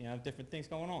 because different things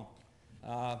going on.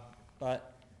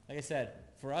 But like I said,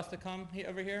 for us to come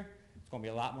over here, it's going to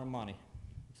be a lot more money.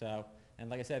 So, and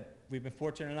like I said, we've been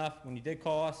fortunate enough. When you did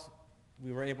call us,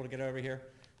 we were able to get over here.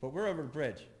 But we're over the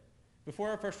bridge. Before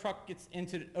our first truck gets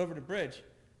over the bridge,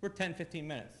 we're 10, 15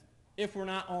 minutes, if we're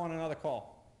not on another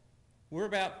call. We're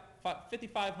about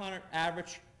 5,500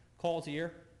 average calls a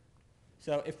year.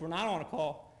 So if we're not on a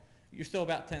call, you're still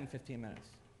about 10, 15 minutes.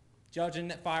 Judging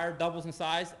that fire doubles in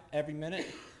size every minute,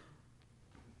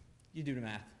 you do the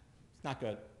math. It's not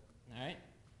good, all right?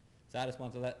 So I just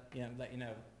wanted to let you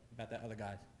know about that other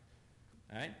guys,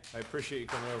 all right? I appreciate you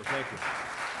coming over. Thank you.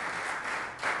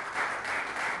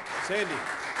 Sandy.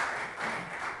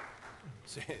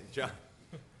 John.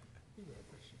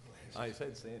 I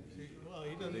said Sandy. Well,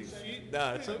 he doesn't.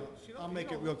 No, it's okay. I'll make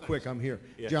it real quick. I'm here.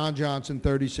 Yeah. John Johnson,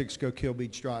 36 Coquille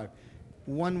Beach Drive.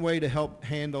 One way to help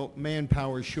handle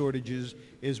manpower shortages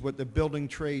is what the building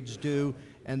trades do,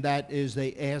 and that is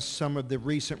they ask some of the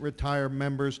recent retired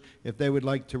members if they would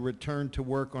like to return to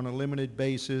work on a limited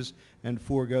basis and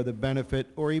forego the benefit,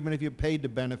 or even if you paid the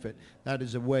benefit. That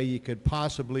is a way you could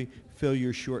possibly fill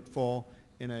your shortfall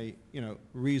in a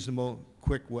reasonable,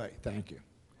 quick way. Thank you.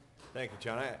 Thank you,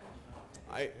 John.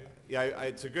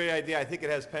 It's a great idea. I think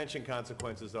it has pension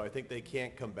consequences, though. I think they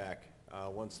can't come back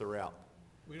once they're out.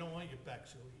 We don't want you back,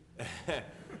 silly.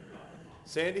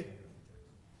 Sandy?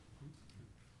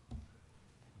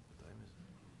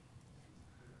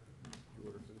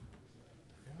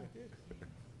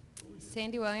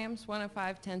 Sandy Williams,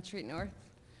 105 10th Street North.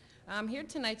 I'm here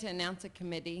tonight to announce a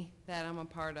committee that I'm a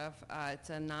part of. It's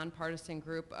a nonpartisan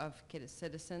group of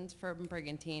citizens from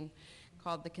Brigantine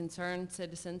called the Concerned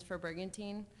Citizens for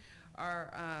Brigantine.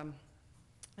 Our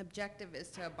objective is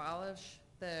to abolish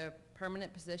the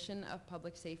permanent position of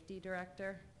Public Safety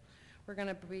Director. We're going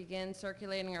to begin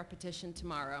circulating our petition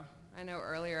tomorrow. I know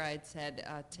earlier I had said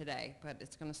today, but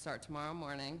it's going to start tomorrow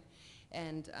morning.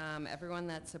 And everyone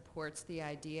that supports the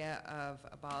idea of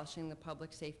abolishing the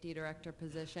Public Safety Director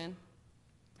position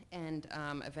and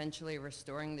eventually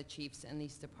restoring the chiefs in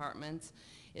these departments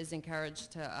is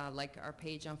encouraged to like our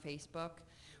page on Facebook.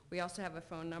 We also have a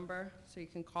phone number, so you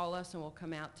can call us and we'll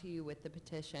come out to you with the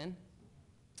petition.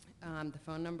 The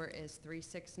phone number is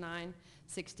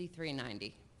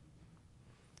 369-6390.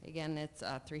 Again, it's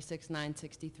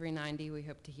 369-6390. We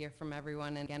hope to hear from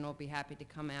everyone, and again, we'll be happy to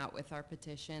come out with our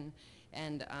petition,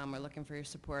 and we're looking for your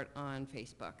support on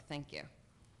Facebook. Thank you.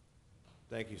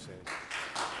 Thank you, Sandy.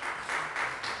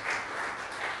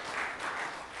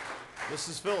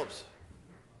 Mrs. Phillips.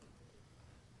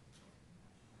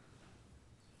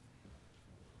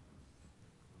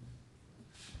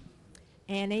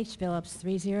 Ann H. Phillips,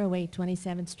 308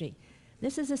 27th Street.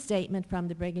 This is a statement from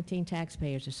the Brigantine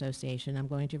Taxpayers Association. I'm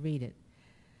going to read it.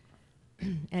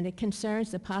 And it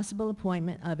concerns the possible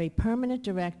appointment of a permanent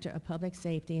director of public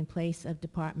safety in place of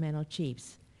departmental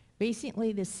chiefs.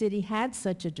 Recently, the city had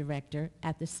such a director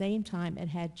at the same time it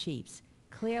had chiefs.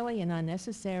 Clearly an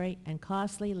unnecessary and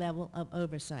costly level of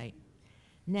oversight.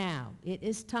 Now, it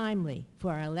is timely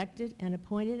for our elected and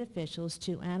appointed officials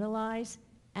to analyze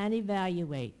and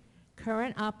evaluate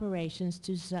current operations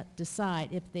to decide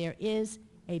if there is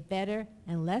a better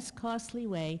and less costly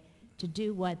way to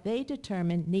do what they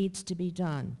determine needs to be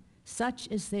done. Such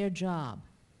is their job.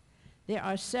 There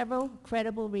are several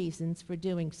credible reasons for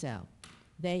doing so.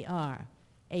 They are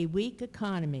a weak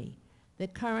economy, the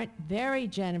current very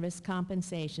generous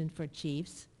compensation for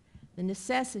chiefs, the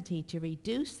necessity to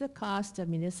reduce the cost of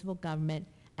municipal government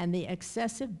and the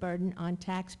excessive burden on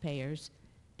taxpayers,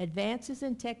 advances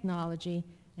in technology,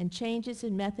 and changes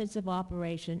in methods of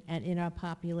operation and in our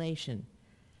population.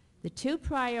 The two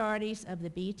priorities of the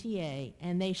BTA,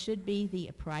 and they should be the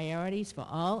priorities for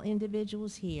all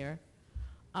individuals here,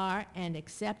 are an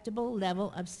acceptable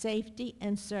level of safety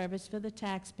and service for the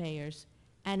taxpayers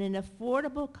and an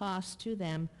affordable cost to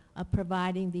them of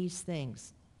providing these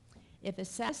things. If a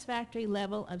satisfactory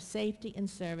level of safety and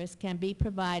service can be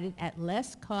provided at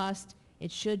less cost,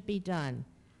 it should be done.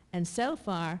 And so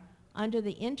far, under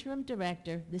the interim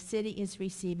director, the city is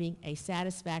receiving a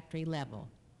satisfactory level.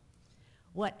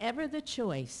 Whatever the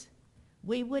choice,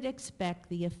 we would expect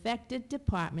the affected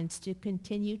departments to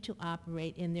continue to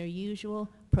operate in their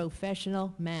usual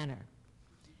professional manner.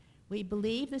 We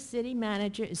believe the city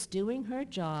manager is doing her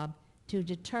job to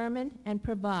determine and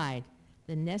provide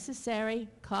the necessary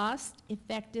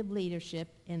cost-effective leadership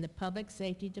in the public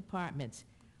safety departments,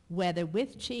 whether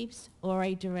with chiefs or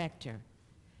a director.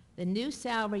 The new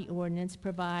salary ordinance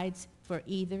provides for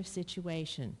either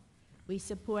situation. We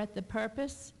support the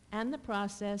purpose and the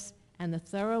process and the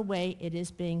thorough way it is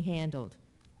being handled.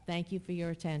 Thank you for your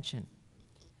attention.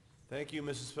 Thank you,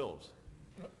 Mrs. Phillips.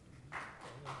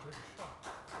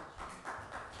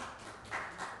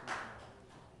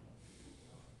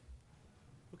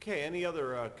 Okay, any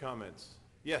other comments?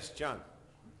 Yes, John.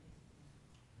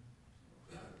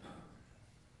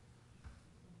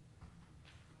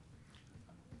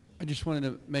 I just wanted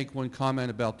to make one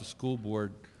comment about the school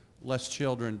board. Less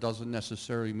children doesn't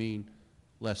necessarily mean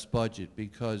less budget,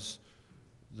 because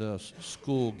the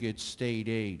school gets state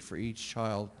aid for each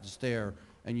child that's there,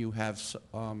 and you have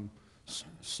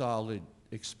solid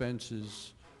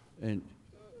expenses and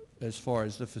as far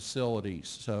as the facilities.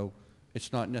 So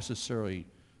it's not necessarily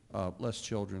less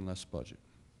children, less budget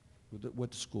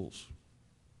with the schools.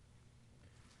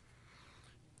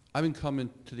 I've been coming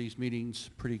to these meetings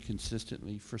pretty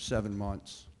consistently for 7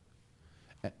 months.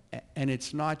 And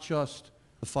it's not just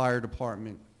the fire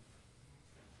department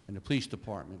and the police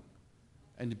department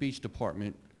and the beach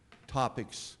department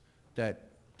topics that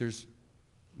there's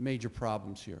major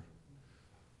problems here.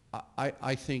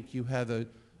 I think you have an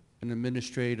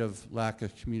administrative lack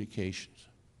of communications.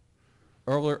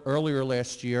 Earlier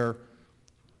last year,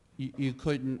 you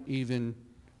couldn't even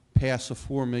pass a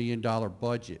 $4 million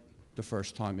budget the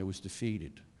first time it was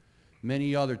defeated.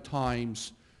 Many other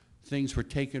times, things were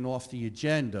taken off the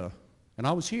agenda, and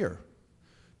I was here,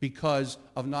 because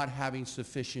of not having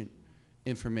sufficient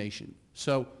information.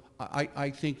 So I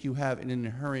think you have an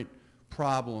inherent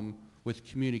problem with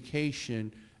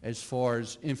communication as far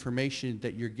as information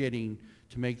that you're getting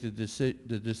to make the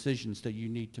decisions that you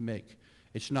need to make.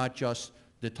 It's not just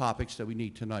the topics that we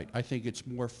need tonight. I think it's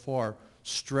more far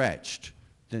stretched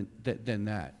than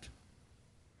that.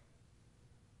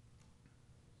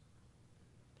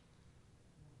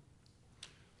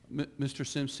 Mr.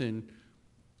 Simpson,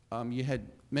 you had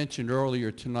mentioned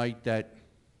earlier tonight that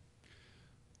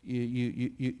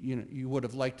you would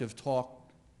have liked to have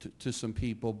talked to some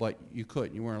people, but you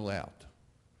couldn't, you weren't allowed.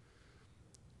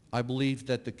 I believe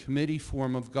that the committee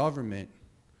form of government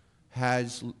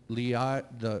has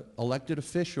the elected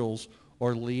officials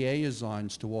or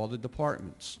liaisons to all the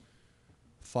departments.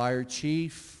 Fire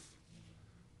chief,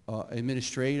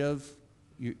 administrative,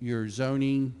 your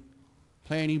zoning,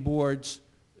 planning boards,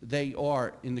 they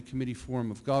are in the committee form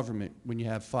of government when you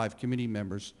have 5 committee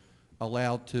members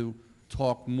allowed to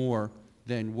talk more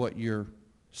than what you're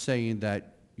saying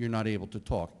that you're not able to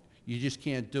talk. You just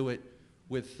can't do it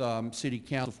with city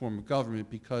council form of government,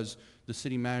 because the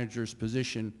city manager's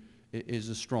position is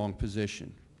a strong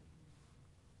position.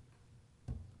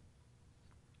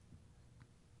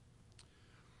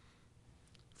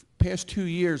 past 2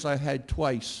 years, I had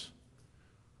twice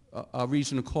a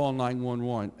reason to call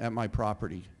 911 at my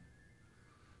property.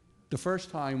 The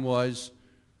first time was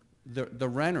the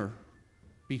renter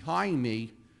behind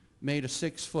me made a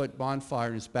 6-foot bonfire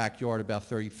in his backyard about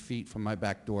 30 feet from my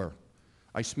back door.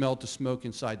 I smelled the smoke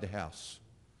inside the house.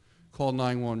 Called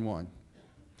 911.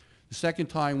 The second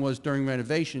time was during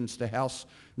renovations, the house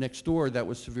next door that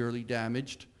was severely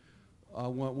damaged.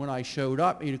 When I showed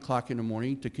up 8 o'clock in the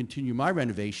morning to continue my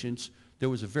renovations, there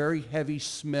was a very heavy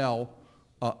smell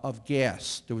of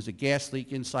gas. There was a gas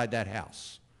leak inside that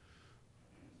house.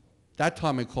 That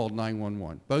time I called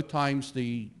 911. Both times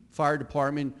the fire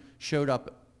department showed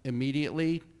up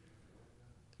immediately.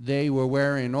 They were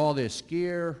wearing all this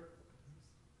gear.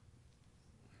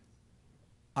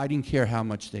 I didn't care how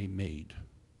much they made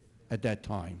at that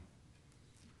time.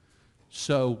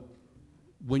 So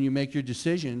when you make your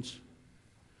decisions,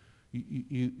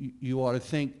 you ought to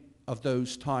think of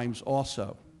those times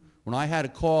also. When I had to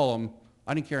call them,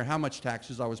 I didn't care how much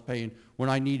taxes I was paying when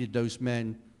I needed those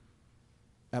men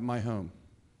at my home.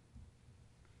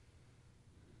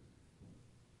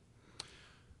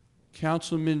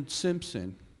 Councilman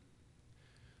Simpson,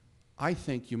 I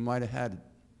think you might have had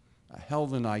a hell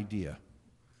of an idea.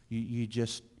 You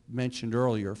just mentioned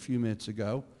earlier, a few minutes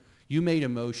ago. You made a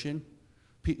motion.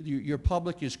 Your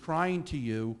public is crying to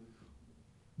you,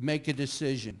 make a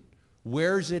decision.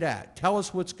 Where's it at? Tell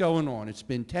us what's going on. It's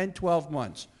been 10, 12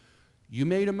 months. You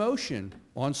made a motion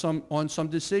on some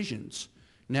decisions.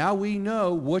 Now we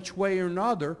know which way or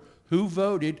another who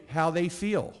voted, how they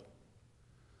feel.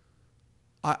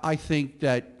 I think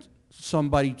that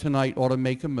somebody tonight ought to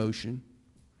make a motion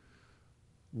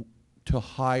to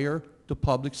hire the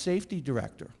public safety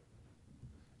director.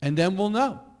 And then we'll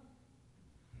know.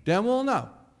 Then we'll know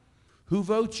who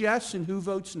votes yes and who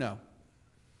votes no.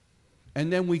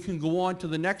 And then we can go on to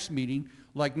the next meeting,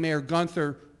 like Mayor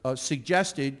Gunther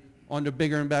suggested, on the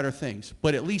bigger and better things.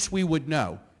 But at least we would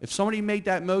know. If somebody made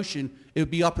that motion, it would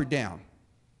be up or down.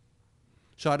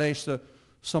 So I'd ask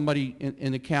somebody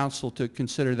in the council to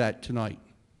consider that tonight.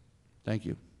 Thank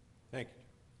you. Thank you.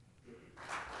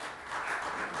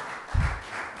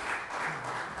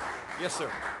 Yes,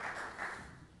 sir.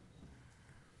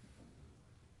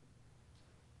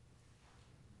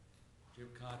 Jim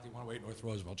Conti, 108 North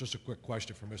Roosevelt. Just a quick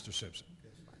question for Mr. Simpson.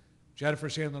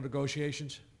 Jennifer's handling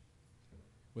negotiations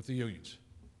with the unions.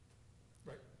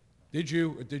 Right. Did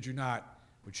you or did you not,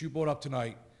 what you brought up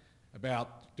tonight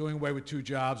about doing away with 2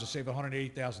 jobs to save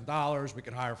 $180,000, we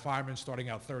can hire firemen starting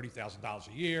out $30,000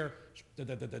 a year,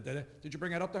 did you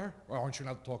bring that up to her, or aren't you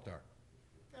allowed to talk to her?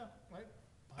 Yeah, right.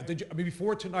 I mean,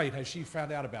 before tonight, has she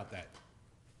found out about that?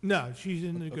 No, she's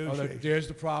in negotiations. There's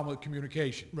the problem with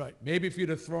communication. Right. Maybe if you'd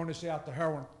have thrown this out to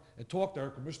her and talked to her,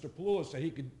 because Mr. Palula said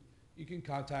he can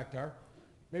contact her.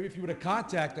 Maybe if you would have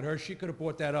contacted her, she could have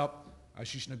brought that up.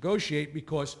 She should negotiate,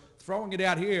 because throwing it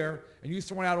out here and you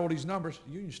throwing out all these numbers,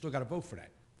 the union still got to vote for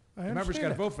that. I The members got to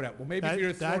understand vote for that. Well, maybe if you'd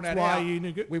have thrown that's that why out,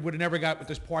 you we would have never got with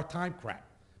this part-time crap.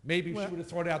 Maybe if Well- she would have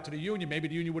thrown it out to the union, maybe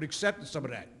the union would have accepted some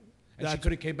of that. And she That's-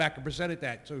 could have came back and presented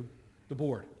that to the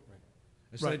board.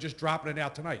 Instead Right. of just dropping it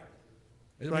out tonight.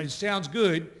 I mean, Right. it sounds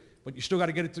good, but you still got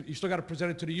to get it. You still got to present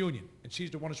it to the union, and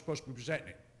she's the one who's supposed to be presenting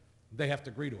it. They have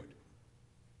to agree to it.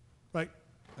 Right.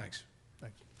 Thanks.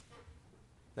 Thanks.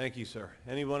 Thank you, sir.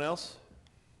 Anyone else?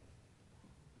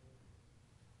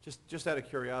 Just out of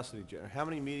curiosity, Jen, how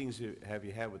many meetings have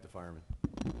you had with the firemen?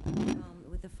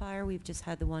 With the fire, we've just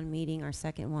had the one meeting. Our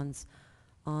second one's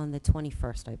on the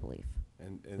 21st, I believe,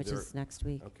 And which they're- is next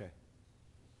week. Okay.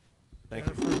 Thank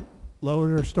you.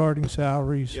 Lower their starting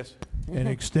salaries. Yes. And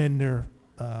extend their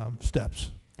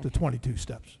steps to 22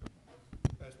 steps.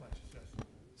 That's my suggestion.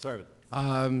 Sorry.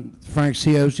 Frank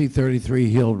Ciosi, 33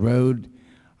 Hill Road.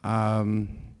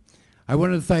 I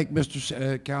want to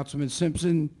thank Councilman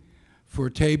Simpson for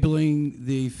tabling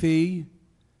the fee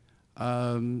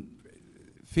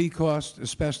cost,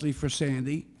 especially for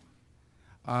Sandy.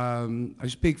 I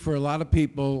speak for a lot of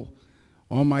people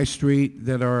on my street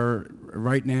that are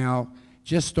right now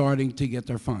just starting to get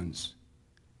their funds.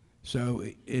 So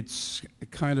it's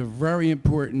kind of very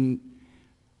important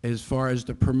as far as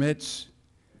the permits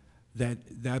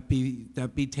that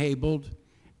be tabled,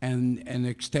 and an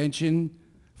extension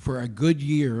for a good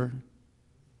year,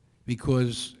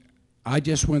 because I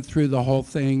just went through the whole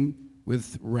thing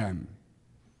with REM.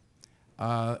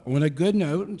 On a good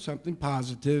note and something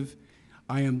positive,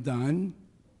 I am done.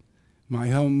 My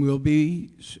home will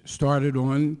be started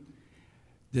on.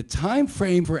 The time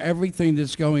frame for everything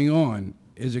that's going on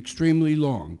is extremely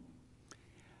long.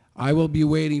 I will be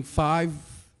waiting five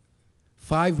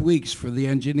weeks for the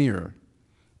engineer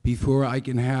before I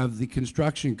can have the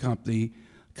construction company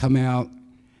come out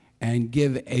and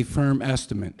give a firm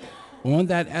estimate. On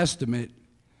that estimate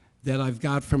that I've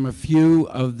got from a few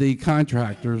of the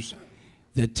contractors,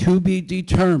 the to be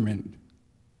determined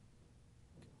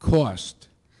cost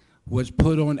was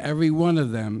put on every one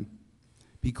of them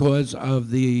because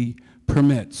of the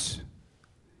permits.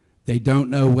 They don't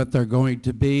know what they're going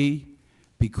to be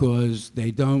because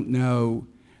they don't know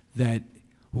that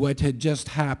what had just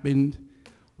happened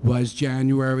was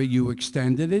January, you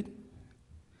extended it,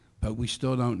 but we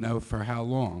still don't know for how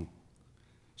long.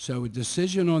 So a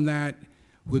decision on that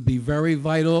would be very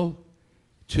vital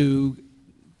to,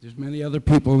 there's many other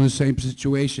people in the same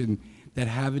situation that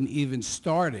haven't even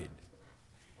started.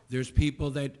 There's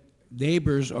people that,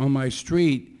 neighbors on my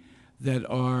street that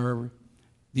are,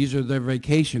 these are their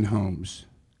vacation homes.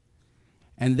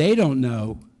 And they don't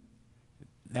know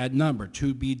that number,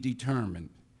 to be determined.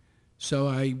 So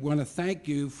I want to thank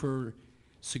you for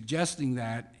suggesting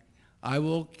that. I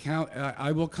will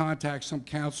contact some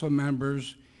council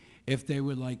members if they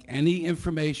would like any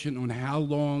information on how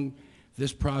long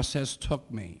this process took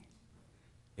me.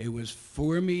 It was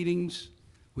 4 meetings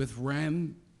with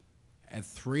REM at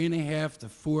 3.5 to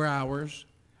 4 hours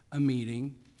a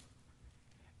meeting.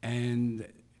 And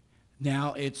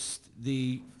now it's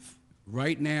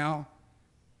right now,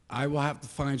 I will have to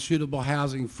find suitable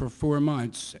housing for 4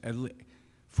 months,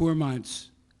 4 months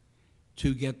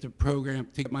to get the program,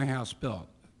 to get my house built.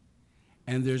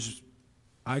 And there's,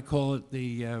 I call it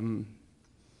the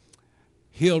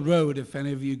Hill Road, if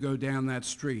any of you go down that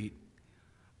street.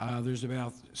 There's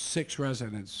about 6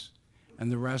 residents, and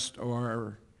the rest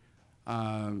are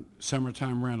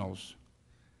summertime rentals.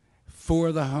 4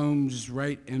 of the homes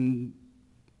right in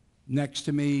next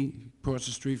to me, across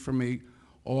the street from me,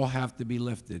 all have to be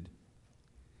lifted.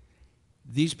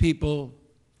 These people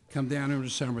come down in the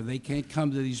summer. They can't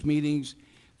come to these meetings.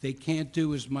 They can't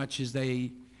do as much as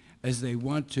they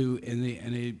want to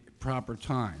in a proper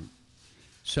time.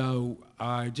 So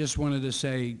I just wanted to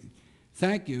say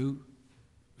thank you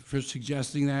for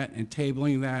suggesting that and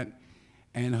tabling that,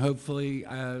 and hopefully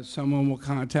someone will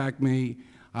contact me.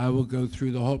 I will go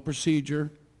through the whole procedure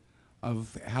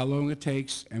of how long it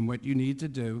takes and what you need to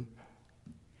do.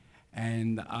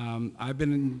 And I've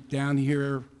been down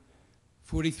here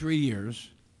 43 years.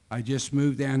 I just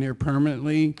moved down here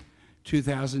permanently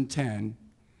 2010.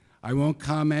 I won't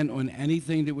comment on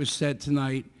anything that was said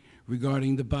tonight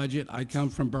regarding the budget. I come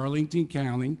from Burlington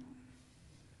County.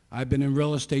 I've been in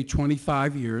real estate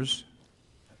 25 years.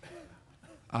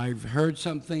 I've heard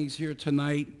some things here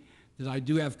tonight that I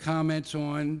do have comments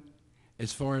on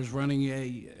as far as running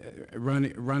a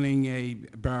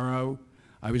borough.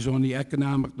 I was on the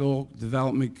Economical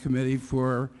Development Committee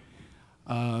for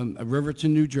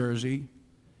Riverton, New Jersey,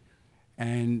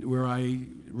 and where I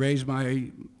raised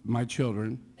my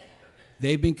children.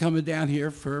 They've been coming down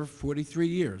here for 43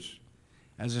 years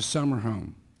as a summer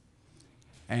home.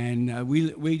 And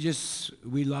we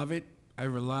love it. I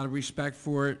have a lot of respect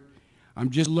for it. I'm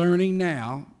just learning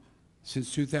now,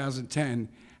 since 2010,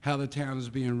 how the town is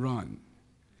being run.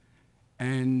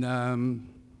 And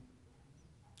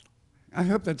I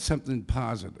hope that's something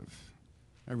positive.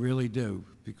 I really do,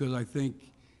 because I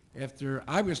think after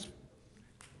I was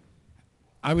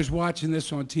watching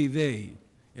this on TV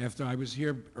after I was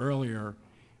here earlier,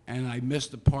 and I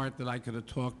missed the part that I could have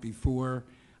talked before.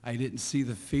 I didn't see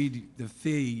the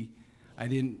fee. I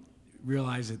didn't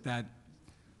realize that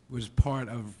was part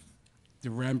of the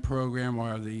REM program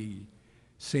or the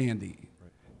Sandy.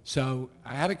 Right. So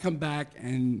I had to come back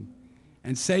and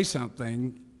say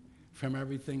something from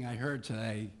everything I heard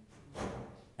today,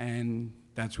 and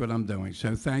that's what I'm doing.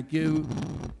 So thank you,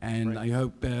 and I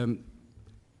hope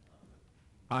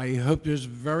there's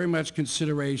very much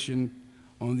consideration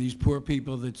on these poor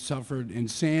people that suffered in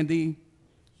Sandy.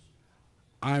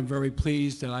 I'm very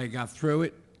pleased that I got through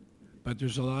it, but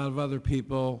there's a lot of other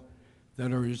people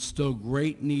that are in still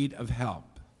great need of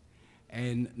help.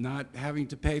 And not having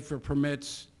to pay for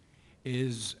permits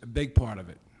is a big part of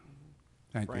it.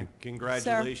 Thank Frank, you.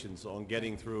 congratulations on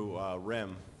getting through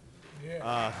REM.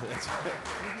 Yeah.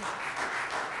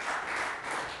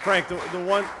 Frank,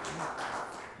 the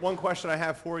one question I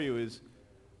have for you is,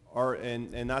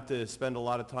 and not to spend a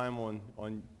lot of time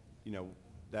on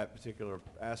that particular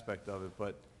aspect of it,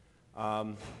 but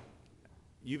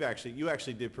you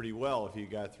actually did pretty well if you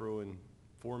got through in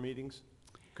 4 meetings,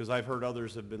 because I've heard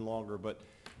others have been longer. But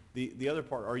the other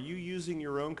part, are you using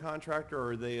your own contractor, or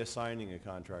are they assigning a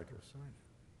contractor?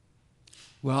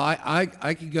 Well,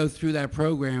 I could go through that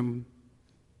program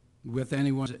with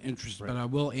anyone's interest, but I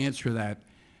will answer that.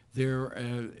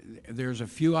 There's a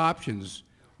few options.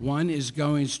 One is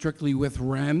going strictly with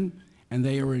REM, and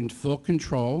they are in full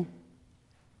control,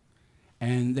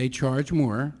 and they charge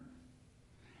more.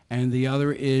 And the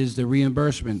other is the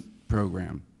reimbursement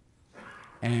program.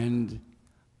 And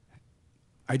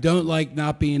I don't like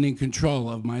not being in control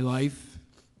of my life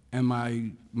and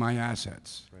my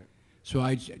assets. Right. So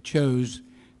I chose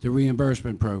the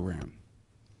reimbursement program.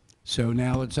 So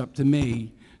now it's up to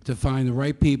me to find the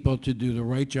right people to do the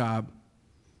right job.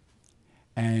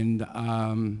 And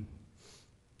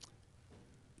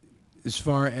as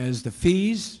far as the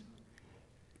fees,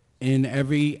 in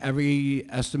every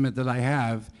estimate that I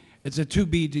have, it's a to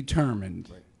be determined.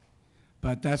 Right.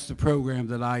 But that's the program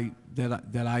that I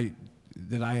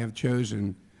have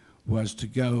chosen, was to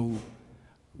go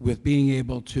with being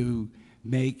able to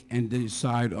make and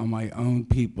decide on my own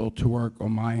people to work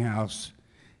on my house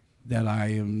that I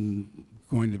am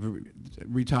going to be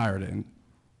retired in,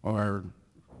 or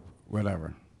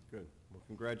whatever. Good. Well,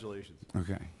 congratulations.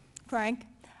 Okay. Frank,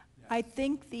 I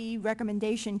think the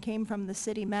recommendation came from the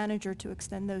city manager to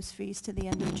extend those fees to the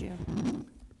end of June.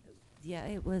 Yeah,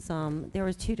 it was, there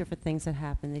was two different things that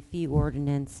happened. The fee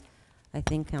ordinance, I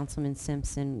think Councilman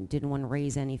Simpson didn't want to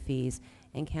raise any fees,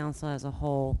 and council as a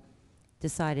whole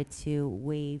decided to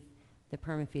waive the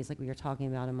permit fees, like we were talking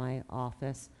about in my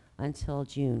office, until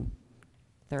June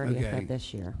 30th Okay. of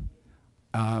this year.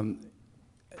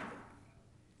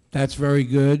 That's very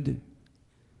good,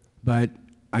 but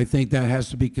I think that has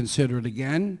to be considered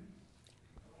again.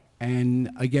 And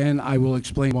again, I will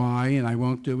explain why, and I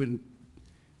won't do it.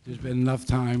 There's been enough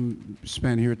time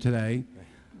spent here today.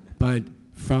 But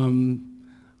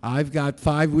I've got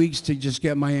 5 weeks to just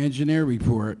get my engineer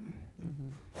report.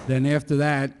 Then after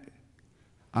that,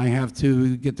 I have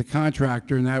to get the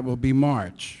contractor, and that will be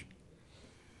March.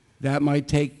 That might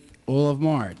take all of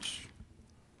March.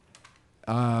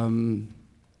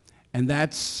 And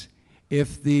that's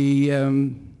if the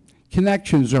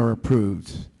connections are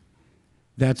approved.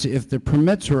 That's if the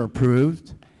permits are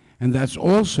approved, and that's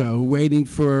also waiting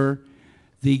for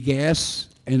the gas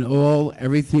and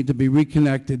everything to be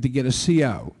reconnected to get a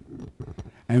CO.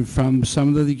 And from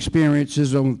some of the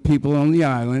experiences of people on the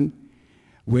island,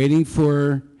 waiting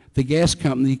for the gas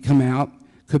company to come out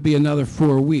could be another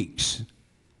 4 weeks.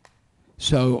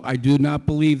 So I do not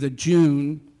believe that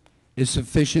June is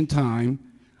sufficient time.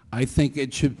 I think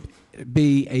it should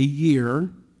be a year.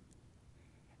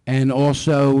 And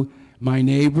also, my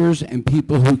neighbors and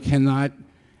people who cannot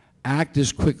act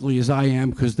as quickly as I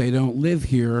am because they don't live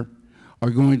here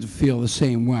are going to feel the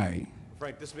same way.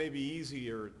 Frank, this may be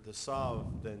easier to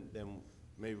solve than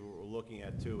maybe we're looking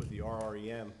at too with the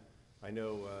RREM. I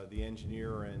know the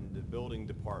engineer and the building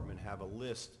department have a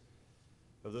list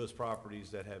of those properties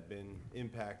that have been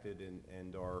impacted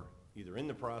and are either in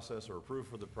the process or approved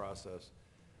for the process.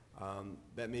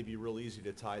 That may be real easy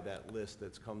to tie that list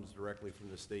that comes directly from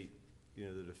the state,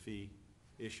 to the fee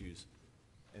issues.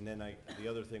 And then the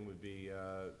other thing would be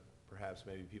perhaps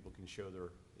maybe people can show their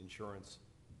insurance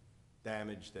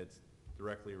damage that's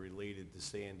directly related to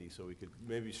Sandy, so we could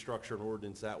maybe structure an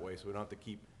ordinance that way so we don't have to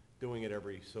keep doing it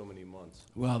every so many months.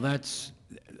 Well, that's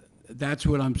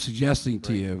what I'm suggesting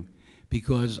to you,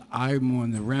 because I'm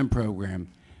on the REM program.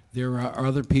 There are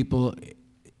other people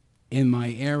in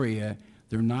my area,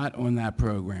 they're not on that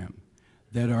program,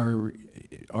 that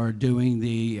are doing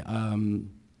the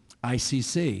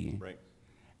ICC. Right.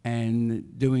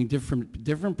 And doing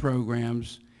different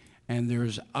programs, and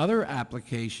there's other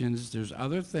applications, there's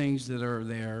other things that are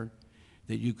there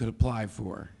that you could apply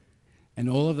for. And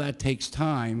all of that takes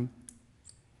time.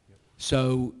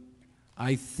 So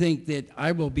I think that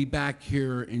I will be back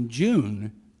here in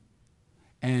June,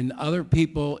 and other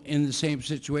people in the same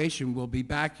situation will be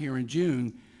back here in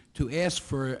June to ask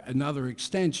for another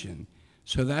extension.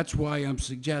 So that's why I'm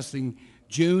suggesting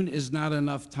June is not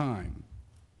enough time.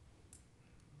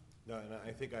 No, and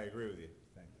I think I agree with you.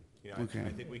 Okay. I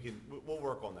think we'll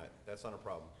work on that. That's not a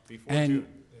problem. Before And, June.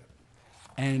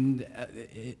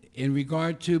 and in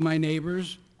regard to my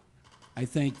neighbors, I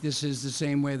think this is the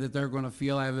same way that they're going to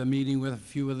feel. I have a meeting with a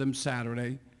few of them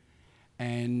Saturday,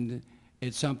 and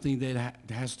it's something that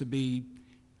has to be,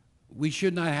 we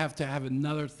should not have to have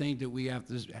another thing that we have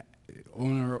to,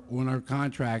 on our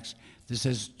contracts that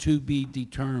says to be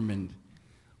determined.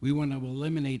 We want to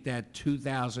eliminate that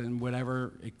 2,000,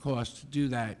 whatever it costs to do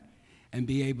that, and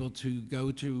be able to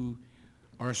go to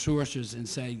our sources and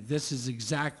say, this is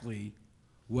exactly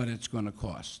what it's going to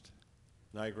cost.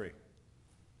 I agree.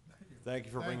 Thank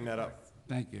you for bringing that up.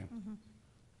 Thank you.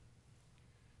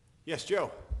 Yes,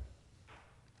 Joe?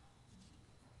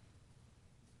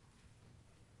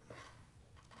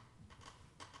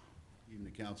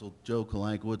 Evening, Council. Joe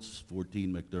Kalankowitz,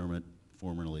 14 McDermott,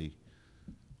 formerly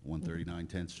 139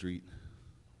 10th Street.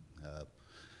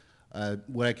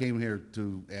 What I came here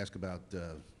to ask about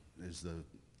is the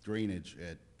drainage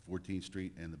at 14th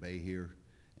Street and the bay here,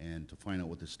 and to find out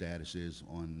what the status is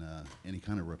on any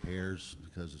kind of repairs,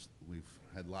 because we've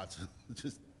had lots of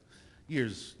just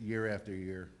years, year after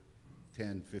year,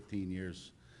 10, 15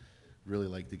 years. Really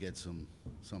like to get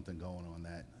something going on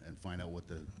that and find out what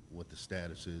the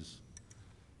status is.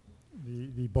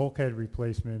 The bulkhead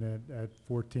replacement at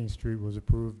 14th Street was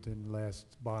approved in last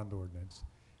bond ordinance.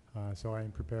 So I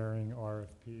am preparing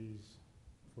RFPs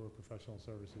for professional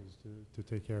services to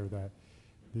take care of that.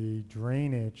 The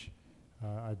drainage,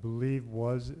 I believe,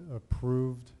 was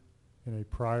approved in a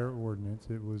prior ordinance.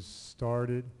 It was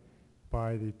started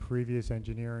by the previous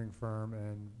engineering firm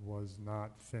and was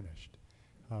not finished.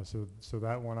 So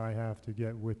that one I have to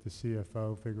get with the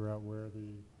CFO, figure out where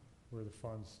the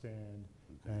funds stand,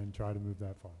 and try to move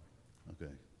that forward.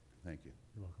 Okay, thank you.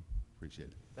 You're welcome. Appreciate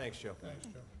it. Thanks, Joe. Thanks,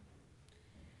 Joe.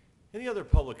 Any other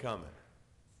public comment?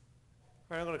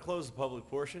 All right, I'm going to close the public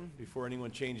portion before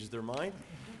anyone changes their mind.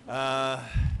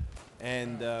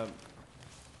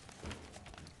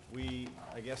 We,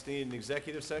 I guess, need an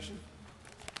executive session?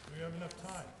 Do we have enough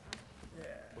time?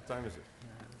 What time is it?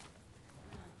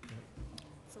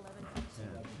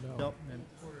 Bill,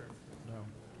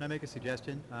 can I make a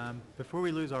suggestion? Before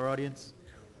we lose our audience,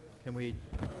 can we?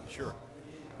 Sure.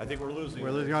 I think we're losing.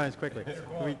 We're losing our audience quickly.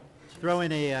 Can we throw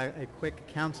in a quick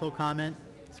council comment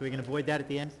so we can avoid that at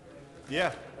the end?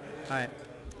 Yeah. All right.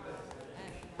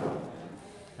 All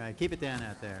right, keep it down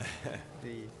out there.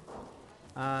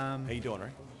 How you doing,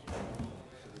 right?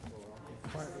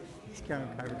 Just kind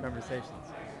of conversations.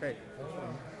 Great.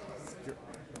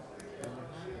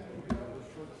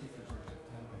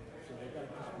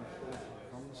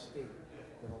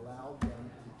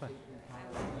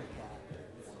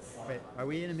 Wait, are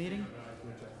we in a meeting?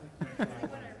 All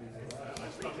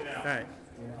right.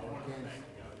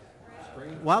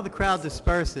 While the crowd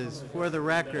disperses, for the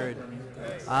record,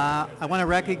 I want to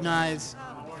recognize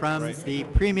from the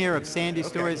premiere of Sandy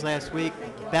Stories last week,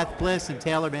 Beth Bliss and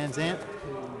Taylor Van Zant.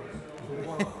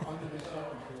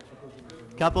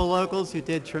 Couple locals who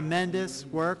did tremendous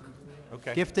work,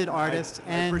 gifted artists,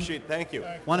 I and appreciate it. Thank you.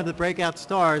 one of the breakout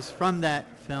stars from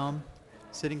that film,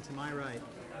 sitting to my right,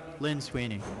 Lynn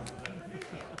Sweeney.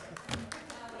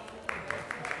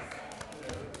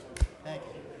 Thank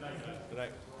you. Good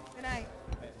night. Good night.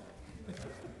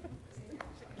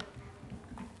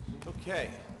 Okay.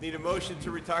 Need a motion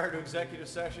to retire to executive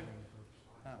session?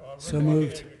 So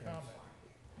moved.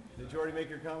 Did you already make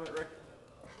your comment, Rick?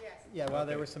 Yeah, well,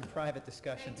 there were some private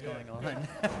discussions going on.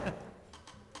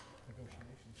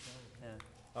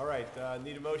 All right,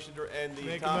 need a motion to end the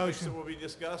Make a topics that motion. will be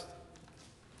discussed?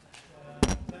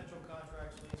 Potential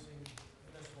contracts leasing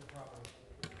municipal property.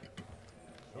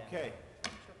 Okay.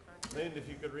 Lynn, if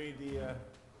you could read the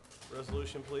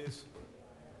resolution, please.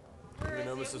 Even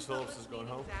though Whereas the Mrs. Phillips is going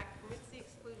home. Open Public Meetings Act permits the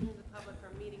exclusion of the public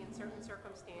from meeting in certain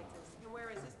circumstances, and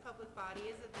whereas this public body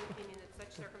is of the opinion that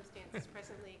such circumstances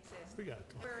presently exist, We got it.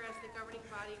 whereas the governing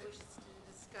body wishes to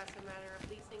discuss a matter of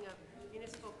leasing of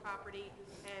municipal property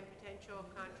and potential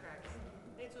contracts.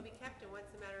 Minutes will be kept, and once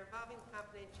the matter involving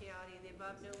confidentiality of the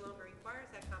above no longer requires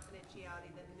that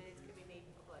confidentiality, then the minutes can be made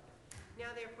public.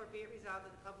 Now therefore be it resolved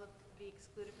that the public be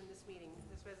excluded from this meeting.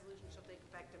 This resolution shall take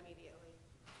effect immediately.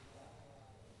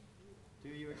 Do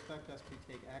you expect us to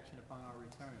take action upon our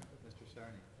return, Mr.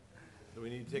 Cerny? Do we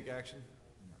need to take action?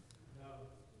 No.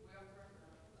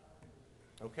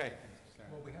 Okay.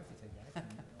 Well, we have to take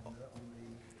action on the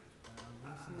lease.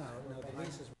 No, the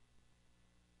lease is